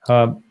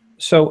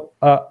 So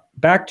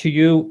back to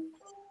you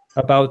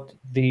about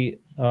the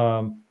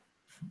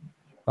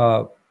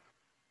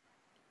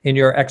in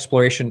your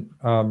exploration,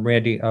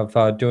 Randy,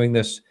 of doing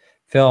this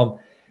film.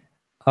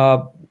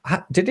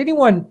 Did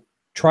anyone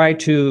try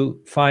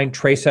to find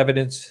trace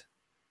evidence?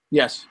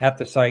 Yes. At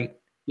the site?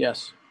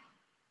 Yes.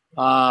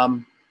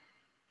 That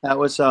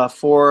was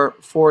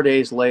 4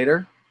 days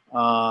later.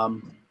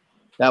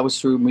 That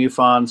was through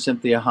MUFON,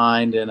 Cynthia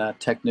Hind, and a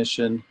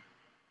technician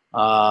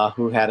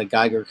who had a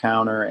Geiger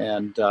counter,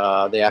 and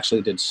they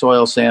actually did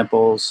soil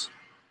samples.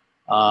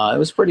 It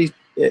was pretty,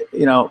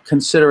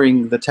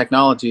 considering the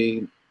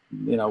technology,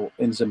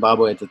 in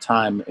Zimbabwe at the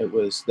time,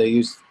 they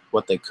used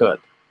what they could.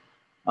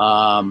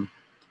 Was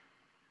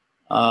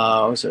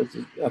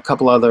a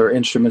couple other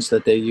instruments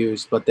that they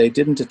used, but they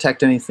didn't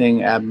detect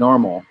anything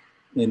abnormal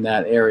in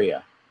that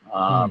area.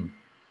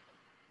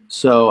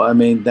 So, I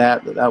mean,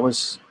 that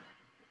was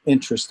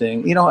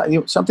interesting.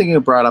 Something you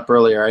brought up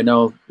earlier, I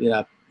know,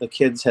 the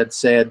kids had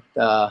said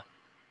the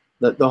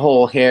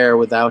whole hair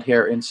without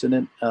hair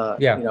incident,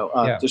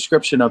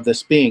 description of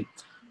this being.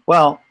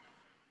 Well,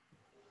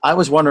 I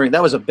was wondering,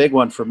 that was a big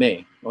one for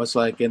me. It was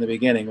like, in the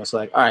beginning, was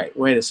like, all right,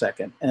 wait a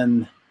second.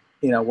 And,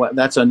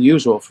 that's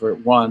unusual for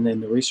one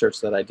in the research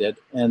that I did.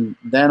 And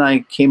then I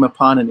came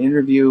upon an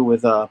interview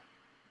with a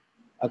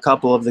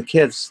couple of the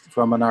kids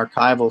from an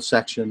archival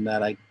section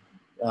that I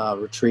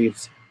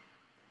retrieved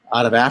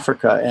out of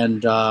Africa,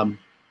 and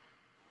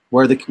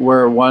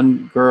where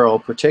one girl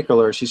in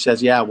particular, she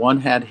says, yeah,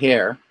 one had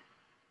hair,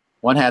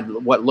 one had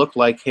what looked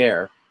like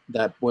hair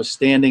that was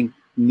standing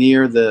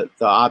near the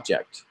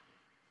object,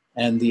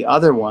 and the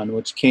other one,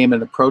 which came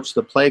and approached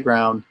the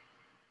playground,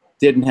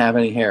 didn't have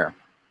any hair.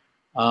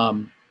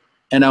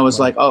 And I was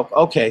like, oh,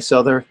 okay,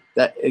 so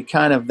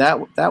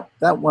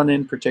that one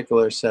in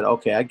particular said,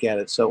 okay, I get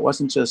it. So it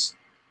wasn't just,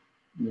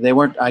 they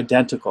weren't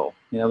identical.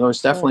 There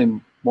was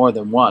definitely more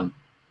than one.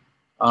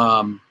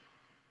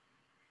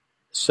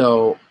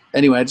 So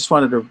anyway, I just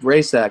wanted to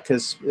raise that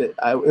because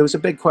it was a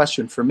big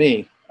question for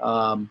me,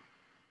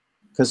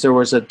 because there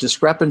was a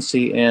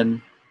discrepancy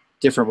in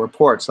different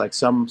reports. Like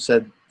some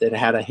said that it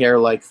had a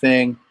hair-like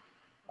thing.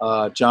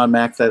 John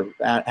Mack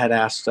had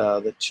asked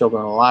the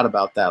children a lot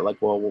about that.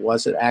 Like, well,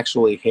 was it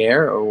actually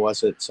hair or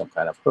was it some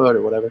kind of hood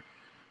or whatever?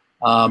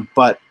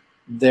 But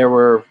there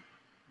were,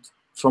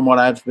 from what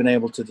I've been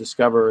able to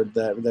discover,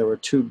 that there were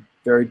two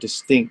very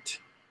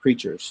distinct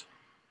creatures.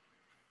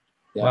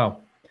 Yeah. Wow,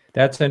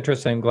 that's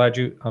interesting. I'm glad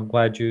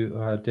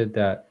you did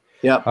that.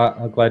 Yeah.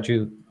 I'm glad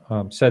you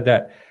said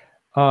that.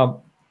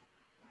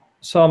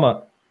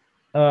 Salma,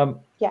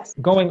 yes.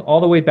 Going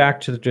all the way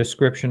back to the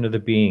description of the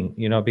being,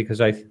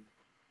 because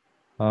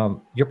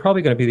you're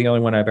probably going to be the only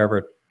one I've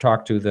ever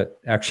talked to that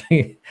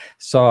actually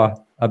saw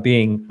a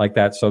being like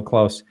that so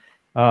close.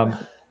 And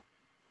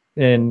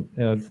I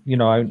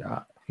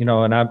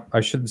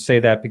shouldn't say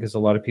that because a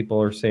lot of people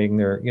are saying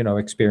they're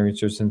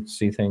experiencers and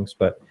see things,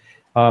 but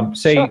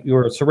say Sure. you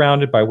were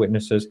surrounded by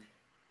witnesses.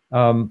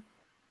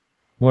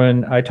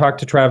 When I talked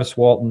to Travis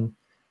Walton,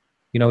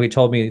 he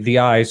told me the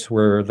eyes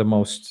were the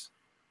most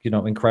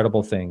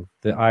incredible thing.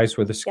 The eyes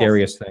were the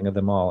scariest thing of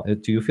them all.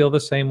 Do you feel the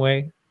same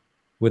way?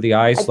 Were the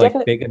eyes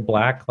like big and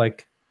black?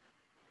 Like,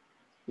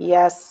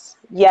 yes.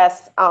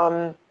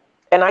 And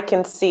I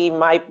can see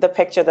the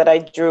picture that I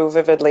drew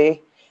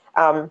vividly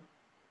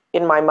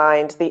in my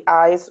mind. The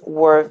eyes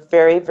were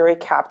very, very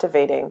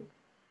captivating.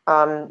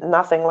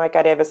 Nothing like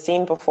I'd ever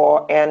seen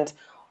before, and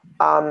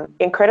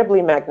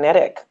incredibly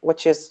magnetic,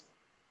 which is,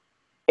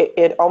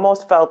 it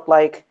almost felt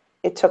like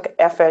it took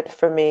effort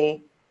for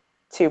me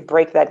to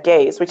break that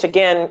gaze, which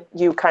again,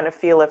 you kind of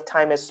feel if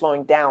time is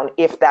slowing down,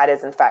 if that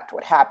is in fact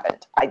what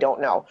happened. I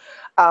don't know.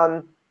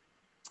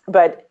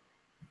 But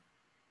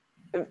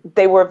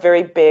they were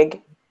very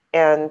big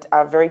and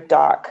very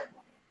dark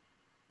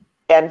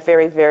and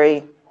very,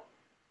 very,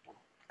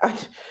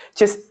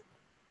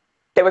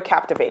 they were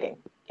captivating.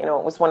 It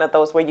was one of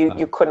those where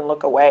you couldn't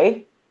look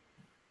away.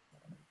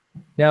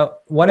 Now,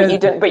 but you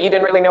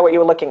didn't really know what you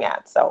were looking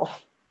at. So,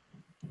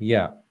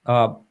 yeah,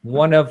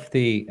 one of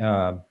the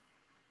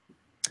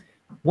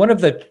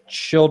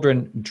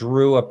children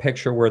drew a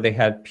picture where they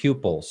had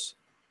pupils.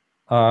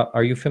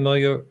 Are you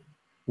familiar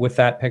with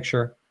that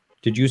picture?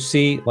 Did you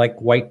see like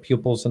white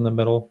pupils in the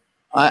middle?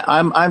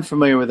 I'm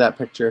familiar with that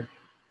picture.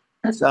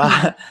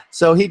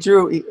 So he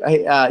drew.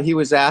 He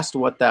was asked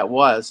what that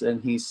was,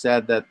 and he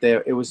said that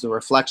it was the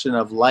reflection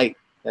of light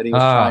that he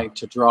was trying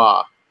to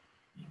draw.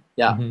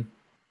 Yeah,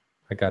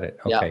 I got it.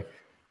 Okay, yeah.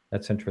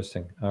 That's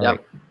interesting. All right.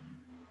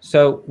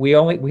 So we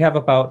have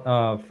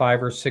about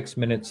 5 or 6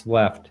 minutes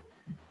left,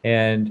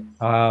 and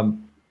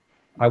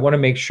I want to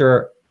make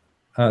sure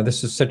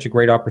this is such a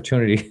great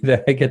opportunity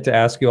that I get to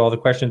ask you all the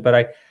questions.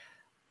 But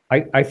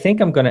I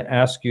think I'm going to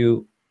ask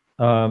you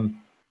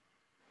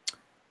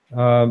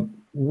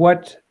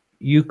what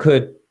you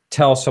could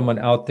tell someone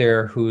out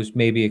there who's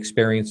maybe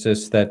experienced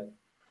this that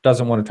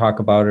doesn't want to talk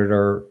about it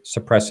or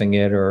suppressing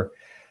it or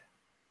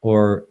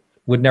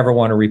would never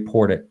want to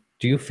report it.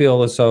 Do you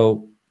feel as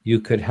though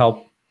you could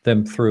help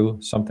them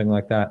through something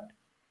like that?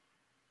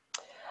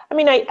 I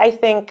mean, I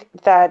think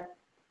that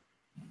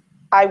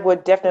I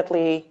would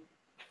definitely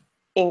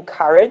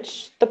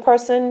encourage the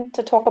person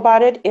to talk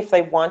about it if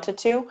they wanted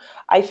to.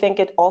 I think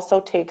it also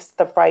takes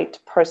the right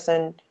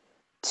person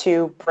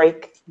to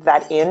break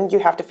that in. You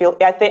have to feel,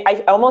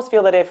 I almost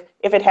feel that if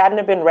it hadn't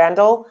have been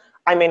Randall,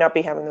 I may not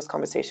be having this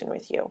conversation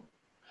with you.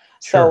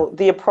 Sure. So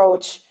the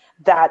approach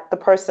that the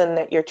person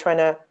that you're trying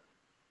to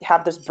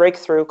have this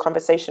breakthrough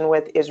conversation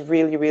with is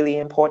really, really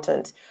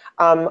important.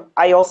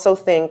 I also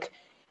think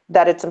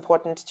that it's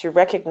important to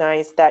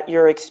recognize that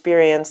your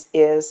experience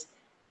is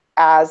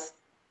as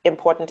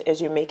important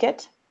as you make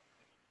it.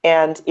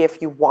 And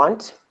if you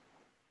want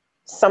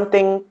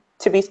something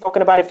to be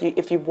spoken about,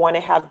 if you want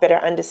to have better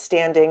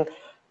understanding,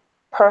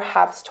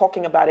 perhaps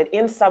talking about it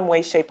in some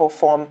way, shape, or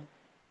form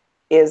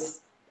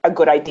is a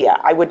good idea.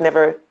 I would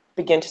never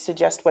begin to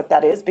suggest what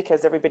that is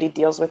because everybody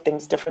deals with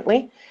things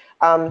differently.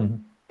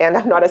 And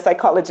I'm not a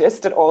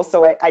psychologist at all,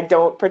 so I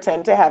don't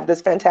pretend to have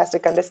this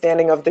fantastic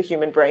understanding of the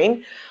human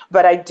brain.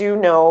 But I do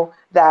know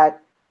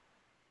that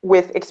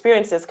with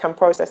experiences come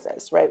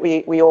processes, right?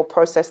 We all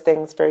process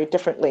things very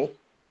differently.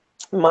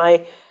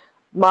 My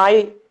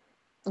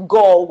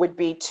goal would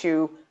be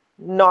to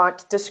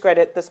not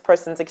discredit this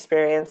person's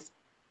experience,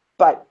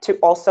 but to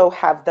also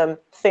have them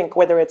think,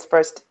 whether it's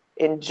first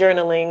in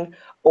journaling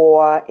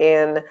or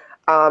in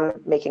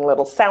making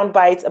little sound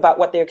bites about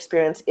what their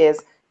experience is,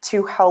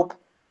 to help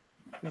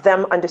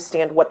them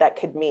understand what that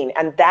could mean.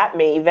 And that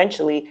may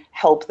eventually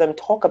help them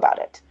talk about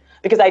it.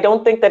 Because I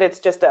don't think that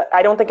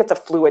I don't think it's a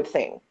fluid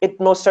thing. It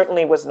most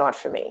certainly was not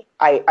for me.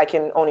 I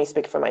can only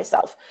speak for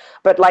myself.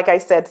 But like I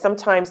said,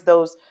 sometimes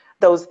those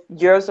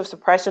years of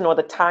suppression or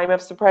the time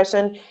of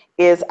suppression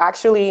is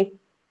actually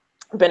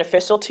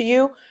beneficial to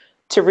you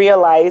to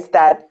realize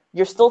that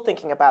you're still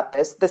thinking about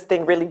this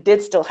thing really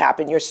did still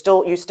happen. You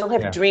still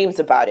have dreams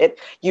about it.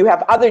 You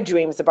have other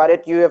dreams about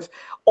it. You have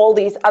all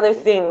these other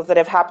things that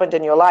have happened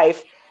in your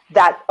life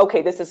that,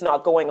 okay, this is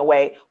not going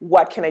away.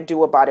 What can I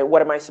do about it?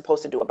 What am I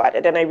supposed to do about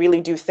it? And I really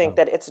do think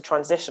that it's a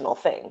transitional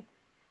thing.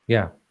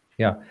 Yeah.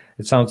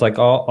 It sounds like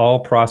all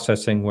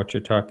processing what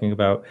you're talking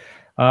about.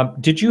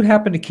 Did you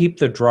happen to keep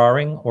the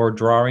drawing or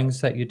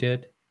drawings that you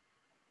did?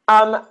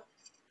 I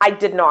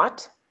did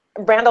not.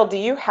 Randall, do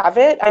you have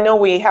it? I know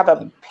we have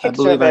a picture I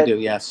believe of it I do.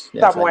 Yes.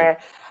 somewhere.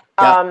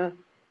 I do.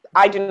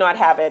 I do not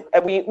have it.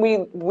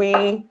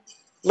 We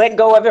let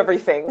go of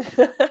everything.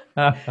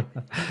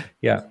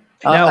 Yeah.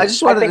 Now, I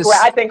just wanted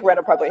I think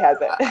Randall probably has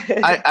it.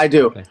 I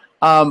do. Okay.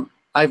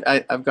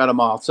 I've got them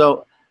all.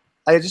 So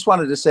I just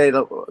wanted to say,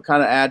 to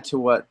kind of add to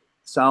what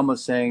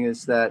Salma's saying,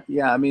 is that,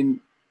 yeah, I mean,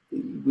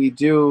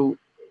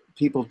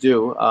 people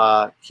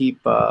do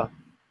keep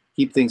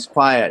things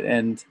quiet,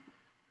 and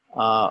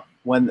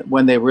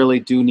when they really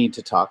do need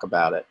to talk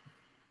about it,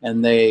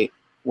 and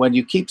when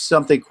you keep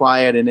something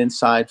quiet and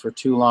inside for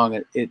too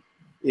long,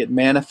 it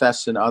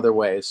manifests in other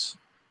ways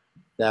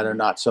that are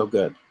not so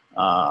good,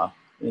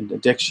 in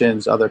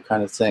addictions, other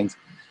kind of things.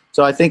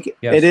 So I think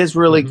it is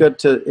really good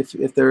to,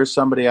 if there is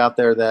somebody out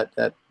there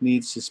that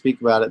needs to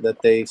speak about it,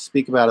 that they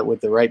speak about it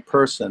with the right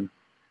person,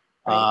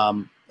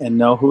 and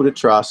know who to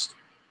trust,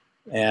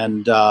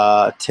 and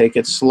take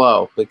it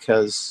slow,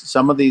 because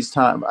some of these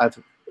times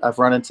I've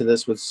run into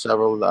this with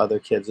several of the other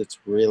kids. It's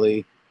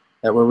really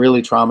that we're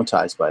really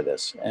traumatized by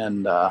this,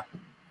 and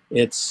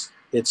it's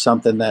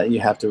something that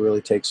you have to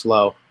really take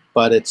slow.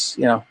 But it's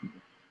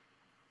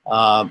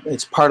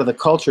it's part of the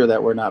culture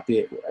that we're not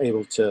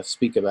able to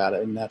speak about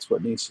it, and that's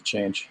what needs to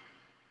change.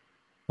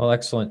 Well,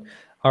 excellent.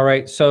 All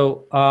right,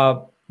 so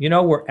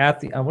we're at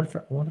the. I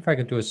wonder if I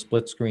could do a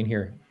split screen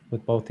here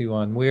with both of you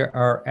on. We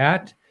are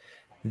at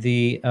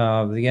the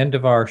end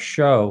of our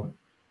show,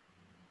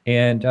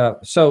 and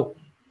so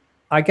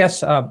I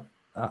guess I've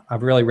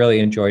really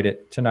enjoyed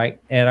it tonight,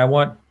 and I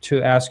want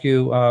to ask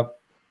you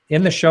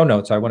in the show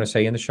notes. I want to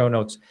say in the show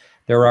notes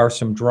there are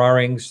some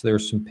drawings,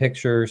 there's some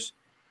pictures,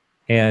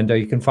 and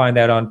you can find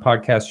that on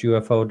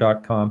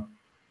podcastufo.com.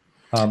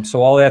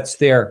 So all that's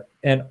there,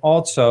 and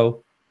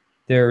also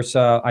there's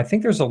I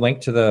think there's a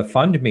link to the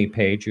FundMe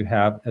page you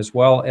have, as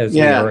well as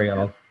the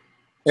Ariel.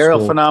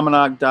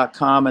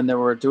 ArielPhenomenon.com, and then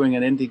we're doing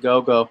an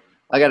Indiegogo.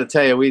 I got to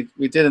tell you, we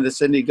did this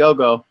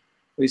Indiegogo.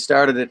 We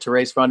started it to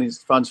raise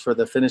funds for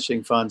the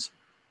finishing funds,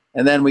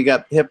 and then we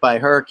got hit by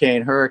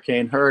hurricane,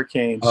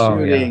 shooting.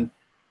 Yeah.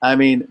 I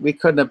mean, we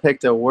couldn't have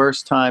picked a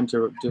worse time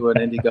to do an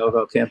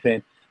Indiegogo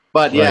campaign.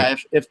 But yeah,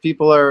 if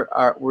people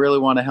are really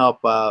want to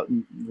help,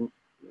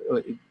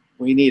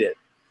 we need it.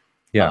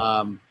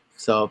 Yeah.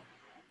 So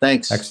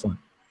thanks. Excellent.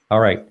 All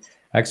right.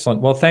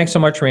 Excellent. Well, thanks so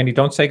much, Randy.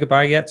 Don't say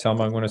goodbye yet,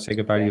 Salma. I'm going to say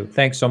goodbye to you.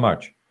 Thanks so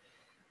much.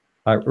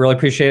 I really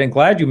appreciate it. I'm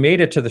glad you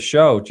made it to the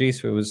show.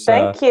 Geez, it was.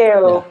 Thank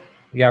you.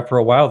 Yeah, for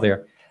a while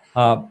there.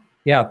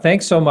 Yeah,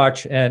 thanks so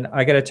much. And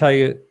I got to tell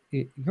you,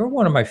 you're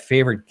one of my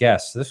favorite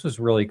guests. This was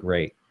really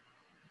great.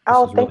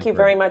 Thank you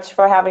very much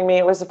for having me.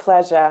 It was a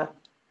pleasure.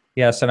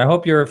 Yes, and I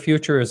hope your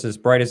future is as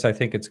bright as I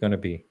think it's going to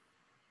be.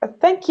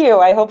 Thank you.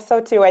 I hope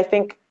so too. I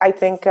think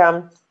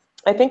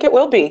it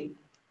will be.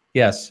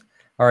 Yes.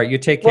 All right. You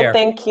take care. Well,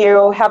 thank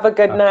you. Have a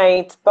good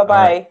night.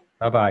 Bye-bye. Right.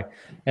 Bye-bye.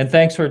 And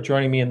thanks for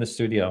joining me in the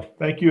studio.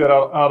 Thank you. And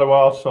I would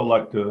also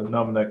like to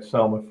nominate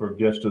Salma for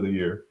Guest of the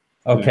Year.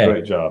 She did a Okay.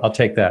 great job. I'll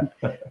take that.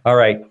 All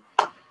right.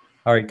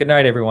 All right. Good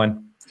night,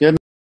 everyone.